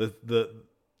 the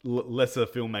lesser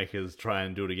filmmakers try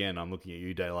and do it again. I'm looking at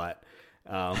you, Daylight.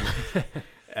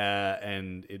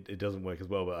 And it doesn't work as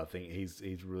well, but I think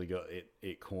he's really got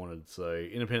it cornered. So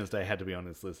Independence Day had to be on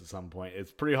this list at some point.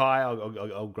 It's pretty high.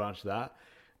 I'll grant you that.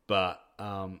 But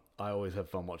I always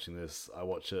have fun watching this. I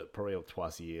watch it probably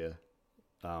twice a year,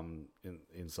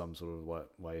 in some sort of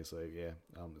way. So yeah,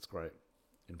 it's great.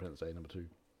 Independence Day number 2.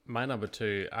 My number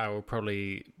 2, I will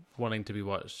probably wanting to be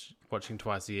watching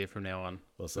twice a year from now on.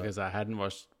 Because I hadn't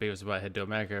watched Beavis and Butthead Do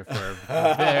America for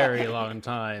a very long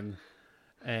time.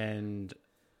 And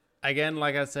again,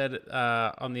 like I said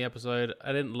on the episode,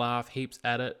 I didn't laugh heaps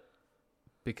at it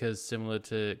because similar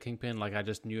to Kingpin, like I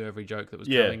just knew every joke that was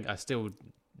coming. I still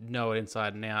know it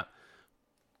inside and out.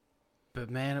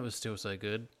 But man, it was still so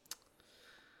good.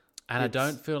 And I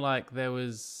don't feel like there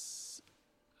was,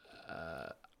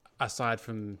 aside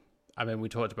from, I mean, we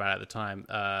talked about it at the time,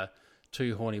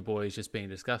 2 horny boys just being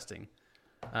disgusting.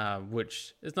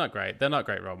 Which is not great. They're not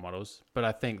great role models, but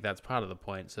I think that's part of the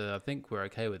point. So I think we're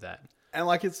okay with that. And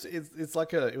like it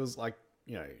was like,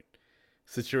 you know,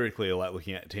 satirically like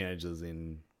looking at teenagers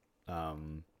in,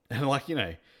 and like, you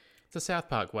know, it's a South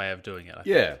Park way of doing it. I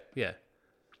think. Yeah.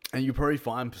 And you probably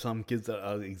find some kids that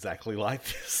are exactly like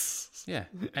this. Yeah,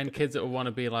 and kids that will want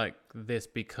to be like this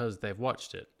because they've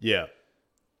watched it. Yeah.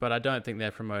 But I don't think they're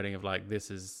promoting of like,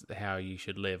 this is how you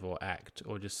should live or act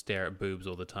or just stare at boobs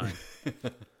all the time.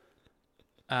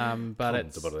 But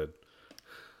Comments about it.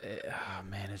 oh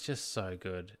man, it's just so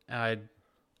good. I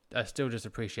still just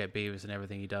appreciate Beavis and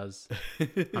everything he does.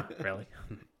 Oh, really?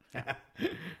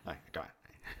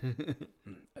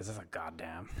 This is a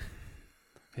goddamn.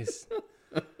 He's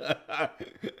Every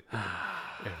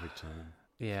time.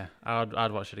 yeah.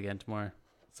 I'd watch it again tomorrow.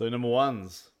 So number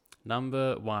ones.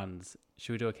 Number ones.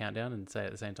 Should we do a countdown and say it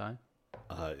at the same time?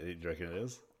 Do you reckon it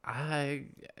is?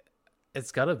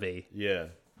 It's gotta be Yeah.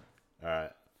 All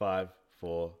right. 5,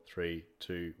 4, 3,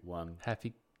 2, 1.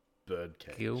 Happy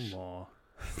Birdcage. Gilmore.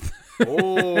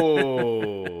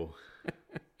 Oh.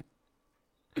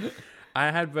 I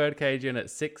had Birdcage in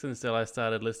at 6 until I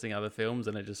started listing other films,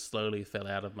 and it just slowly fell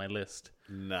out of my list.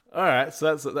 No. All right.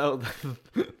 So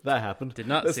that happened. Did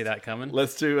not see that coming.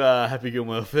 Let's do Happy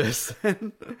Gilmore first.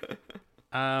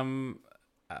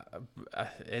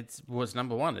 It's was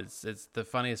number one. It's the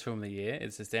funniest film of the year.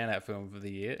 It's the standout film of the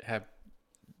year.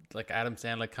 Adam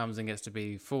Sandler comes and gets to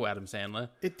be full Adam Sandler.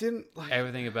 It didn't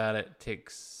Everything about it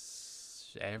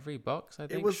ticks every box. I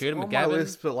think it was Shooter on McGavin. my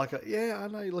list, but I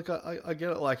know. I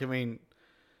get it. I mean,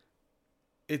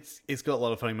 it's got a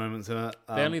lot of funny moments in it.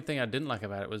 The only thing I didn't like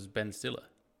about it was Ben Stiller.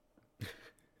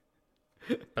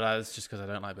 But it's just because I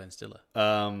don't like Ben Stiller.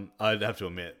 I'd have to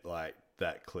admit,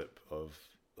 that clip of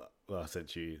I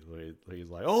sent you, where he's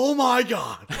like, "Oh my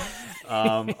god!"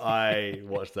 I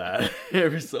watch that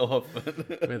every so often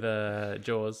With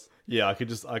Jaws. Yeah, I could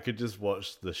just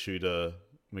watch the Shooter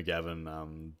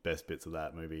McGavin best bits of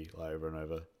that movie over and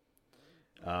over.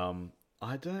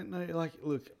 I don't know.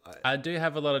 Look, I do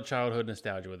have a lot of childhood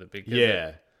nostalgia with it because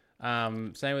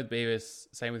same with Beavis,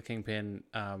 same with Kingpin.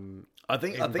 I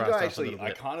think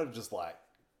I kind of just I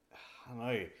don't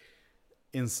know,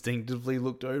 instinctively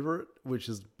looked over it, which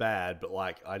is bad, but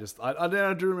I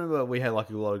do remember we had a lot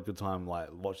of good time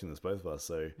watching this, both of us.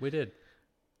 So we did.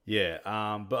 Yeah,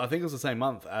 but I think it was the same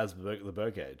month as the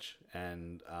Birdcage,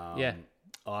 and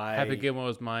Happy Gilmore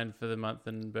was mine for the month,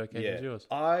 and Birdcage was yours.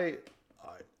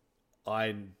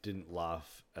 I didn't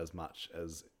laugh as much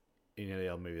as in any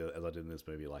other movie as I did in this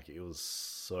movie. It was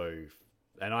so,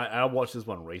 and I watched this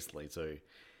one recently too.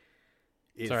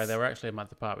 Sorry, they were actually a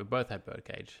month apart. We both had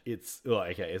Birdcage. It's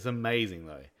It's amazing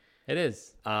though. It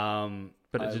is.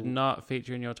 But it did not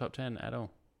feature in your top 10 at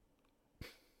all.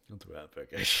 Not talk about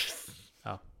Birdcage.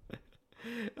 Oh.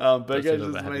 Birdcage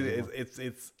is amazing.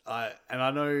 It's and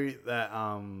I know that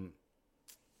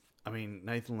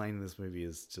Nathan Lane in this movie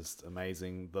is just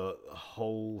amazing. The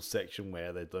whole section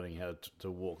where they're learning how to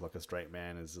walk like a straight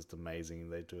man is just amazing.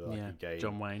 They do a gay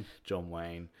John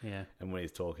Wayne. Yeah. And when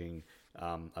he's talking,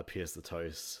 I pierce the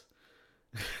toast.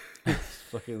 It's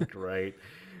fucking great.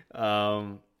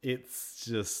 It's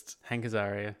just Hank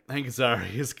Azaria. Hank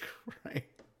Azaria is great.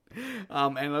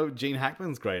 And Gene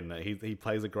Hackman's great in it. He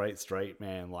plays a great straight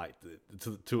man,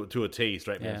 to a T,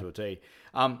 straight man to a T.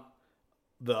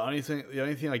 The only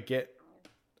thing I get,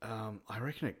 I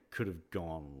reckon it could have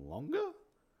gone longer.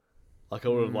 I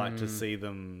would have liked to see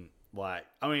them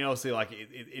obviously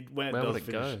it when it Where does would it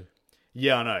finish. go?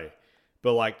 Yeah, I know,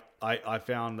 but I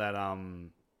found that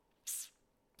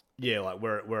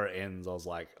where it ends, I was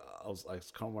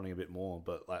kind of wanting a bit more,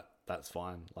 but that's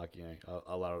fine. I'd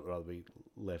rather be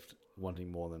left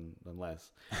wanting more than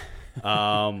less.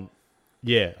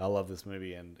 Yeah, I love this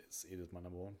movie, and it is my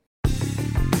number one.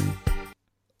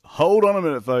 Hold on a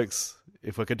minute, folks.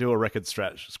 If I could do a record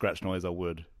scratch noise, I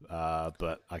would,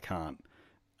 but I can't.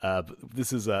 But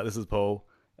this is Paul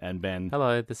and Ben.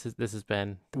 Hello, this is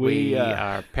Ben. We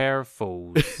are a pair of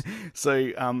fools.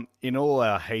 So, in all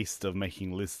our haste of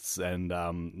making lists and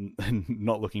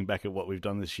not looking back at what we've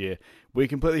done this year, we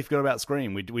completely forgot about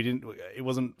Scream. We didn't. It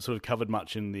wasn't sort of covered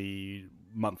much in the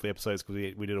monthly episodes because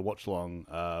we did a watch along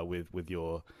with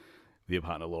your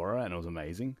partner Laura, and it was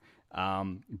amazing.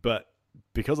 But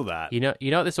because of that, you know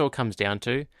what this all comes down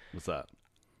to? What's that?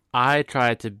 I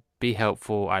tried to be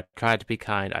helpful. I tried to be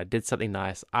kind. I did something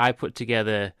nice. I put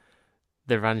together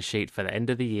the run sheet for the end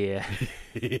of the year,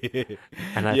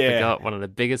 and I forgot one of the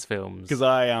biggest films. Because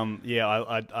I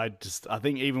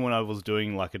think even when I was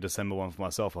doing a December one for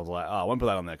myself, I was like, I won't put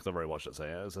that on there because I've already watched it, so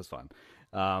yeah, that's fine.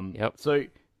 Yep. So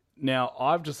now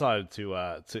I've decided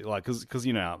to because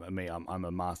me, I'm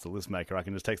a master list maker. I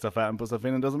can just take stuff out and put stuff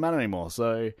in, and it doesn't matter anymore.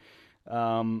 So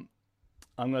I'm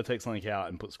going to take something out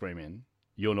and put Scream in.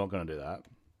 You're not going to do that.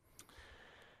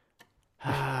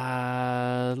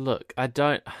 Look,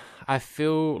 I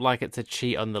feel like it's a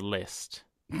cheat on the list.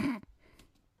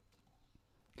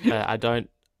 I don't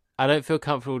feel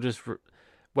comfortable just.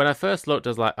 When I first looked, I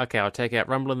was like, okay, I'll take out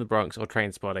Rumble in the Bronx or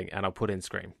Trainspotting, and I'll put in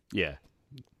Scream. Yeah.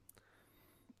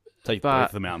 Take both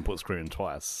of them out and put Scream in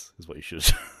twice is what you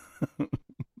should.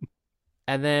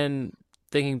 And then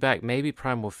thinking back, maybe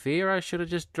Primal Fear I should have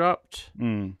just dropped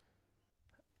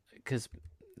because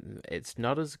it's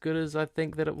not as good as I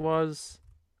think that it was.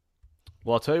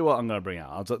 Well, I'll tell you what I'm going to bring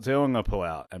out. I'll tell you what I'm going to pull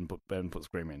out and put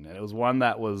Scream in. And it was one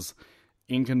that was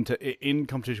in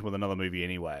competition with another movie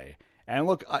anyway. And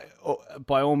look,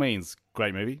 by all means,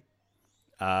 great movie.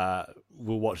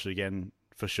 We'll watch it again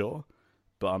for sure.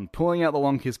 But I'm pulling out The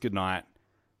Long Kiss Goodnight,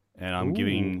 and I'm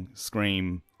giving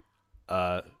Scream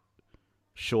a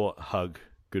short hug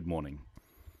good morning.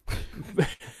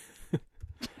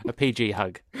 A PG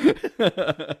hug.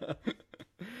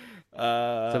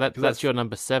 So that's your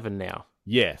number 7 now.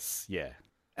 Yes, yeah.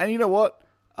 And you know what?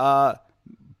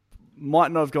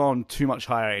 Might not have gone too much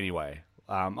higher anyway.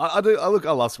 I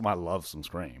love some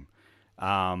Scream.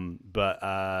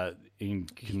 But in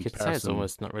comparison, you could say it's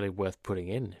almost not really worth putting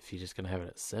in if you're just going to have it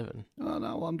at 7. Oh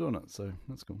no, well, I'm doing it, so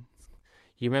that's cool.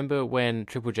 You remember when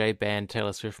Triple J banned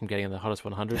Taylor Swift from getting in the Hottest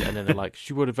 100, and then they're like,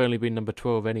 she would have only been number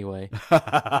 12 anyway.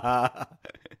 I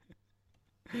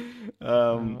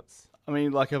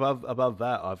mean, like above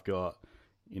that, I've got,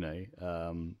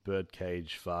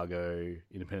 Birdcage, Fargo,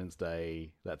 Independence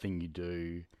Day, That Thing You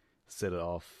Do, Set It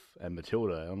Off, and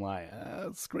Matilda. I'm like,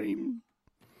 Scream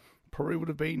probably would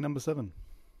have been number 7.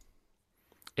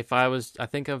 If I was to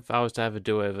have a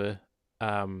do-over,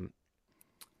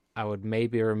 I would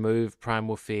maybe remove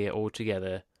Primal Fear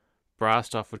altogether.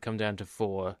 Blast Off would come down to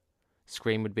 4.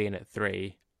 Scream would be in at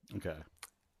 3. Okay.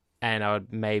 And I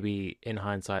would maybe, in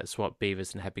hindsight, swap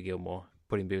Beavis and Happy Gilmore,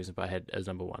 putting Beavis and Butthead as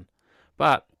number 1.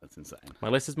 But that's insane. My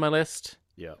list is my list.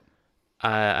 Yeah.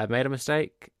 I made a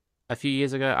mistake. A few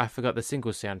years ago, I forgot the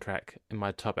single soundtrack in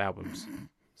my top albums.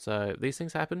 So these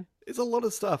things happen. It's a lot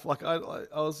of stuff. Like I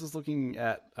was just looking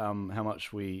at how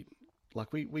much we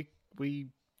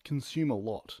consume a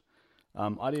lot. I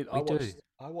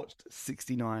watched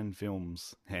 69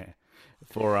 films here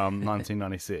for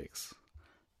 1996.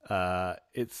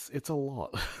 It's a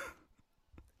lot.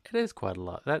 It is quite a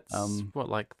lot. That's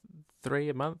like 3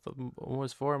 a month,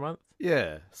 almost 4 a month.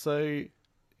 Yeah. So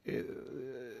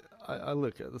I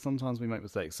look. Sometimes we make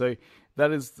mistakes. So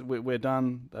that is we're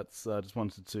done. That's just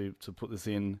wanted to put this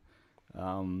in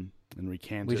and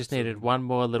recant. We just needed one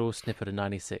more little snippet of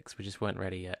 96. We just weren't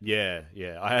ready yet. Yeah.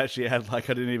 I actually had I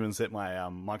didn't even set my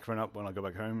microphone up when I got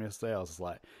back home yesterday. I was just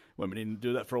like, well, we didn't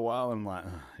do that for a while, and I'm like,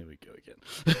 here we go again.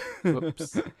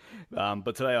 Whoops.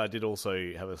 But today I did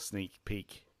also have a sneak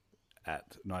peek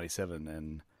at 97,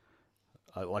 and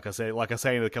like I say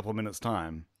in a couple of minutes'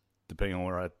 time, depending on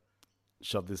where I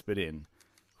shove this bit in,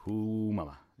 ooh,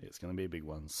 mama, it's going to be a big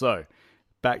one. So,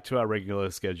 back to our regular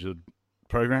scheduled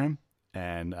program,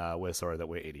 and we're sorry that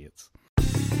we're idiots.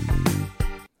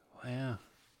 Wow,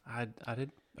 I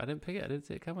didn't pick it. I didn't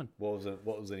see it coming. What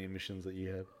was any omissions that you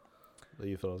had that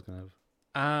you thought I was going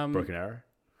to have? Broken Arrow?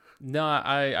 No,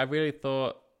 I really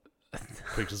thought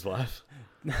Preacher's Wife?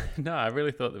 No, I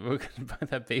really thought that we were going to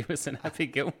both have Beavis and Happy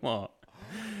Gilmore.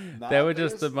 They were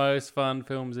just the most fun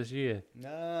films this year.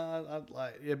 No,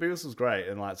 Beavis was great,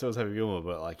 and so was Happy Gilmore,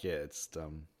 but it's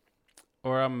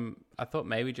Or I thought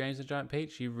maybe James the Giant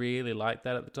Peach. You really liked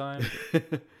that at the time.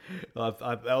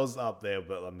 that was up there,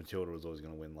 but Matilda was always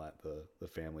going to win the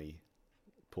family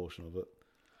portion of it.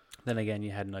 Then again, you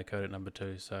had No Code at number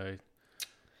 2, so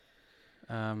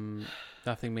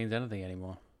nothing means anything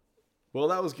anymore. Well,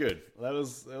 that was good. It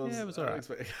was all right.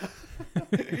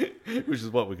 Which is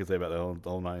what we could say about the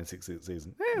whole 96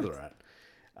 season. Yeah, it was all right.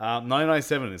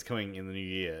 997 is coming in the new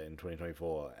year in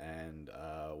 2024, and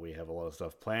we have a lot of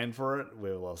stuff planned for it. We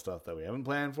have a lot of stuff that we haven't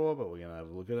planned for, but we're going to have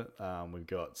a look at it. We've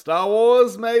got Star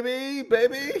Wars, maybe,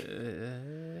 baby.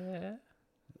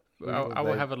 I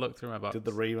will have a look through my box. Did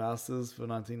the remasters for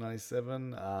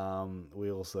 1997.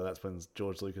 That's when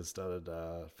George Lucas started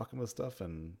fucking with stuff,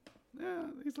 and yeah,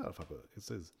 he's allowed to fuck with it. It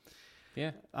says,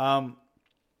 yeah.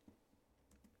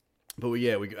 But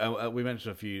we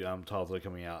mentioned a few titles that are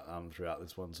coming out throughout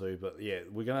this one too. But yeah,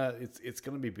 it's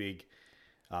gonna be big.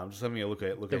 Just having a look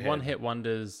the ahead. one-hit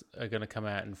wonders are gonna come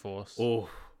out in force. Oh,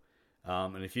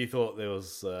 and if you thought there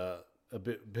was a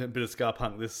bit of ska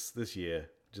punk this year,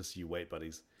 just you wait,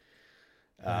 buddies.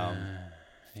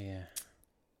 Yeah.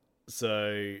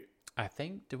 So I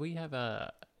think, do we have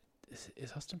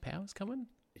is Austin Powers coming?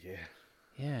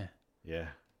 Yeah.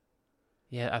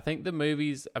 Yeah, I think the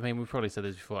movies, we've probably said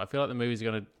this before, I feel like the movies are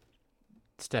going to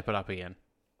step it up again.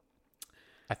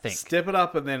 I think. Step it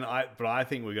up, and then I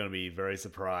think we're going to be very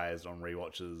surprised on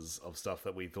rewatches of stuff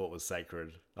that we thought was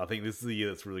sacred. I think this is the year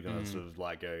that's really going to sort of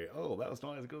go, oh, that was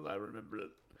not as good as I remembered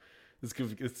it. This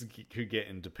could get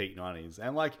into peak 90s.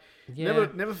 And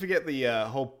never forget the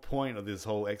whole point of this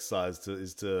whole exercise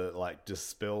is to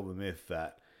dispel the myth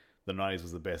that the 90s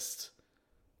was the best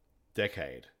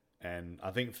decade. And I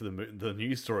think for the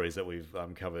news stories that we've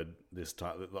covered this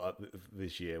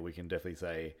year, we can definitely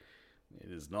say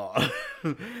it is not.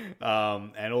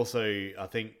 And also, I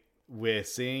think we're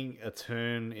seeing a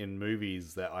turn in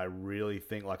movies that I really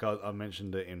think, like I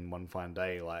mentioned it in One Fine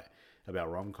Day, like about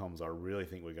rom-coms. I really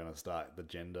think we're going to start the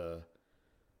gender.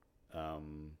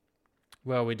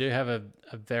 Well, we do have a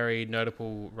very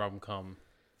notable rom-com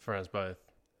for us both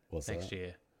next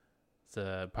year. It's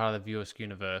a part of the View Askew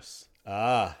universe.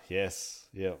 Ah, yes.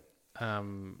 Yep.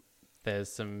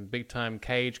 There's some big-time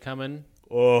Cage coming.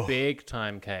 Oh.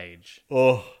 Big-time Cage.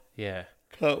 Oh. Yeah.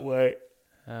 Can't wait.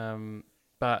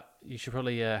 But you should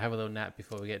probably have a little nap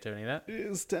before we get to any of that. It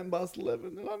is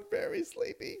 11:10 and I'm very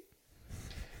sleepy.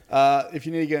 If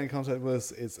you need to get in contact with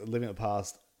us, it's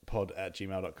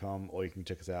livingitthepastpod@gmail.com, or you can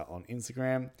check us out on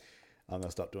Instagram. I'm going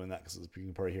to stop doing that because you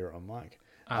can probably hear it on mic.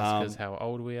 Ask us how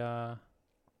old we are.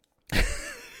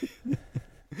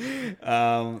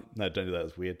 No, don't do that.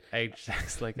 It's weird. Age,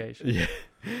 sex, location. Yeah.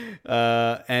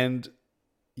 And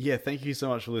yeah, thank you so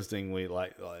much for listening. We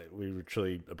we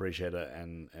truly appreciate it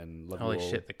and love Holy you all.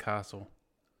 shit, the castle.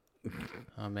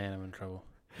 Oh man, I'm in trouble.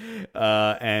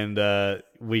 And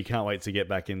we can't wait to get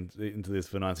back into this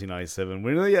for 1997.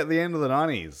 We're nearly at the end of the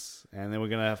 90s, and then we're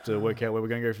going to have to work out where we're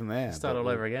going to go from there. Start all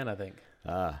over again, I think.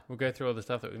 We'll go through all the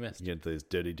stuff that we missed. Get into those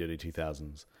dirty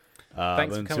 2000s.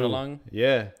 Thanks for coming along.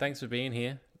 Yeah. Thanks for being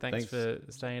here. Thanks for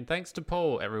staying. Thanks to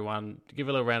Paul, everyone. Give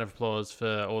a little round of applause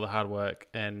for all the hard work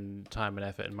and time and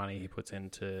effort and money he puts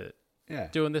into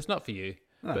doing this. Not for you,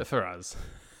 but for us.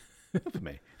 Not for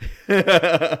me.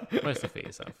 Mostly for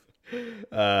yourself.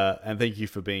 And thank you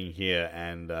for being here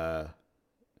and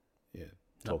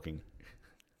talking.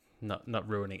 Not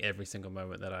ruining every single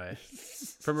moment that I...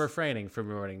 from refraining from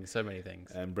ruining so many things.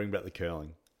 And bring back the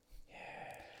curling.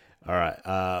 All right.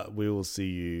 We will see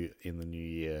you in the new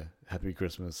year. Happy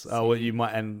Christmas. You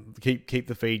might, and keep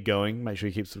the feed going. Make sure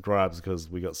you keep subscribes because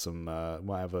we got some.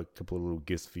 Might have a couple of little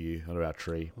gifts for you under our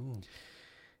tree. Ooh.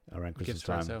 Around Christmas Gifts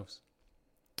for time. ourselves.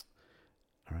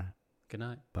 All right. Good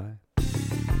night. Bye.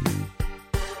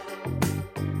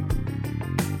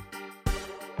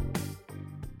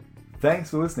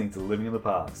 Thanks for listening to Living in the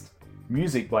Past.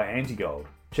 Music by Antigold.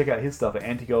 Check out his stuff at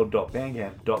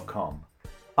antigold.bandcamp.com.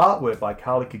 Artwork by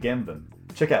Carly Kagemvan.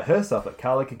 Check out her stuff at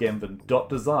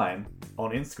carlykagemvan.design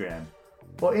on Instagram.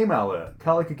 Or email her,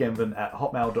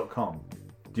 carlykagemvan@hotmail.com.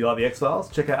 Do you like the X-Files?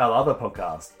 Check out our other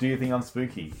podcast, Do You Think I'm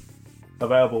Spooky?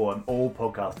 Available on all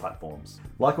podcast platforms.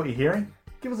 Like what you're hearing?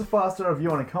 Give us a 5-star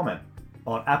review and a comment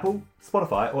on Apple,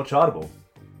 Spotify, or Chartable.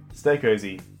 Stay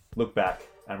cozy, look back,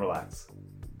 and relax.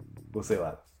 We'll see you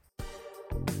later.